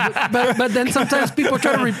 Yeah, but then sometimes people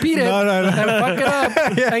try to repeat it and fuck it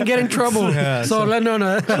up and get in trouble. Yeah, so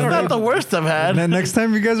no. It's not the worst I've had. And then next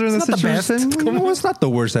time you guys are in It's this not the best. situation, no, it's not the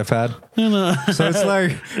worst I've had. So it's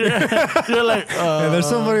like, You're like, there's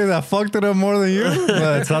somebody that fucked it up more than you,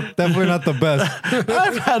 but it's definitely not the best.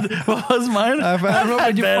 I've had, what was mine? I've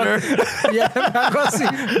had better. Yeah, algo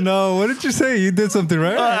así. No, what did you say? You did something,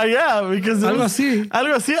 right? Yeah, because Algo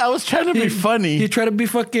así. I was trying to be funny. You try to be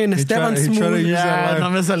fucking Esteban he tried to Smooth. use Yeah, that no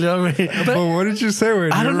line. me salió, güey. But what did you say?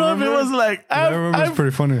 Wait, I don't know if it was like, I remember it's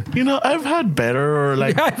pretty funny. You know, I've had better or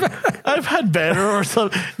like, I've had better or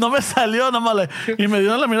something. No me salió, nomás like, y me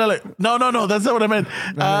dio la mirada like, no, that's not what I meant.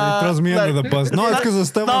 He throws me under the bus. No, it's because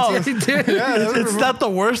Esteban No, says, He did. it's not the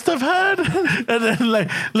worst I've had. And then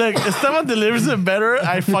like Esteban delivers it better.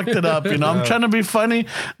 I fucked it up, you know. I'm trying to be funny.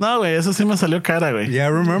 No, güey, eso sí me salió cara, güey. yeah, I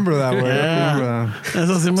remember that way. Yeah.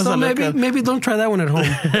 Eso sí me So salió cara. maybe don't try that one at home.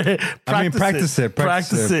 I mean, practice it.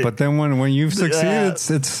 But then when you succeed, Yeah. it's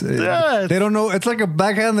Yeah. they don't know. It's like a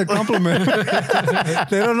backhanded compliment.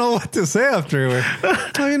 They don't know what to say after it.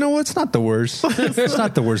 Oh, you know what? It's not the worst. It's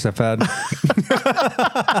not the worst I've had.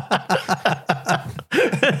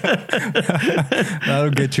 That'll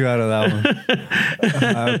get you out of that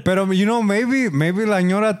one. Pero, you know, maybe la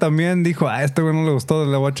ñora también dijo, este güey no le gustó,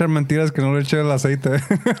 le voy a echar mentiras que no le eché el aceite.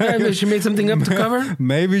 Yeah, maybe she made something up to cover.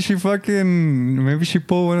 Maybe she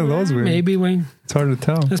pulled one of those, güey. Maybe, güey. It's hard to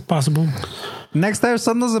tell. It's possible. Next time,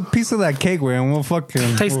 send us a piece of that cake, güey, and we'll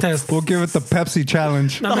fucking... Taste test. We'll give it the Pepsi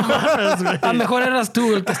challenge. A mejor eras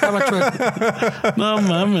tú el que estaba chueco. No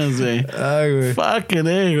mames, güey. Ay, güey. Fucking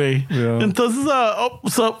A, güey. Yeah. Entonces,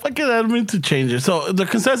 so fucking I didn't mean to change it. So the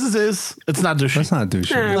consensus is it's not douchey. That's not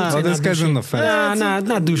douchey. Nah, Oh, this not guy's douchey. in the fence. Nah,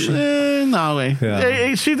 not douchey. No, way.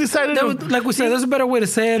 Yeah. She decided to... Like we said, there's a better way to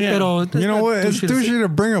say it, Yeah. pero... You know what? It's to say. douchey to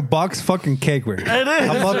bring a box fucking cake, güey. It is.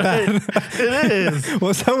 How about that? It is.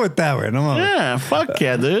 What's up with that, güey? No mames. Yeah, fuck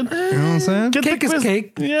yeah, dude. You know what I'm saying? Get the Cake is quiz-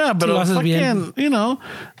 cake. Yeah, but Si lo haces fucking, bien. you know...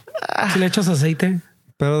 Si le echas aceite.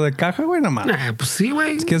 Pero de caja, güey, no mames. Nah, pues sí,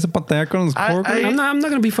 güey. ¿Quieres batallar con los pork, güey? I'm not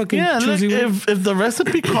gonna be fucking Yeah, look, choosy. if the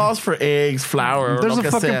recipe calls for eggs, flour, There's lo a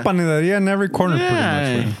que fucking sea. panadería in every corner, Yeah.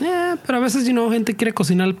 pretty much, güey. Yeah, pero a veces, gente quiere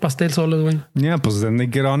cocinar el pastel solos, güey. Yeah, pues then they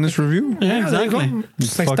get honest review. Yeah, there you go. exactly.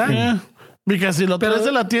 Pues ahí está. Fucking- Yeah. Because si lo Pero- traes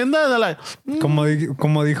de la tienda, they're like, Como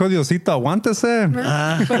dijo Diosito, aguántese.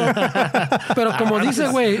 Pero como dice,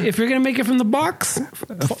 güey, if you're gonna make it from the box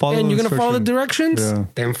Follow and you're the gonna follow the instructions. directions, Yeah.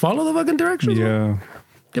 then follow the fucking directions. güey. Yeah.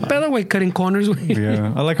 ¿Qué pedo, güey? Cutting corners, güey.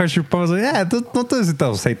 Yeah. I like how she was like, yeah, no te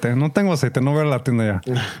necesitas aceite. No tengo aceite. No voy a la tienda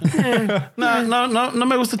ya. no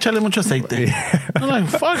me gusta echarle mucho aceite. I'm like,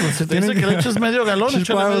 fuck, si te dice que le eches medio galón, She's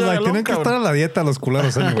échale probably medio like, galón, tienen que estar a cabrón. la dieta los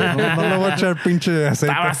culeros anyway. No le voy a echar pinche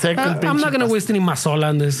aceite. Estaba seco el I'm pinche not gonna waste any mazola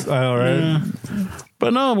on this. All right.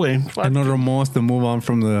 But no, güey. Fuck. And no remorse to move on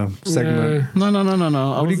from the segment. No.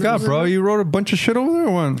 What do you got, bro? You wrote a bunch of shit over there,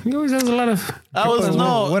 or what? He always has a lot of...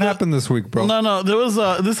 What happened this week, bro? No. There was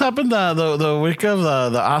this happened the week of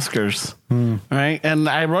the Oscars, right? And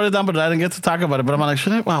I wrote it down, but I didn't get to talk about it. But I'm like,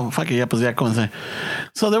 should I? Wow, fuck it, yeah, pues ya comencé.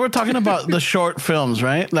 So they were talking about the short films,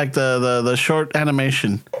 right? Like the short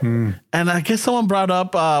animation. And I guess someone brought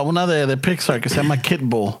up una de Pixar que se llama Kit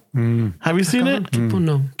Bull. Have you seen it?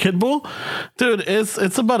 No. Kit Bull, dude.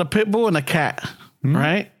 It's about a pit bull and a cat.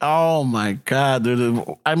 Right? Oh my god, dude!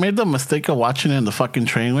 I made the mistake of watching it in the fucking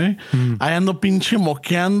trainway. I ando pinche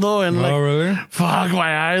moqueando and like, really? fuck,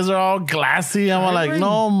 my eyes are all glassy. I'm like,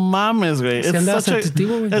 no mames, güey. It's andaba such a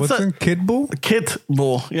sensitivo, güey. it's What's a in Kid Bull? kit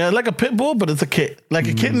bull. Yeah, like a pit bull, but it's a kit, like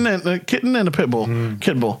a kitten and a pit bull,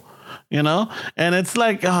 kit bull. You know, and it's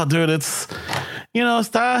like, oh, dude, it's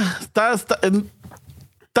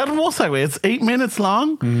Está hermosa, güey. It's 8 minutes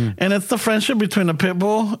long, and it's the friendship between a pit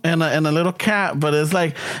bull and a little cat. But it's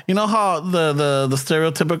like, you know how the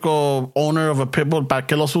stereotypical owner of a pit bull, ¿para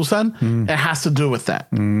qué los usan? It has to do with that.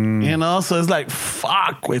 You know? So it's like,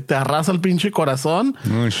 fuck, güey, te arrasa el pinche corazón.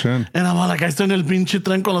 Oh, shit. And I'm like, I estoy en el pinche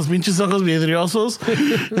tren con los pinches ojos vidriosos.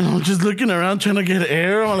 And I'm just looking around trying to get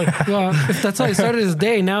air. I'm like, Well, if that's how he started his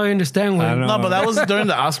day, now I understand why. I know. no, but that was during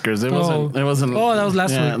the Oscars. It wasn't. Oh, that was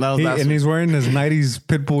last week. That was last And week. he's wearing his 90s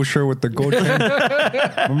pit Pitbull shirt with the gold chain.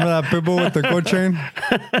 Remember that Pitbull with the gold chain?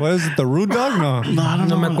 What is it? The Rude Dog? No. No, I don't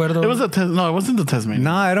know. me acuerdo. It was no, it wasn't the Tasmanian.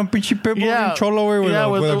 Nah, I don't pinche Pitbull in Cholo way with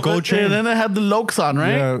a gold chain. And then they had the Lokes on,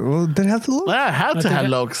 right? Yeah, well, did it have the look? Yeah, I had to have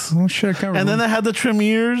Lokes. Oh shit, I can't remember. And then they had the trim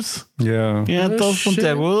ears. Yeah. Yeah, todos shit.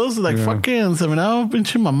 puntiagudos. Like fucking, se miraba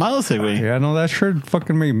pinche mamado ese, güey. Yeah, no, that shirt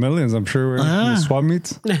fucking made millions, I'm sure. The swap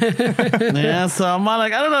meets. Yeah, so I'm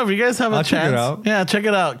like, I don't know if you guys have a I'll check chance. it out. Yeah, check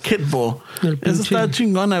it out. Kitbull. El Esa está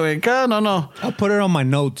chingona, güey. No. I'll put it on my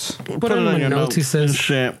notes. Put it on your notes, he says. and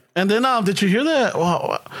shit. And then, did you hear that?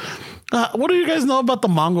 What do you guys know about the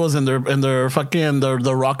Mongols and their fucking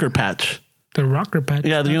the rocker patch? The rocker patch.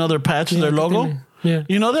 Yeah, you know their patch, their logo. Yeah.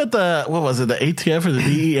 You know that the ATF or the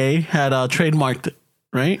DEA had trademarked it,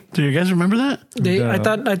 right? Do you guys remember that?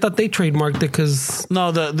 I thought they trademarked it because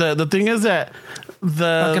No, the thing is that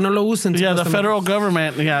Pa que no lo usen, the supuestamente. federal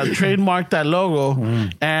government trademarked that logo,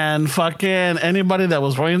 and fucking anybody that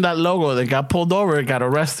was wearing that logo that got pulled over got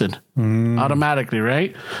arrested automatically,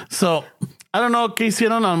 right? So I don't know qué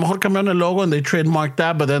hicieron. A lo mejor cambiaron el logo and they trademarked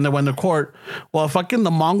that, but then they went to court. Well, fucking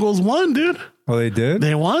the Mongols won, dude. Oh, they did?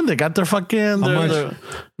 They won. They got their fucking. They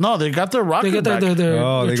got their rocket they get back. their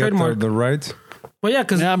they trademark. got the rights. Well,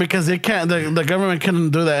 yeah, because they can't. The government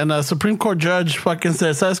couldn't do that, and the Supreme Court judge fucking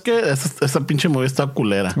said, "¿Sabes qué? Esa pinche movie está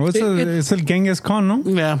culera." It's el Genghis Khan, no?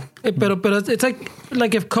 Yeah. Pero it's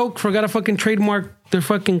like if Coke forgot to fucking trademark their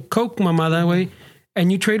fucking Coke mamada, way,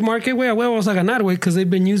 and you trademark it, way, a huevo vas a ganar, way, because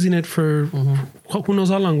they've been using it for who knows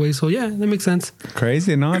how long, way. So yeah, that makes sense.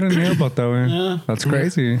 Crazy. No, I didn't hear about that, way. Yeah. That's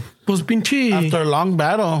crazy. Pues pinche. After a long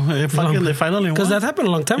battle, they finally won. Because that happened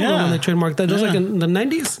a long time ago Yeah. when they trademarked that. It was like in the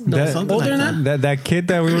 90s? something Older like than that? That kid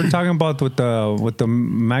that we were talking about with the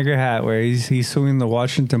MAGA hat, where he's suing the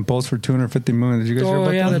Washington Post for $250 million. Did you guys hear Oh,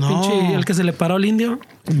 about yeah, that? the pinche, el que se le paró al indio.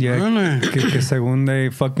 Yeah, Really? que según they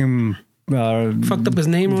fucking Fucked up his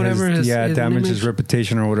name or whatever. His damaged image. his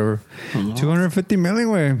reputation or whatever. $250 million,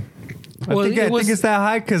 way. I think it's that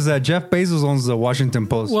high because Jeff Bezos owns the Washington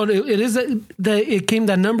Post. Well, it is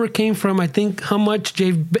that number came from, I think, how much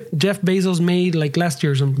Jeff Bezos made like last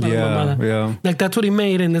year or something. Yeah. Like that's what he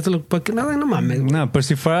made, and it's a look. No mames. No, but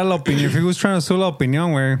si fuera la opinión, if he was trying to sue la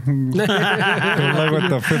opinión, güey, good luck with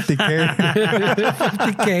the 50K.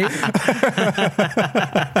 50K.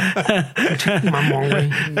 Mamón,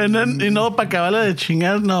 güey. And then, para acabarla de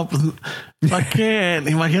chingar, no, pues, fucking,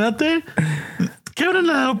 imagínate. Quebran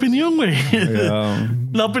la opinión, güey. Yeah.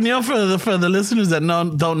 La opinión for the listeners that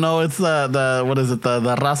don't know, it's the what is it, the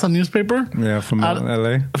Raza newspaper? Yeah, from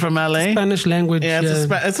LA. From LA. Spanish language. Yeah,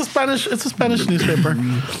 it's a Spanish newspaper.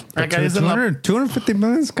 Like, I $250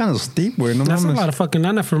 million is kind of steep, güey. No That's a mames. lot of fucking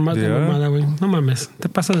lana for mamada, güey. No mames. Te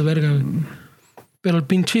pasa de verga, güey. Pero el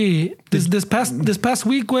pinche this past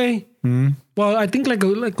week, güey. Well, I think like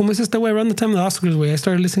como es este way around the time of the Oscars, güey, I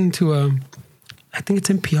started listening to I think it's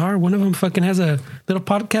NPR. One of them fucking has a little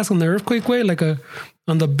podcast on the earthquake, way, like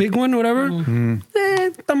on the big one, whatever.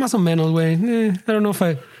 Está más o menos, way. I don't know if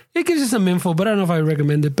it gives you some info, but I don't know if I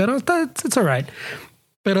recommend it. Pero it's all right.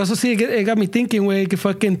 Pero eso sí, it got me thinking, way, que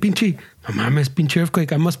fucking pinche, no mames, pinche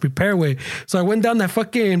earthquake, I must prepare, way. So I went down that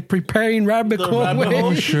fucking preparing rabbit hole, way.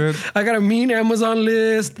 Oh, shit. I got a mean Amazon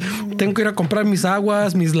list. Tengo que ir a comprar mis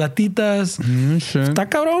aguas, mis latitas. Shit. Está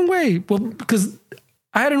cabrón, güey. Well, because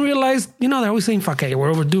I hadn't realized, they're always saying, fuck, hey, we're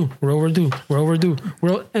overdue.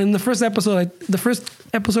 And the first episode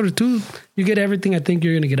or two, you get everything I think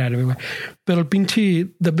you're going to get out of it. But el pinche,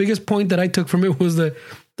 the biggest point that I took from it was that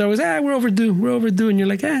was, we're overdue. And you're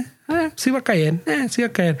like, sí va a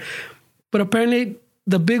caer. But apparently,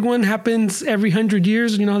 the big one happens every 100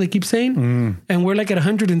 years, you know how they keep saying? And we're like at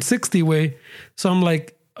 160, way. So I'm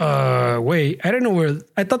like, wait, I don't know where.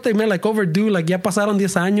 I thought they meant like overdue, like ya pasaron 10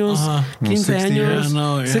 años, 15 años. Years,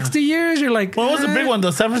 no, yeah. 60 years, you're like. What was the big one?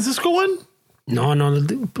 The San Francisco one? No, 100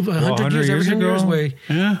 years, every 10 years, way.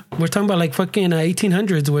 Yeah. We're talking about like fucking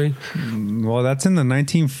 1800s, way. Well, that's in the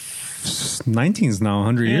 1919s now,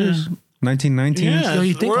 100 years. 1919. Yeah. So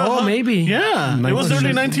you think, maybe. Yeah. It was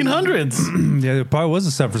early 1900s. Yeah, it probably was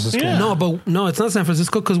the San Francisco. Yeah. No, it's not San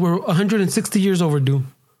Francisco because we're 160 years overdue.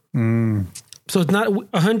 So it's not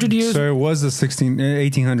 100 years. So it was the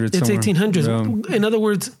 1800s. It's somewhere. 1800s. Yeah. In other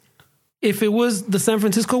words, if it was the San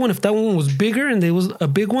Francisco one, if that one was bigger and there was a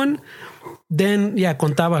big one, then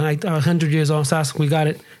contaba like 100 years on SAS, we got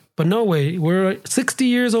it. But no way, we're 60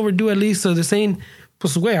 years overdue at least. So they're saying,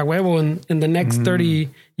 pues güey, a huevo in the next 30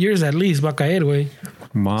 years at least va a caer, güey.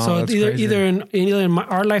 Wow, so that's either in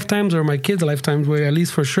our lifetimes or my kids' lifetimes, way, at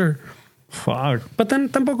least for sure. Fuck. But then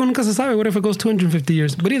tampoco nunca se sabe. What if it goes 250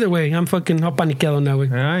 years? But either way, I'm fucking paniqueado now, güey.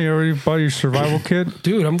 Yeah, you already bought your survival kit?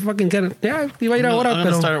 Dude, I'm fucking getting. Yeah, iba a ir ahora, I'm going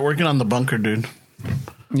to pero. start working on the bunker, dude.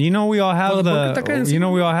 You know we all have Oh, the burger taco you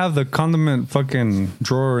know we all have the condiment fucking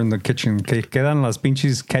drawer in the kitchen. Que quedan las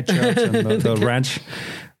pinches ketchups and the ranch.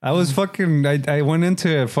 I was fucking. I went into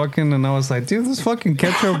it fucking and I was like, dude, this fucking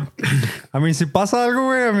ketchup. I mean, si pasa algo,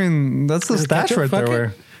 güey. I mean, that's the stash ketchup, right there, fuck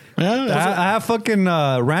it. güey. Yeah, I have fucking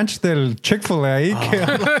ranch del Chick-fil-A.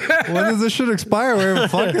 When does this shit expire? Güey?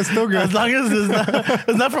 Fuck, it's still good. As long as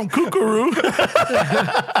it's not from Kookaroo.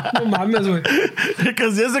 No mames, güey.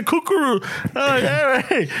 Because there's a Kookaroo. Oh, yeah,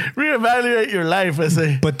 right. Reevaluate your life, I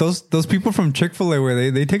say. But those people from Chick-fil-A,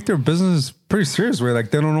 where they take their business pretty serious, where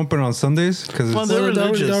like they don't open on Sundays because Well, they're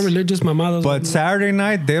religious. They're religious mamadas. but Saturday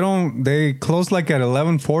night they close like at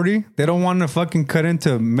 11:40. They don't want to fucking cut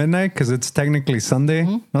into midnight because it's technically Sunday.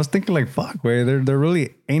 I was thinking like, fuck, way they're really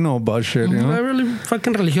anal about shit, you know? They're really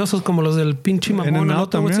fucking religiosos como los del pinche mamón. In-N-Out el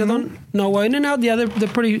otro, what's the también, other one? No, well, In-N-Out, yeah, they're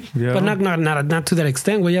pretty, Yeah. but not to that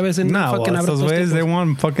extent, güey. Ya ves, Nah, fucking well, abre those todos ways tipos. they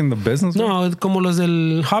want fucking the business. No, como los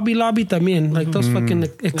del Hobby Lobby también, like those fucking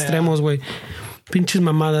extremos, güey. Pinches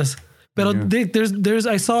mamadas. Pero there's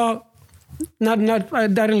I saw I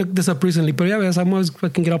didn't look this up recently, but yeah, I'm always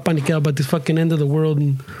fucking get all paniqueado about this fucking end of the world,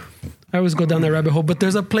 and I always go down that rabbit hole. But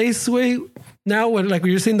there's a place way now where like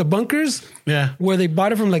you're seeing the bunkers, Yeah. where they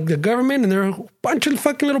bought it from like the government, and there are a bunch of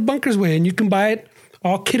fucking little bunkers way, and you can buy it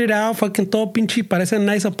all kitted out, fucking todo pinche, parece a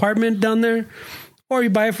nice apartment down there, or you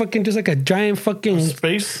buy it fucking just like a giant fucking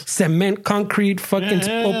Space. cement concrete fucking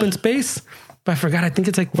Yeah. open space. But I forgot. I think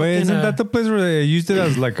it's like Wait, fucking, isn't that the place where they used it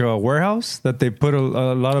as like a warehouse that they put a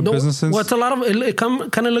lot of no, businesses? Well, it's a lot of it.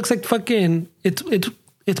 Kind of looks like fucking.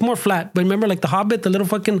 It's more flat. But remember, like the Hobbit, the little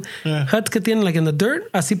fucking huts que tienen like in the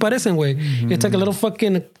dirt. Así parecen, güey. It's like a little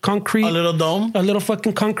fucking concrete, A little dome. a little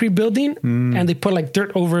fucking concrete building, and they put like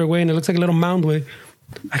dirt over it, way, and it looks like a little mound, way.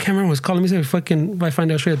 I can't remember what it's called. Let me see if I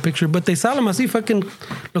find out straight a picture. But they sell them así, fucking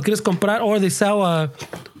lo quieres comprar, or they sell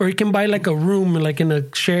or you can buy like a room like in a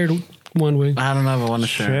shared one way. I don't ever want to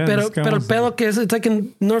share. Shit. Pero this guy el was- pedo que es, it's like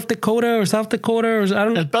in North Dakota or South Dakota or I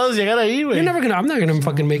don't know. El pedo es llegar ahí, güey. I'm not gonna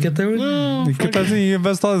fucking make it there. ¿Y qué tal si you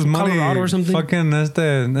invest all this money? Colorado or something. Fucking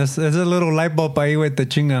es a little light bulb ahí, güey, te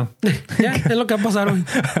chinga. Yeah, es lo que va a pasar, güey.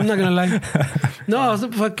 I'm not gonna lie. No,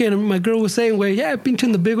 fucking, my girl was saying, güey, yeah,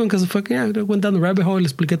 pinching the big one because fucking, yeah, I went down the rabbit hole, le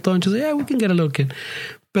expliqué todo, and she said, yeah, we can get a little kid.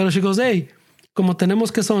 Pero she goes, hey, como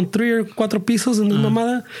tenemos que son 3 or 4 pisos en this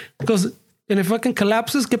mamada, because and if it fucking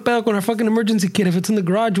collapses, ¿qué pedo con our fucking emergency kit if it's in the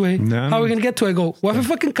garage, way? No. How are we gonna get to it? I go, what if it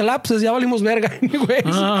fucking collapses? Ya valimos verga, anyways.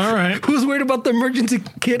 all right. Who's worried about the emergency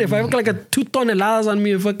kit? If I have like a 2 toneladas on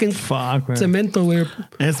me, fucking Fuck, man. cemento, güey.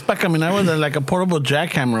 It's para caminar with like a portable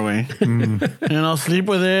jackhammer, güey. You know, sleep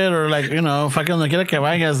with it or like, you know, fucking donde quiera que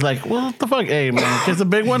vayas, like, what the fuck? Hey, man, if it's a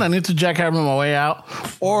big one, I need to jackhammer my way out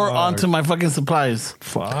or onto my fucking supplies.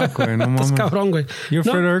 Fuck, güey, no Estás mames. cabrón, güey. You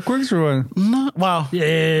afraid of earthquakes or what? No, wow.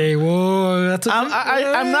 Yay, whoa. That's a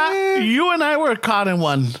I'm not. You and I were caught in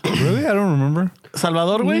one. Really? I don't remember.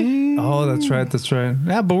 Salvador, güey. Oh, that's right.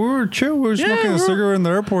 Yeah, but we were chill. We were smoking we a were- cigarette in the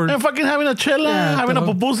airport. And fucking having a chela, Yeah, having a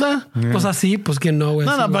pero- pupusa. Pues así, pues que no, güey.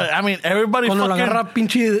 No, así, no, güey. but I mean, everybody Cuando la fucking. agarra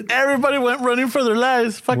pinche... Everybody went running for their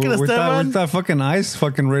lives. Fucking With Esteban. that fucking ice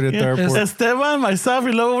fucking right at the airport. Esteban, myself,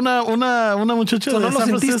 y luego una muchacha So de no lo San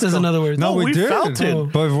sentiste, Francisco. in other words. No, we did. felt it. Oh.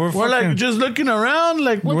 But we're We're fucking, like just looking around,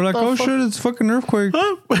 like what we're like, the oh fuck? shit, it's fucking earthquake.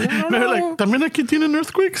 Huh? They're like, también aquí tienen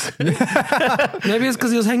earthquakes. Maybe it's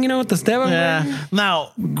because he was hanging out with Esteban, güey. Yeah. Now,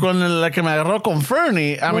 con la que me agarró con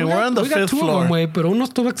Fernie, I mean, we're on the we got 5th 2 of floor. them, güey, pero uno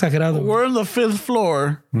estuvo exagerado. We're on the 5th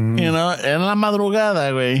floor, you know, en la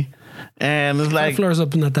madrugada, güey. And it's Like, like, floors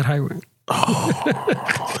up not that high, güey.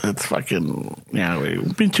 it's fucking, yeah, güey.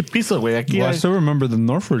 Un pinche piso, güey. Aquí Well, I hay- still remember the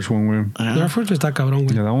Northridge one, güey. Northridge está cabrón,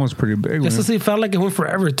 güey. Yeah, that one was pretty big, Eso güey. sí felt like it went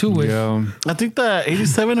forever, too, güey. Yeah. I think the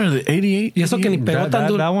 87 or the 88. Y eso que ni pegó tan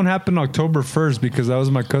duro. That one happened October 1st because that was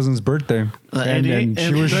my cousin's birthday. And 88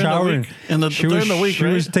 she was during the showering. week. During the week, she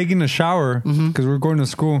right? was taking a shower because we were going to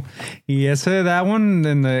school. Y ese, that one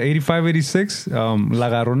in the 85, 86, la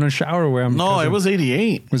agarró in the shower, güey. I'm No, cousin. it was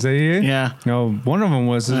 88. Was that 88? Yeah. No, one of them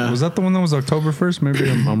was. Was that the one that was October 1st? Maybe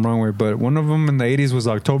I'm wrong way, but one of them in the 80s was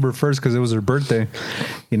October 1st because it was her birthday.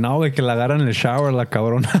 Y no, güey, que la agarran en el shower, la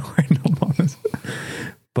cabrona, güey, no mames.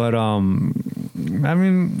 But, I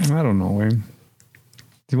mean, I don't know, güey.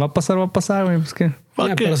 Si va a pasar, güey, pues qué. Yeah,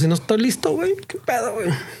 Fuck pero it. si no estoy listo, güey, qué pedo, güey.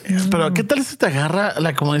 Pero ¿qué tal si te agarra,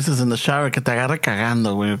 like, como dices, in the shower, que te agarre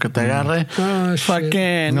cagando, güey? O que te agarre Oh, shit.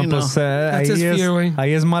 fucking, No, you know. pues That's his fear, güey.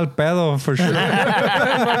 ahí es mal pedo, for sure.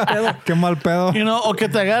 Qué mal pedo. You know, o que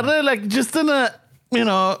te agarre, like, just in a, you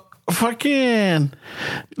know, fucking,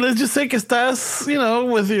 let's just say que estás, you know,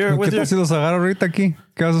 with your, ¿Qué tal si los agarro ahorita aquí?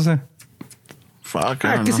 ¿Qué vas a hacer? Fuck, I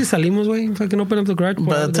Ah, don't que know. si salimos, güey. Fucking open up the garage.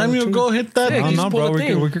 By the time you go hit that, Yeah, Oh, you no, just pull bro. the We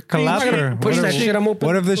thing. could collapse You're not there. gonna push that shit, I'm open.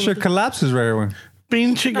 What if this shit collapses right away?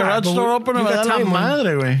 pinche garage but door open, you me got da la time, man.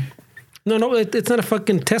 madre, güey. No, it's not a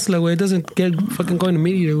fucking Tesla, güey. It doesn't get fucking going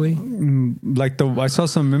immediately, güey. Like I saw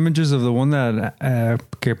some images of the one that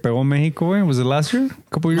que pegó Mexico, güey. Was it last year? A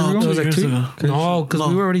couple years No, ago? It was like years 2 ago. No, because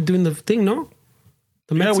we were already doing the thing, no?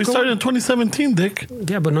 The Yeah, we Mexico? started in 2017, Dick.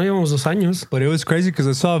 Yeah, but no llevamos 2 años. But it was crazy because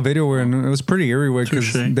I saw a video where and it was pretty eerie way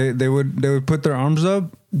because Touché. they would put their arms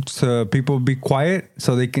up so people would be quiet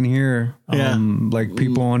so they can hear like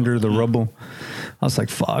people under the rubble. I was like,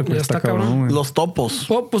 fuck, Ya está está cabrón. cabrón, güey. Los topos.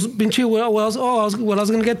 Well, pues, pinche, what I was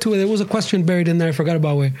going to get to it. There was a question buried in there. I forgot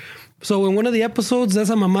about it. So in one of the episodes, de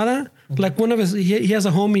esa mamada, like one of his, he has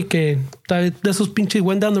a homie que de esos pinches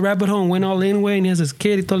went down the rabbit hole and went all in, way, and he has his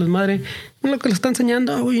kid y todo les madre. Y lo que le está enseñando,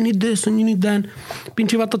 oh, you need this and you need that.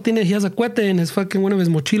 Pinche vato tiene, he has a cuete in his fucking, one of his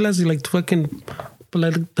mochilas, y like fucking,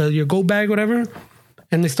 like your go bag, whatever.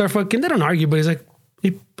 And they start fucking, they don't argue, but he's like,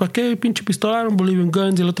 ¿y pa' qué pinche pistola? I don't believe in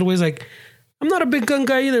guns. Y el otro way's like, I'm not a big gun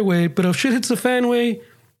guy either way, but if shit hits the fan way,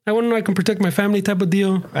 I want to know I can protect my family type of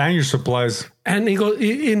deal. And your supplies. And he goes,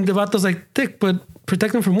 and the vato's like, Dick, but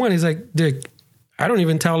protect them from what? He's like, Dick, I don't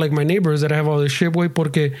even tell like my neighbors that I have all this shit, way,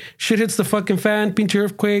 porque shit hits the fucking fan, pinche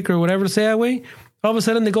earthquake or whatever sea, way. All of a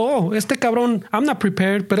sudden they go, oh, este cabrón, I'm not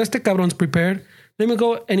prepared, but este cabrón's prepared. Let me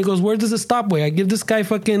go, and he goes, where does it stop, way? I give this guy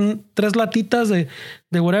fucking 3 latitas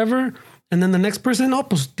de whatever, and then the next person, oh,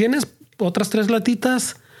 pues tienes otras 3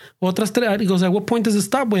 latitas. Otras 3, he goes, at what point does it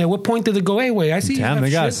stop, way? At what point did it go, hey, way? I see. Damn,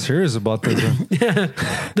 they got shit. serious about this. Bro. Yeah.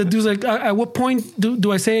 The dude's like, at what point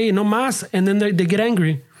do I say no más? And then they get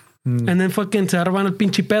angry. And then fucking se arman el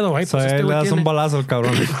pinche pedo. Ay, So pues este le güey das un tiene- balazo al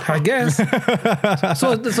cabrón. I guess.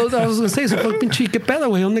 so I was going to say, so fuck pinche, ¿qué pedo,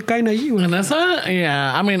 güey? ¿Dónde caen allí, güey? And that's not,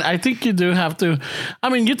 yeah. I mean, I think you do have to. I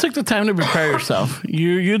mean, you took the time to prepare yourself.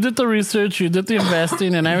 You did the research, you did the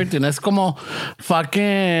investing and everything. Es como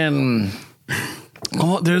fucking.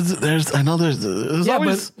 Oh, there's. I know there's Yeah,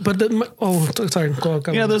 always. but sorry. Go.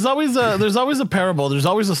 Yeah, there's always a parable. There's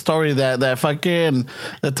always a story that fucking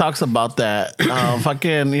that talks about that.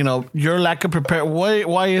 Fucking, you know, your lack of prepare.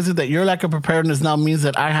 Why is it that your lack of preparedness now means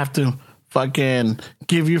that I have to fucking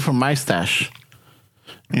give you from my stash?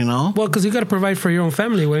 You know, Well, because you got to provide for your own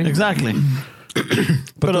family, güey. exactly.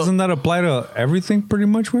 But doesn't that apply to everything pretty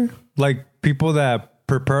much, way? Like people that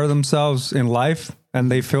prepare themselves in life and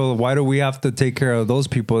they feel, why do we have to take care of those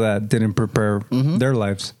people that didn't prepare their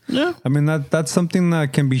lives? Yeah. I mean, that's something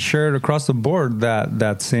that can be shared across the board,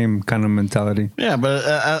 that same kind of mentality. Yeah,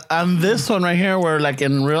 but on this one right here, where like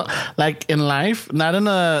in real, like in life, not in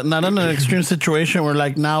an extreme situation where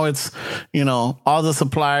like now it's, you know, all the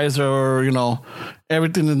supplies or, you know,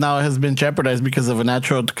 everything that now has been jeopardized because of a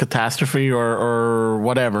natural catastrophe or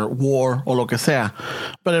whatever, war or lo que sea.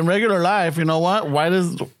 But in regular life, you know what? Why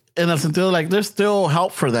does, in a sentido, like there's still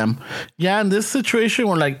help for them. Yeah, in this situation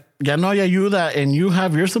where like ya no hay ayuda and you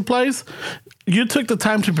have your supplies, you took the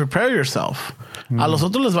time to prepare yourself. A los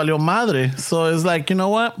otros les valió madre. So it's like, you know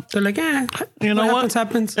what? They're like, You know what?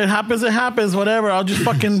 Happens. It happens, whatever. I'll just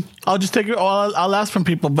take it. I'll ask from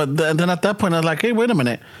people. But then at that point, I was like, hey, wait a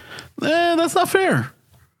minute. That's not fair.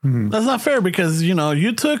 That's not fair because, you know,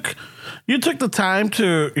 you took the time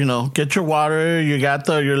to, you know, get your water. You got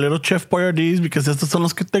your little Chef Boyardees because estos son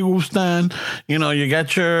los que te gustan. You know, you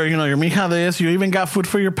got your mija this. You even got food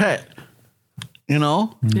for your pet. You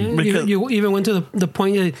know? Yeah, Because- you even went to the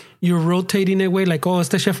point that you're rotating it, way, like, oh,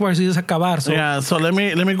 este chef bar sí es acabar. So, yeah, so let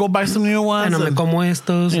me go buy some new ones. no me and- como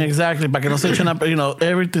estos. Yeah, exactly, para que no se echen up, you know,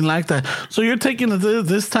 everything like that. So you're taking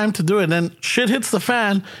this time to do it, and then shit hits the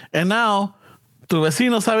fan, and now tu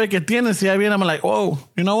vecino sabe que tienes, y ahí viene, I'm like, whoa,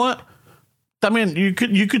 you know what? I mean, you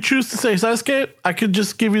could choose to say, ¿sabes qué? I could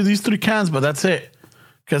just give you these 3 cans, but that's it,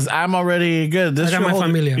 because I'm already good. This I got should my hold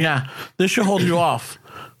familia. Yeah, this should hold you off.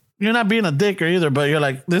 You're not being a dick or either, but you're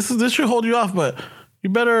like, this should hold you off, but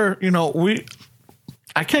you better, you know,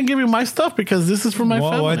 I can't give you my stuff because this is for my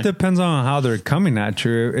family. Well, it depends on how they're coming at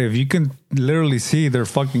you. If you can literally see their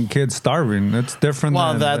fucking kids starving, it's different.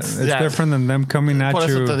 Well, it's different than them coming at Por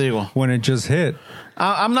eso you te digo. when it just hit.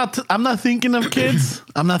 I'm not thinking of kids.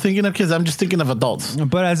 I'm not thinking of kids. I'm just thinking of adults.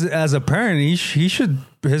 But as a parent, he should,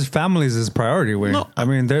 his family is his priority. Way. No. I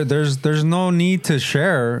mean, there's no need to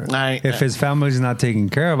share if his family's not taken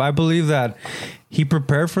care of. I believe that he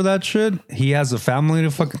prepared for that shit. He has a family to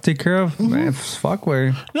fucking take care of. Man, fuck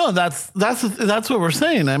way. No, that's what we're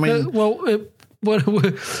saying. I mean,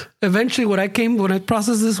 Eventually when I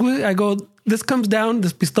processed this, I go, this comes down,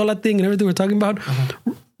 this pistola thing and everything we're talking about,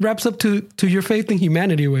 wraps up to your faith in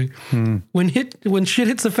humanity way. When shit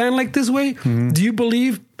hits the fan like this way, do you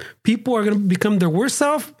believe people are going to become their worst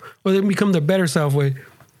self or they become their better self way?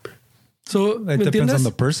 So, it depends on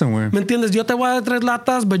the person, güey. ¿Me entiendes? Yo te voy a dar 3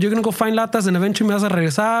 latas, but you're going to go find latas and eventually me vas a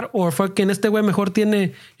regresar. Or fucking este güey mejor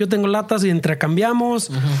tiene, yo tengo latas y entrecambiamos.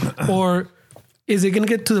 Or is it going to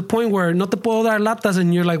get to the point where no te puedo dar latas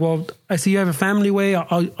and you're like, well, I see you have a family way.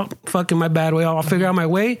 I'll fucking my bad way. I'll figure out my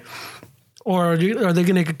way. Or are they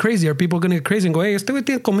going to get crazy? Are people going to get crazy and go, hey, este güey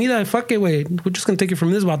tiene comida, fuck it, güey. We're just going to take it from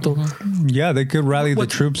this vato. Yeah, they could rally the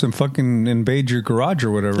troops and fucking invade your garage or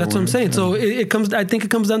whatever. That's what I'm saying. So I think it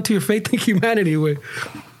comes down to your faith in humanity, güey.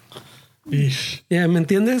 Yeah, ¿me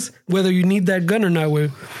entiendes? Whether you need that gun or not, güey.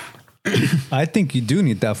 I think you do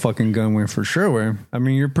need that fucking gun, way for sure, way. I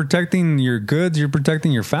mean, you're protecting your goods, you're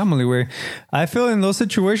protecting your family, way. I feel in those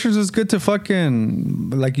situations it's good to fucking,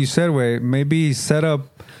 like you said, way, maybe set up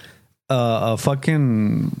a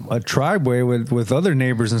tribe way with other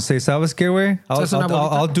neighbors and say, ¿sabes qué, way?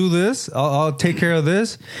 I'll do this. I'll take care of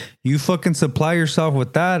this. You fucking supply yourself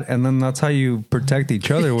with that, and then that's how you protect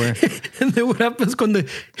each other, way. And then what happens when the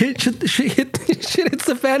shit hits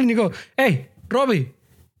the fan and you go, hey, Robbie,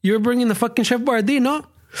 you're bringing the fucking Chef Boyardee, no?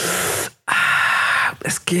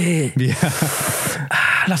 Es que... Yeah.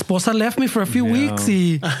 La esposa left me for a few weeks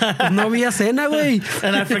y no había cena, güey.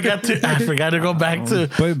 And I forgot to go back to...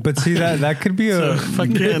 But see, that could be a...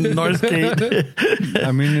 fucking Northgate.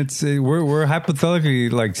 I mean, we're hypothetically,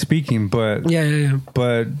 like, speaking, but... Yeah.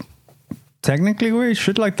 But... Technically, way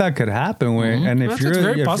shit like that could happen, way. And if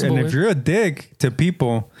you're a dick to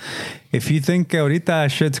people, if you think ahorita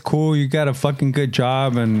shit's cool, you got a fucking good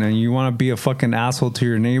job, and you want to be a fucking asshole to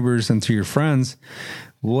your neighbors and to your friends,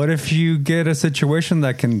 what if you get a situation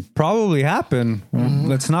that can probably happen?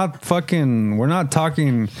 Let's not fucking. We're not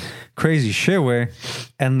talking crazy shit, way.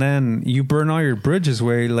 And then you burn all your bridges,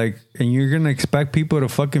 way. Like, and you're gonna expect people to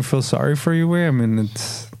fucking feel sorry for you, way. I mean,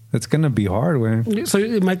 it's going to be hard, way. So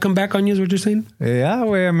it might come back on you, is what you're saying? Yeah,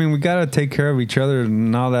 way. I mean, we got to take care of each other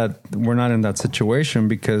now that we're not in that situation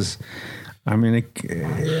because, I mean,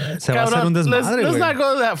 se va a hacer un desmadre, let's not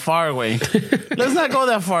go that far, way. Let's not go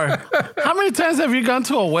that far. How many times have you gone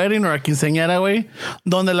to a wedding or a quinceañera, way,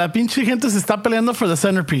 donde la pinche gente se está peleando for the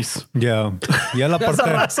centerpiece? Yeah. Ya la parte.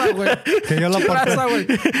 Ya la parte.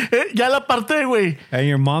 Ya la parte, güey. And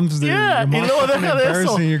your mom's there. Yeah, y luego deja de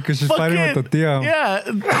eso. You because she's fighting with the tía. Yeah.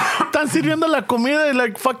 Están sirviendo la comida y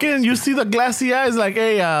like fucking you see the glassy eyes like,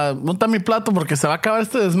 hey, monta mi plato porque se va a acabar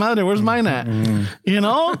este desmadre. Where's mine at? You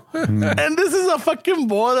know? And this is a fucking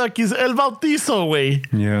boda. Aquí es el bautizo, güey.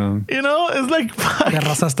 Yeah. You know? It's like, fuck. La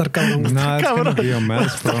raza está cabrón. No, it's going to be a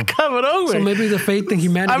mess, bro. Cabrón, güey. So maybe the faith in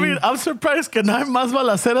humanity. I mean, I'm surprised que no hay más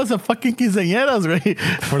balaceras de fucking quinceañeras, güey.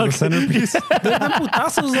 For the centerpiece. They're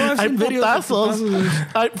putazos, though. Hay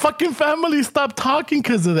putazos. Fucking families stop talking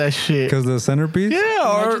because of that shit. Because of the centerpiece?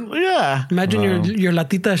 Yeah, Imagine your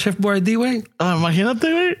latita de Chef Boyardee, güey. Imagínate,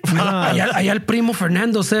 güey. Allá el primo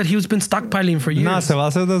Fernando said he's been stockpiling for years. Nah, se va a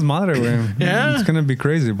hacer desmadre, güey. Yeah. It's gonna be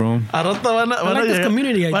crazy, bro. A rato van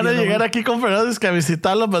a llegar aquí con Fernando a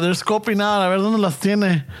visitarlo, but they're scoping out, a ver dónde las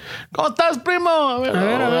tiene. ¿Cómo estás, primo? A ver,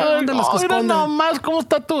 ¿dónde las mira nomás cómo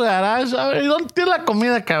está tu garage. A ver, ¿y dónde tiene la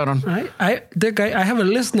comida, cabrón? Dick, I have a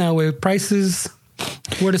list now with prices,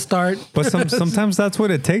 where to start. But sometimes that's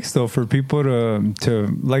what it takes, though, for people to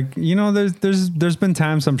like, you know, there's been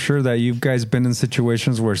times I'm sure that you guys been in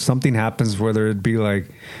situations where something happens, whether it be like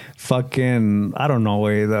fucking, I don't know,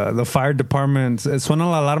 way the fire department,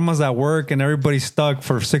 suenan las alarmas at work and everybody's stuck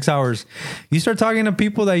for 6 hours. You start talking to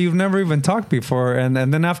people that you've never even talked before, and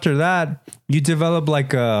then after that you develop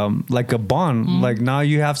like a bond. Like now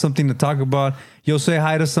you have something to talk about. You'll say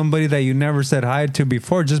hi to somebody that you never said hi to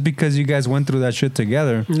before just because you guys went through that shit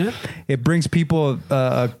together. Yeah. It brings people,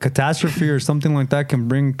 a catastrophe or something like that can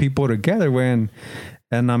bring people together when.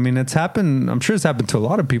 And I mean, it's happened. I'm sure it's happened to a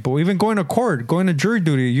lot of people. Even going to court, going to jury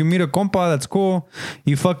duty. You meet a compa, that's cool.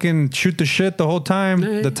 You fucking shoot the shit the whole time.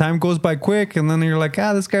 Yeah. The time goes by quick. And then you're like,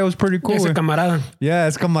 this guy was pretty cool. It's a camarada. Yeah,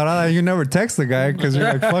 it's camarada. You never text the guy because you're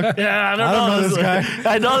like, fuck. Yeah, I don't know this guy.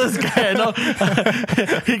 I know this guy. I know.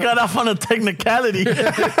 He got off on a technicality.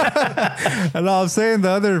 And I'm saying the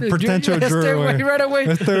other potential juror. Right away.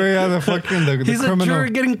 The fucking He's criminal. a juror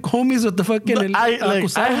getting homies with the fucking.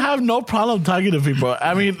 I have no problem talking to people.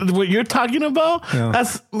 I mean, what you're talking about,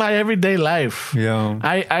 that's my everyday life. Yeah.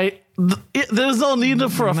 There's no need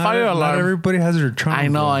for a fire alarm. Not everybody has their charm. I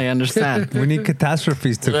know, I understand. We need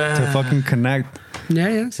catastrophes to fucking connect.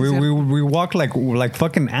 Yeah. We walk like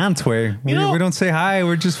fucking ants, way. We don't say hi.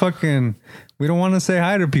 We're just fucking. We don't want to say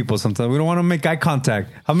hi to people sometimes. We don't want to make eye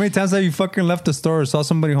contact. How many times have you fucking left the store or saw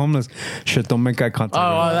somebody homeless? Shit, don't make eye contact.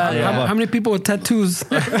 How many people with tattoos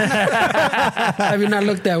have you not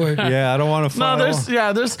looked that way? Yeah, I don't want to No,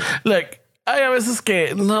 there's like, hay a veces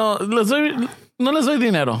que no les doy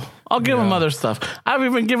dinero. I'll give them other stuff. I've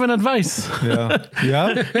even given advice. Yeah.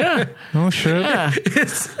 Yeah. Oh shit. Yeah.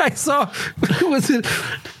 I saw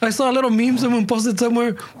a little meme someone posted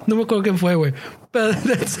somewhere. No me acuerdo quién fue, güey. But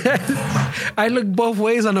that said, I look both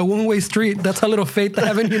ways on a one-way street. That's how little faith I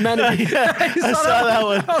have in humanity. I saw that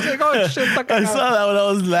one. I was like, oh shit. I saw that one. I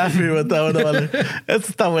was laughing with that one. Vale.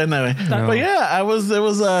 Esta está buena, güey. But yeah, it was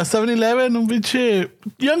 7-Eleven, un pinche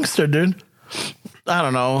youngster, dude. I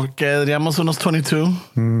don't know, que diríamos unos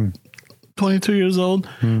 22. 22 years old,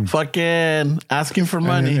 fucking asking for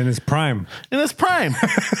money. In his prime. In his prime.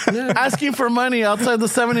 Asking for money outside the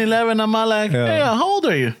 7-Eleven. I'm all like, hey, how old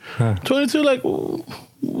are you? 22, like,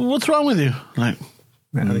 what's wrong with you? Like,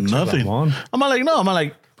 nothing. I'm all like, no. I'm all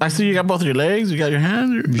like, I see you got both your legs, you got your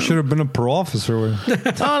hands. You should have been a parole officer.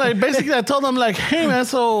 Basically, I told them, like, hey, man,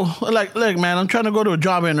 so, like, look, man, I'm trying to go to a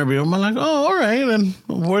job interview. I'm like, oh, all right, and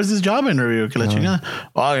where's this job interview?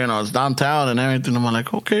 Oh, you know, it's downtown and everything. I'm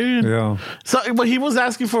like, okay. Yeah. So what he was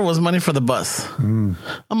asking for was money for the bus. I'm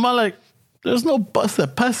all like, there's no bus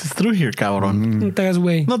that passes through here, cabrón. No te hagas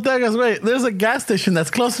güey. No te hagas güey. There's a gas station that's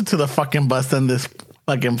closer to the fucking bus than this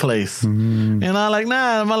fucking place. And I'm like,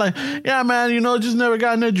 nah. I'm like, yeah, man, you know, just never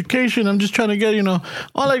got an education. I'm just trying to get, you know.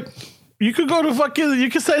 I'm like, you could go to you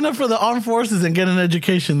could sign up for the armed forces and get an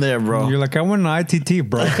education there, bro. You're like, I went to ITT,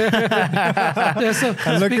 bro.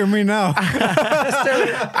 And look at me now.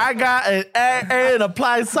 I got an AA in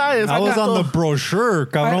applied science. I was on the brochure.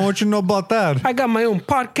 Cabrón, what you know about that? I got my own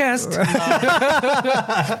podcast.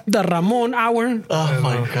 The Ramon Hour. Oh,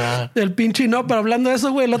 my God. El pinche, no, pero hablando de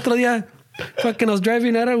eso, güey, el otro día, fucking, I was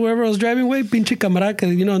driving out of wherever I was driving, güey, pinche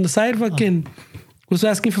camarada, you know, on the side, fucking, was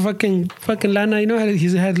asking for fucking lana, you know,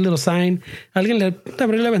 he had a little sign. Alguien le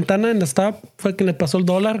abrió la ventana in the stop, fucking le pasó el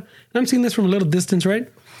 $1. And I'm seeing this from a little distance, right?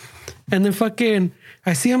 And then fucking,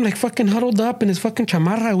 I see him like fucking huddled up in his fucking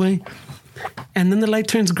chamarra, güey. And then the light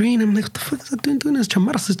turns green. I'm like, what the fuck is that doing in his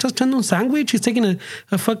chamarra? He's just echando un sandwich. He's taking a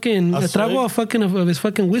trago of his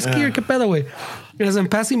fucking whiskey or qué pedo, güey. And as I'm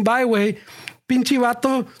passing by, güey, pinche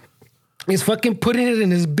vato is fucking putting it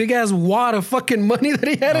in his big ass wad of fucking money that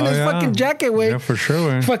he had in his fucking jacket, güey. Yeah, for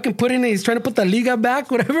sure, güey. Fucking putting it, he's trying to put the liga back,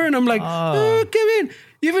 whatever. And I'm like, oh, Kevin,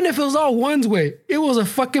 even if it was all ones, way, it was a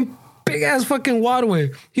fucking big ass fucking wad,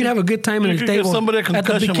 way. He'd have a good time in his table. Somebody a at the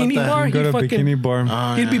concussion bikini with that. bar. Go to bikini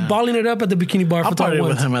bar. He'd be balling it up at the bikini bar I'll for party 12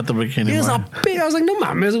 with months. him at the bikini He was bar. all big. I was like, no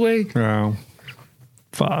mames, güey. Yeah.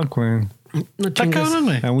 Fuck, man. No Está chingas. cabrón,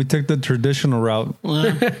 güey. And we took the traditional route. We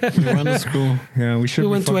went to school. Yeah, we should We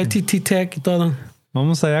went to ITT Tech y todo.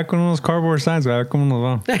 Vamos allá con unos cardboard signs, güey. A ver cómo nos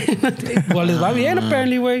va. Well, les va bien,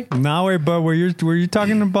 apparently, güey. No, way, but what you're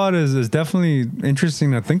talking about is definitely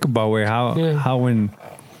interesting to think about, way. How when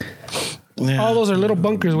All those are little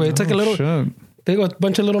bunkers, güey. It's like a little... shit. They got a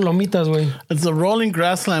bunch of little lomitas, güey. It's a rolling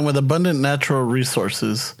grassland with abundant natural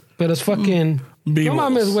resources. But it's fucking... No Beavers.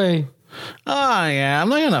 mames, güey. Oh, yeah. I'm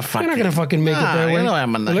not going to fucking... You're not gonna fucking make it there, You güey. know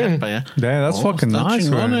I'm not Look. yeah. Yeah, that's fucking nice,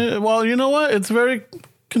 man. Well, you know what? It's very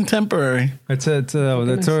contemporary. It's over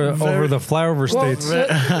the flyover Well, states.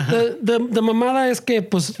 the mamada es que,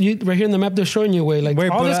 pues, right here in the map they're showing you, güey. Like,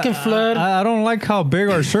 all but this can flood. I don't like how big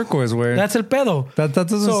our circle is, way. That's el pedo. That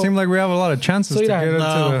doesn't So- seem like we have a lot of chances So, to yeah, get into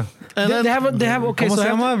no. the... And They have okay, ¿Cómo so se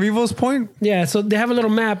have- llama? Vivo's Point? yeah, so they have a little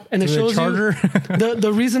map and it To the shows charger? you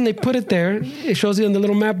the reason they put it there. It shows you in the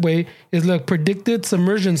little map way is look predicted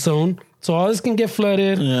submersion zone. So all this can get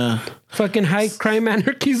flooded. Yeah. Fucking high crime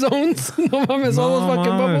anarchy zones. No mames, all those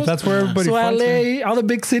fucking mames, bubbles. that's where everybody So fights LA, all the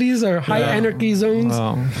big cities are high anarchy zones,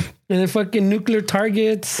 Oh. and then fucking nuclear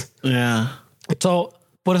targets. Yeah. So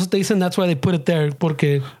por eso te dicen that's why they put it there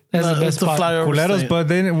porque that's the best It's a spot. flyover Culeros, state. but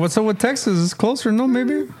then what's up with Texas? It's closer, no?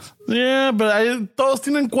 Maybe? Yeah, but todos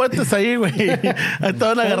tienen cohetes ahí, güey. Ahí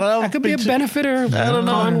estaban agarrados. That could be a pinche- benefit or I don't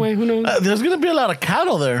know. con, güey. Who knows? There's going to be a lot of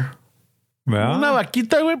cattle there. Yeah. Una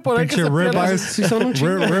vaquita, güey, por ahí que se Pinche pierde. Sí, son un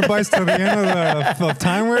chingo. ribeyes to the end of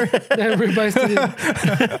time, where? Everybody's to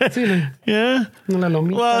the, sí, like, Yeah. no la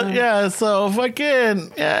lomita. Well, yeah, so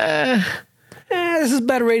fucking, yeah. This is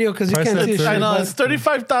bad radio because you Price can't at see a 30. I shit. know, it's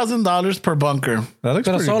 $35,000 per bunker. That looks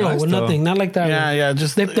Pero pretty solo, nice, with though. nothing, not like that. Yeah, güey. yeah,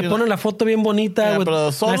 just, Te you know, ponen la foto bien bonita Yeah, with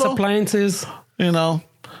pero solo- nice appliances. you know.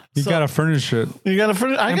 You gotta furnish it. You gotta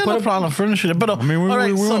furnish. I got no problem furnishing it, but I mean,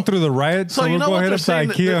 we went through the riot, so you we'll know go what ahead they're up to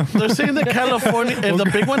saying? IKEA. They're saying that California, if the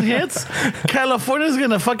big one hits, California's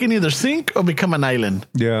gonna fucking either sink or become an island.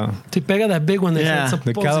 Yeah. Si pega that big one, they Yeah. said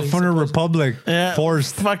The California Republic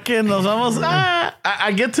forced. Fucking nos vamos.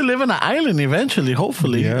 I get to live in an island eventually,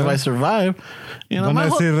 hopefully, Yeah. if I survive. You know, Van a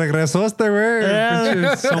decir, regresó este güey.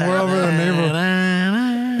 Yeah. Somewhere over the neighbor.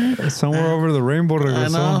 Somewhere over the rainbow I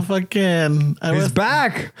know, regresó. fucking. He's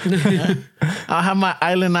back. I'll have my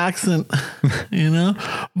island accent, you know?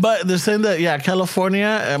 But they're saying that, yeah,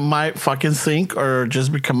 California might fucking sink or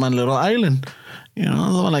just become a little island. You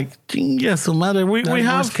know, I'm like, chingue su madre. We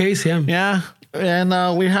have worst case, yeah. Yeah.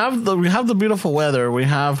 And we have the beautiful weather. We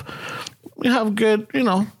have good, you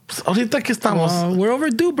know. Ahorita que estamos. We're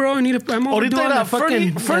overdue, bro. I'm overdue on the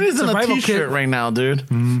fucking Fernie's in a survival t-shirt kit. right now, dude.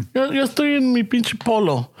 Yo estoy en mi pinche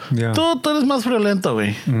polo. Yeah. Tú eres más friolento,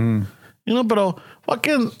 güey. You know, pero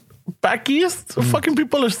fucking back east, fucking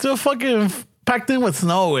people are still fucking packed in with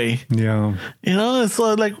snow, güey. Yeah. You know, it's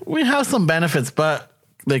like we have some benefits, but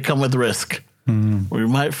they come with risk. We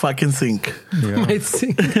might fucking sink. Yeah. Might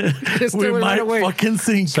sink. Just We stay right might away. fucking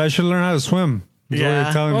sink. So I should learn how to swim. That's what Yeah.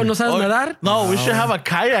 you're telling Oh, me. no sabes nadar? No, we should have a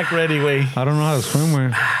kayak ready, güey. I don't know how to swim,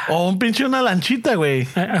 güey. O un pinche una lanchita, güey.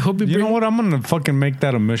 I hope you You bring. know what? I'm gonna fucking make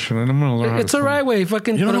that a mission, and I'm gonna learn how It's to all swim. right, way.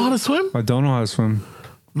 Fucking. You don't know how to swim? I don't know how to swim.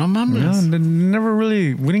 No mames. Yeah, never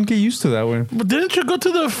really. We didn't get used to that way. But didn't you go to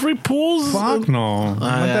the free pools? Fuck no.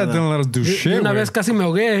 My yeah, dad no. didn't let us do shit. Una güey. vez casi me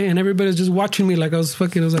ahogué, and everybody's just watching me like I was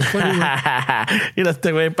fucking. It was like funny. güey. Mira,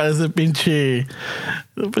 este güey parece pinche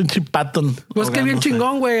patón. Pues que bien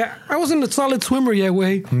chingón, güey. I wasn't a solid swimmer yet,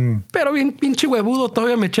 güey. Pero bien pinche huevudo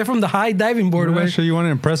todavía me eché from the high diving board, Yeah, güey. sure you want to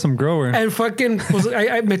impress some girl, güey. And fucking, pues,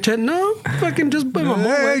 I me eché, no, fucking just by my home,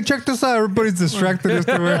 Hey, güey. check this out. Everybody's distracted. Este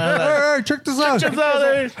güey. Hey, check this out. Check this out,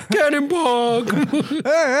 eh. Cannonball.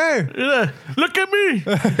 Hey, Mira, look at me.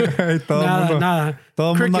 hey. Todo el Nada, mundo, nada.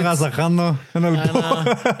 todo el mundo Crickets. agasajando en el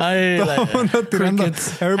Ay, Todo el like, mundo tirando.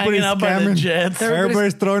 Crickets. Everybody's hanging out by the scamming. jets.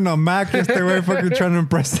 Everybody's throwing a Mac. Este güey fucking trying to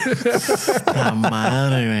impress. La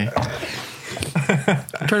madre, güey.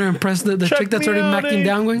 Trying to impress the Check chick that's me already out, macking eh.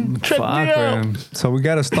 down, güey. Check Fuck, me out. man. So we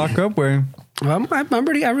gotta stock up, güey. I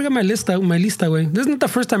already got my lista, güey. This isn't the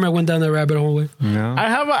first time I went down that rabbit hole, güey. Yeah.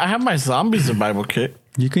 I have my zombie survival kit.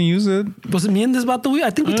 You can use it. Was it me and this vato? I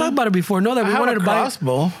think we talked about it before. No, that I we have wanted a to buy.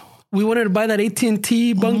 crossbow. We wanted to buy that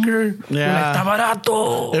AT&T bunker. We're Yeah. like, "Está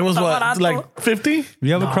barato. It was está what, barato." like 50?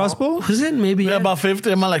 You have a crossbow? Was it? Maybe. Yeah, about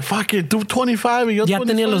 50. I'm like, fuck it, do 25. Y yo Ya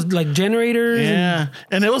tenía 25. los like generators. and Yeah.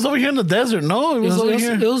 And it was over here in the desert. No, it was over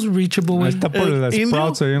here. It was reachable, güey. Está por las Indio?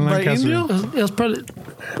 sprouts ahí en By Lancaster. Indio? It was probably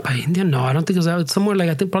by India. No, I don't think it was out. It's somewhere like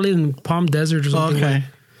I think probably in Palm Desert or something. Okay.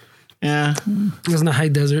 Yeah. It was in the high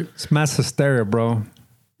desert. It's mass hysteria, bro.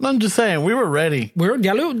 No, I'm just saying, we were ready. Yeah,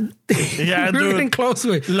 Yeah, we were dude. getting close,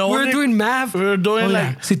 güey. We Lo were único- doing math. We were doing Oh, yeah.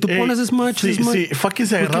 like, Si tú pones this much, this much, fucking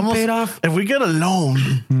si we can agarramos, pay it off. if we get a loan,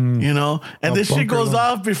 you know, and A this shit bunker goes loan.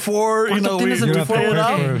 off before, you ¿Cuánto know, we tienes en tu pay it fucking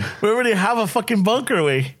off, bunker? we already have a fucking bunker,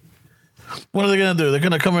 way. What are they gonna do? They're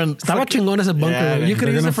gonna come in. Estaba chingón ese bunker, Yeah, güey. You could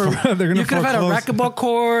have used it for. they're gonna You could have had a foreclose. racquetball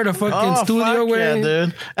court, a fucking studio, fuck yeah, güey.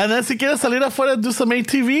 dude. And then si quieres salir afuera and do some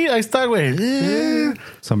ATV, ahí está, güey.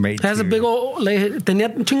 Some mate. Has a big old, like, tenía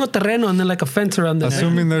un chingo de terreno and then like a fence around it.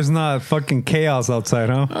 Assuming there's not fucking chaos outside,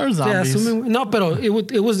 huh? Or Yeah, zombies. assuming, no, pero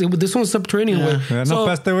this one was subterranean, güey. Yeah, So, no,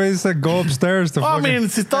 este güey said go upstairs to Well, I fucking... mean,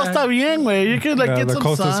 si todo está bien, güey, you can like Yeah, get the some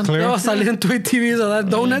coast is sun. clear. no, salir en tu ATVs or that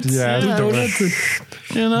donuts. Yeah, Do yeah. donuts.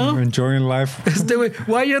 You know? Enjoying life. Este güey,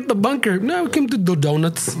 why are you at the bunker? No, we came to do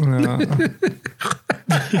donuts. Yeah.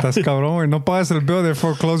 Estás cabrón, güey. No pagas el bill,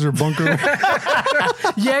 therefore close your bunker.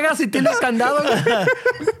 Llegas y tienes candado, güey.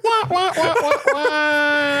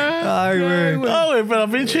 Ay, güey. Oh, wait, pero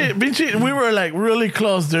pinche, we were like really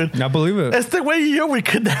close, dude. I believe it. Este güey y yo, we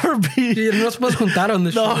could never be. Y no nos puedes juntar on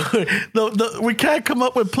this No, shit. we can't come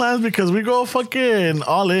up with plans because we go fucking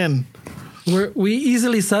all in. We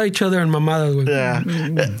easily saw each other in mamadas,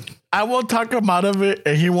 güey. Yeah. I won't talk him out of it,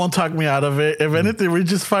 and he won't talk me out of it. If anything, we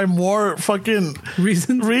just find more fucking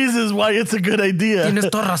reasons why it's a good idea. Tienes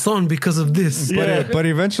toda razón because of this. Yeah. But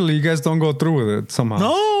eventually, you guys don't go through with it somehow.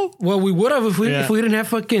 No. Well, we would have if we didn't have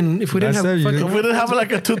fucking That's it, you If we didn't have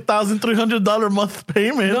like a $2,300 month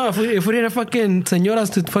payment. No, if we didn't have fucking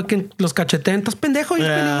señoras to fucking los cachetentos, pendejo, you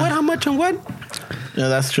spending what? How much on what? Yeah,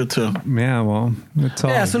 that's true too. Yeah, well, it's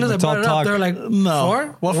all. Yeah, as soon as I it's all brought it up, talk. they were like, No.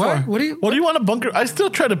 "For What for? What do you? What do you want a bunker? I still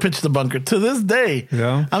try to pitch the bunker to this day.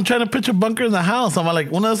 Yeah. I'm trying to pitch a bunker in the house. I'm like,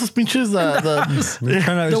 one of esos pinches, You're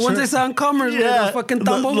trying to- The ones they saw in Commerce, yeah, the fucking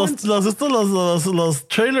tumble ones. los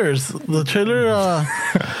trailers. The trailer,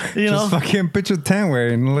 you know. Just fucking pitch a tent,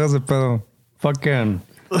 güey. No le hagas de pedo. Fucking.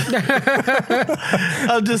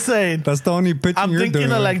 I'm just saying. That's the only pitching I'm you're thinking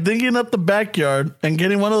doing. of like digging up the backyard and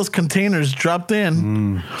getting one of those containers dropped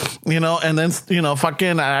in, you know, and then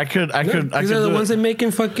fucking I could These are the do ones it. they make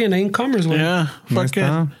in fucking in-commerce, güey. Yeah, Ahí fucking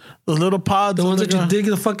está. those little pods. The ones that you underground. dig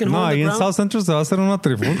the fucking hole No, in ahí the en ground. South Central se va a hacer una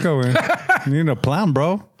trifulca, güey. You need a plan,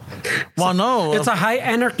 bro. Well, no, It's a high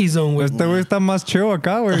anarchy zone, güey. Este güey está más chill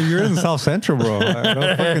acá, güey. You're in South Central, bro. I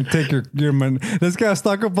don't fucking take your man. This guy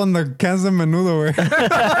stock up on the cans de menudo, güey.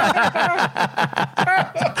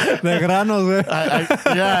 De granos, güey.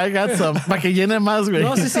 I got some. Para que llene más, güey.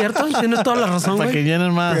 No, sí es cierto. Tienes toda la razón, Para que güey.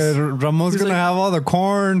 llenen más. Ramon's gonna like- have all the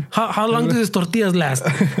corn. How long do these tortillas last?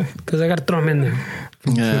 Because I got to throw them in there.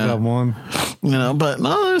 Yeah. Ramon. You know, but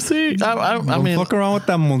no, see, I Don't mean, fuck around with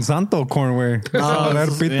that Monsanto corn, güey. no, Valer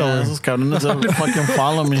esos, pito, yeah, güey. esos cabrones, they'll fucking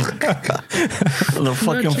follow me. They'll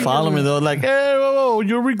fucking follow me. They're like, hey, whoa,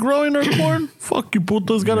 you're regrowing our corn? Fuck you,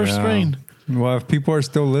 puto's got our Yeah. strain. Well, if people are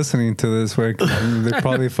still listening to this, güey, they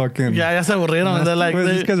probably fucking. Ya se aburrieron. They're like,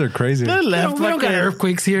 Güey, these guys are crazy. they We left. don't got fucking-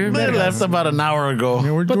 earthquakes here. They left about an hour ago.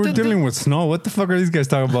 Yeah, we're But dealing with snow. What the fuck are these guys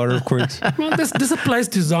talking about earthquakes? Well, this applies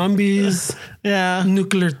to zombies, Yeah.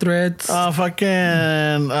 nuclear threats.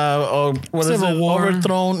 Fucking, what is Civil it? war.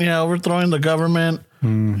 Overthrowing the government. Yeah,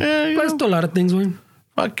 you but it's know, to a lot of things, güey.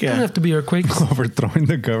 fuck Don't yeah. have to be earthquakes. Overthrowing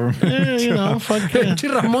the government. Yeah, you know, fuck yeah. Che,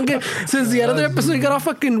 Ramon, since the other episode, you got all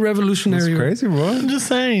fucking It's revolutionary. crazy, bro. I'm just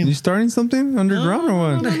saying. You starting something underground or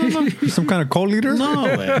what? You some kind of co-leader? No,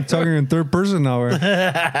 You're güey. talking in third person now, güey.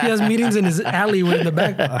 He has meetings in his alleyway in the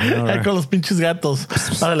back. Ahí con los pinches gatos.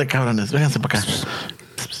 Árale, cabrones, vénganse para acá.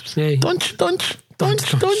 Hey, Tunch, tunch,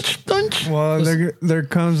 tunch, tunch, tunch. Well, there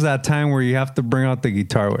comes that time where you have to bring out the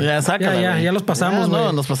guitar, güey. Ya, sácala, Ya, güey. ya los pasamos, No,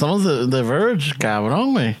 güey. nos pasamos de Verge,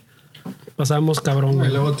 cabrón, güey. pasamos cabrón, güey.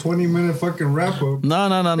 Little 20-minute fucking wrap up. No,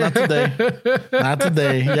 not today. Not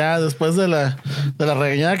today. Ya, después de la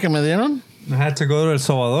regañada que me dieron. I had to go to El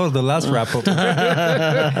Salvador, the last wrap up. De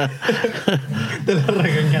la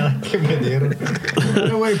regañada que me dieron.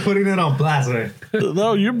 No way putting it on blast, right?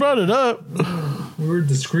 No, you brought it up. We were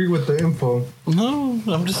discreet with the info. No,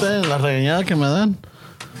 I'm just saying, la regañada que me dan.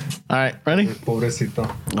 All right, ready? Pobrecito.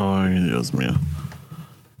 Ay, Dios mío.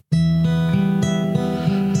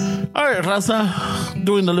 All right, raza,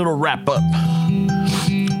 doing the little wrap up.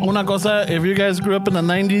 Una cosa, if you guys grew up in the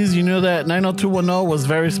 90s, you knew that 90210 was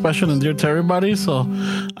very special and dear to everybody. So,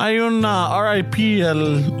 hay un RIP al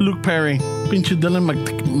Luke Perry, pinche Dylan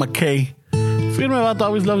McKay. Firme vato,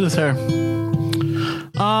 always loved his hair.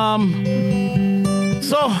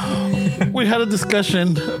 So, we had a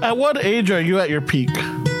discussion. At what age are you at your peak?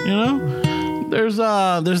 You know?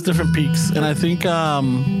 There's different peaks, and I think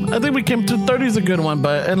we came to 30 is a good one,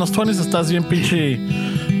 but en los 20s estás bien pinche,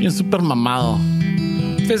 bien super mamado.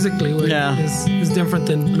 Physically, güey, Yeah. is different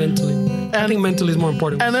than mentally. I think mentally is more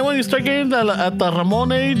important. And then when you start getting at the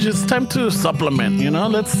Ramon age, it's time to supplement, you know?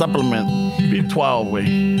 Let's supplement. B12,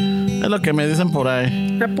 güey. Es lo que me dicen por ahí.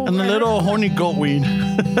 And a little horny goat weed.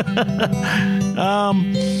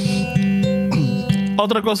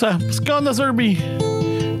 Otra cosa. Pues, ¿qué onda, Serby?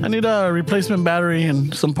 I need a replacement battery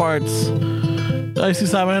and some parts. Ahí si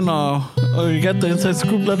saben, or you get the inside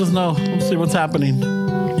scoop, let us know. We'll see what's happening.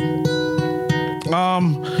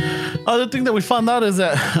 Other thing that we found out is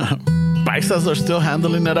that paisas are still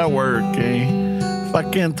handling it at work, eh?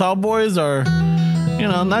 Fucking tall boys are, you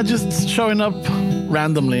know, not just showing up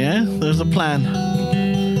randomly, eh? There's a plan.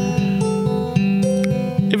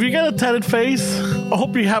 If you got a tatted face, I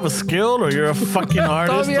hope you have a skill or you're a fucking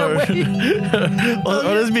artist or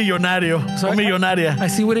eres millonario or millonaria. I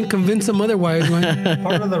see we didn't convince them otherwise, güey.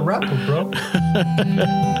 Part of the wrap up, bro.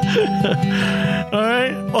 All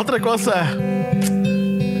right. Otra cosa.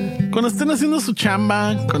 Cuando estén haciendo su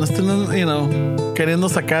chamba, cuando estén, you know, queriendo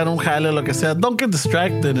sacar un jale o lo que sea, don't get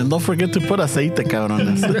distracted and don't forget to put aceite,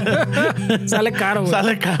 cabrones. Sale caro, güey.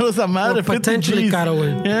 Sale caro esa madre. Or potentially 50 Gs. caro,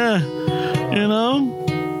 güey. Yeah. You know?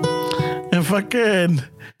 And fucking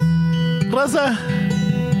raza.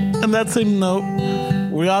 And that same note,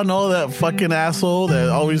 we all know that fucking asshole that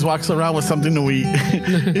always walks around with something to eat.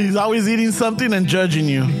 He's always eating something and judging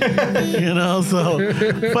you. You know, so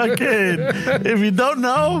fucking, if you don't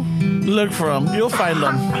know, look for them. You'll find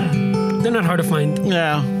them. They're not hard to find.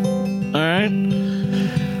 Yeah. All right.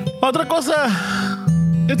 Otra cosa,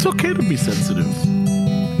 it's okay to be sensitive.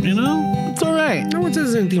 You know? It's all right. No one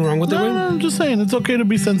says anything wrong with it, No, güey. I'm just saying, it's okay to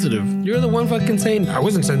be sensitive. You're the one fucking saying, I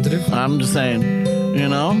wasn't sensitive. I'm just saying, you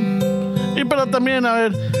know? Y pero también, a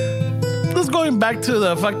ver, just going back to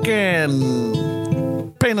the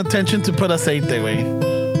fucking paying attention to put aceite, güey.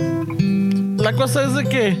 La cosa es de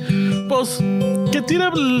que, pues,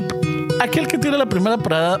 aquel que tira la primera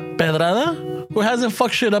pedrada who hasn't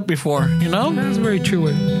fucked shit up before, you know? That's very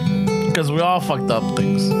true. Because we all fucked up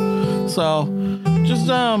things. So, just,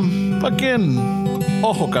 fucking,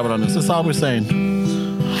 ojo, cabrones. That's all we're saying.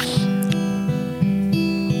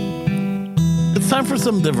 It's time for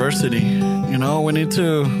some diversity. You know, we need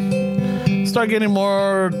to start getting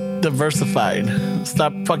more diversified.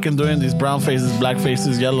 Stop fucking doing these brown faces, black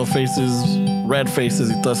faces, yellow faces, red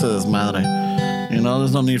faces, y todo ese desmadre. You know,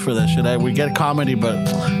 there's no need for that shit. We get comedy, but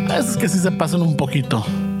es que si se pasan un poquito.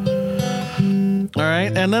 All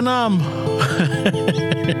right, and then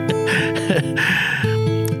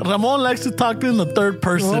Ramon likes to talk in the third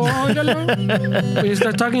person. When you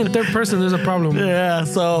start talking in third person, there's a problem. Yeah,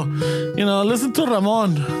 so you know, listen to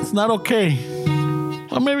Ramon. It's not okay,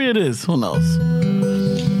 or maybe it is. Who knows?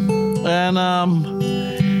 And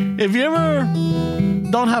if you ever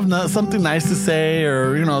don't have something nice to say,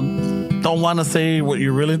 or you know, don't want to say what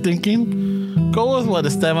you're really thinking, go with what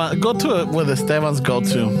Esteban. Go to it with Esteban's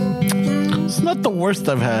go-to. It's not the worst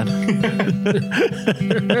I've had.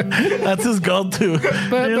 That's his go-to.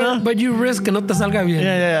 But you risk que no te salga bien.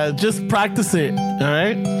 Yeah. Just practice it. All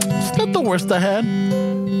right. It's not the worst I had.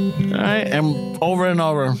 All right, and over.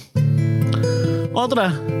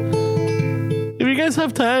 Otra. If you guys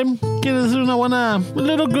have time, quieres una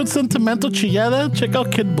little good sentimental chillada, check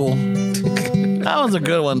out Kid Bull. That one's a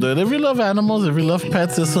good one, dude. If you love animals, if you love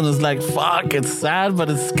pets, this one is like, fuck, it's sad, but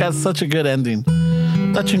it's got such a good ending.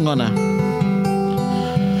 Está chingona.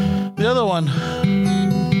 The other one,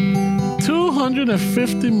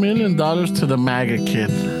 $250 million to the MAGA kid.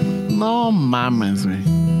 No mames, güey.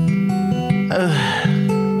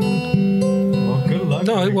 Well, good luck.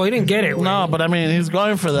 No, well, he didn't get it. No, but I mean, he's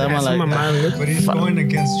going for them. I'm like, But he's going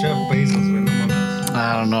against Jeff Bezos, güey. No mames.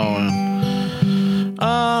 I don't know, man.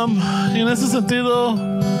 En ese sentido,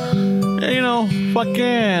 you know,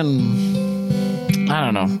 fucking, I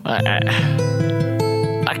don't know.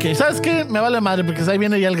 Okay, ¿sabes qué? Me vale madre porque ahí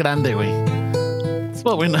viene ya el grande, güey. That's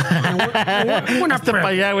what we know. Este para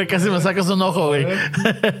allá, güey, casi me sacas un ojo, güey.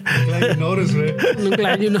 Glad you noticed, güey. I'm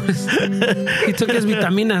glad you noticed. He took his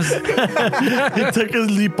vitaminas. He took his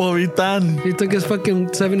Lipovitan. He took his fucking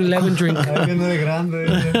 7-Eleven drink. Ahí viene de grande.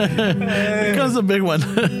 Here comes a big one.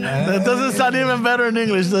 That doesn't sound even better in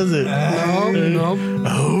English, does it? No.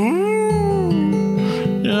 Oh.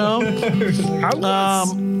 You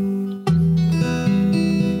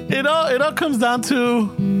know? It all comes down to,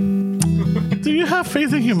 do you have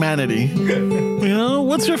faith in humanity? You know,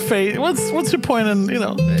 what's your faith? What's your point in, you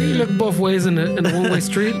know? Do you look both ways in a one-way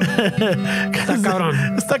street?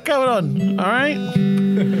 Está cabrón. All right?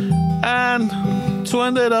 And to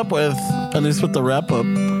end it up with, at least with the wrap-up,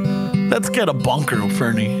 let's get a bunker,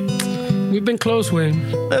 Fernie. We've been close,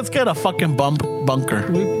 Wayne. Let's get a fucking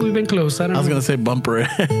bunker. We've been close. I was going to say bumper.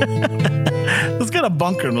 Let's get a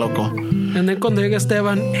bunker, loco. And then cuando llega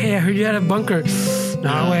Esteban, hey, I heard you had a bunker.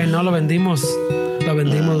 No, güey, no lo vendimos. Lo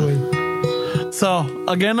vendimos, güey. So,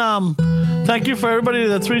 again, thank you for everybody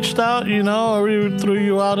that's reached out. You know, we threw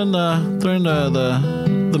you out during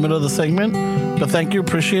the middle of the segment. But thank you.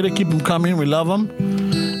 Appreciate it. Keep them coming. We love them.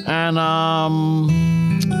 And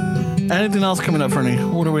anything else coming up, Fernie?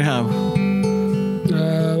 What do we have?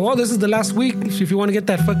 Well, this is the last week. If you want to get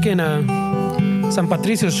that fucking San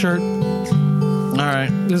Patricio shirt. All right.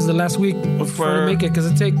 This is the last week before we make it because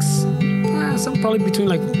it takes probably between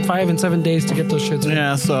like 5 and 7 days to get those shirts.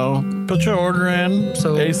 Yeah, so put your order in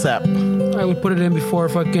ASAP. I would put it in before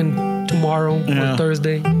fucking tomorrow or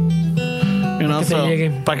Thursday. You know, so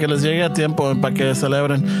para que les llegue a tiempo, para que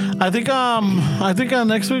celebren. I think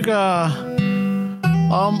next week I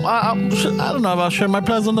don't know about sharing my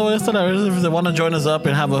plans on the way yesterday. If they want to join us up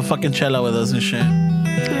and have a fucking chela with us and shit.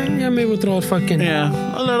 Yeah, maybe we'll throw a fucking... Yeah,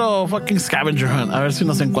 a little fucking scavenger hunt. A ver si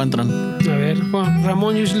nos encuentran. A ver, well,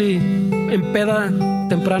 Ramón usually empeda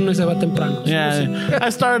temprano y se va temprano. Yeah,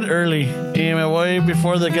 I started early y me voy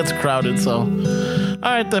before it gets crowded, so...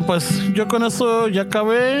 Alright, then, pues, yo con eso ya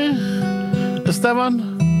acabé.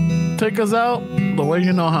 Esteban, take us out the way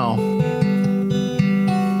you know how.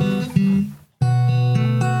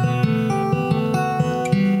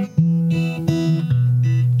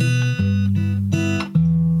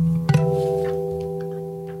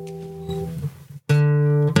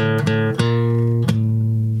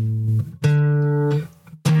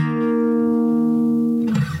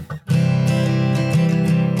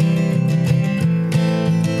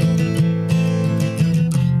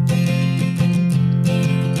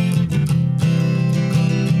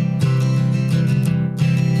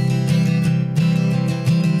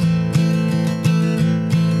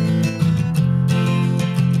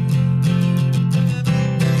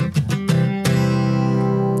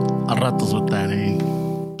 Ratos with Danny.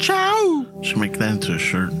 Ciao. Should make that into a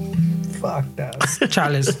shirt. Fuck that.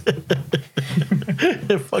 Chales.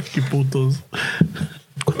 Fuck you, putos.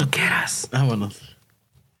 Cuando quieras. Vámonos.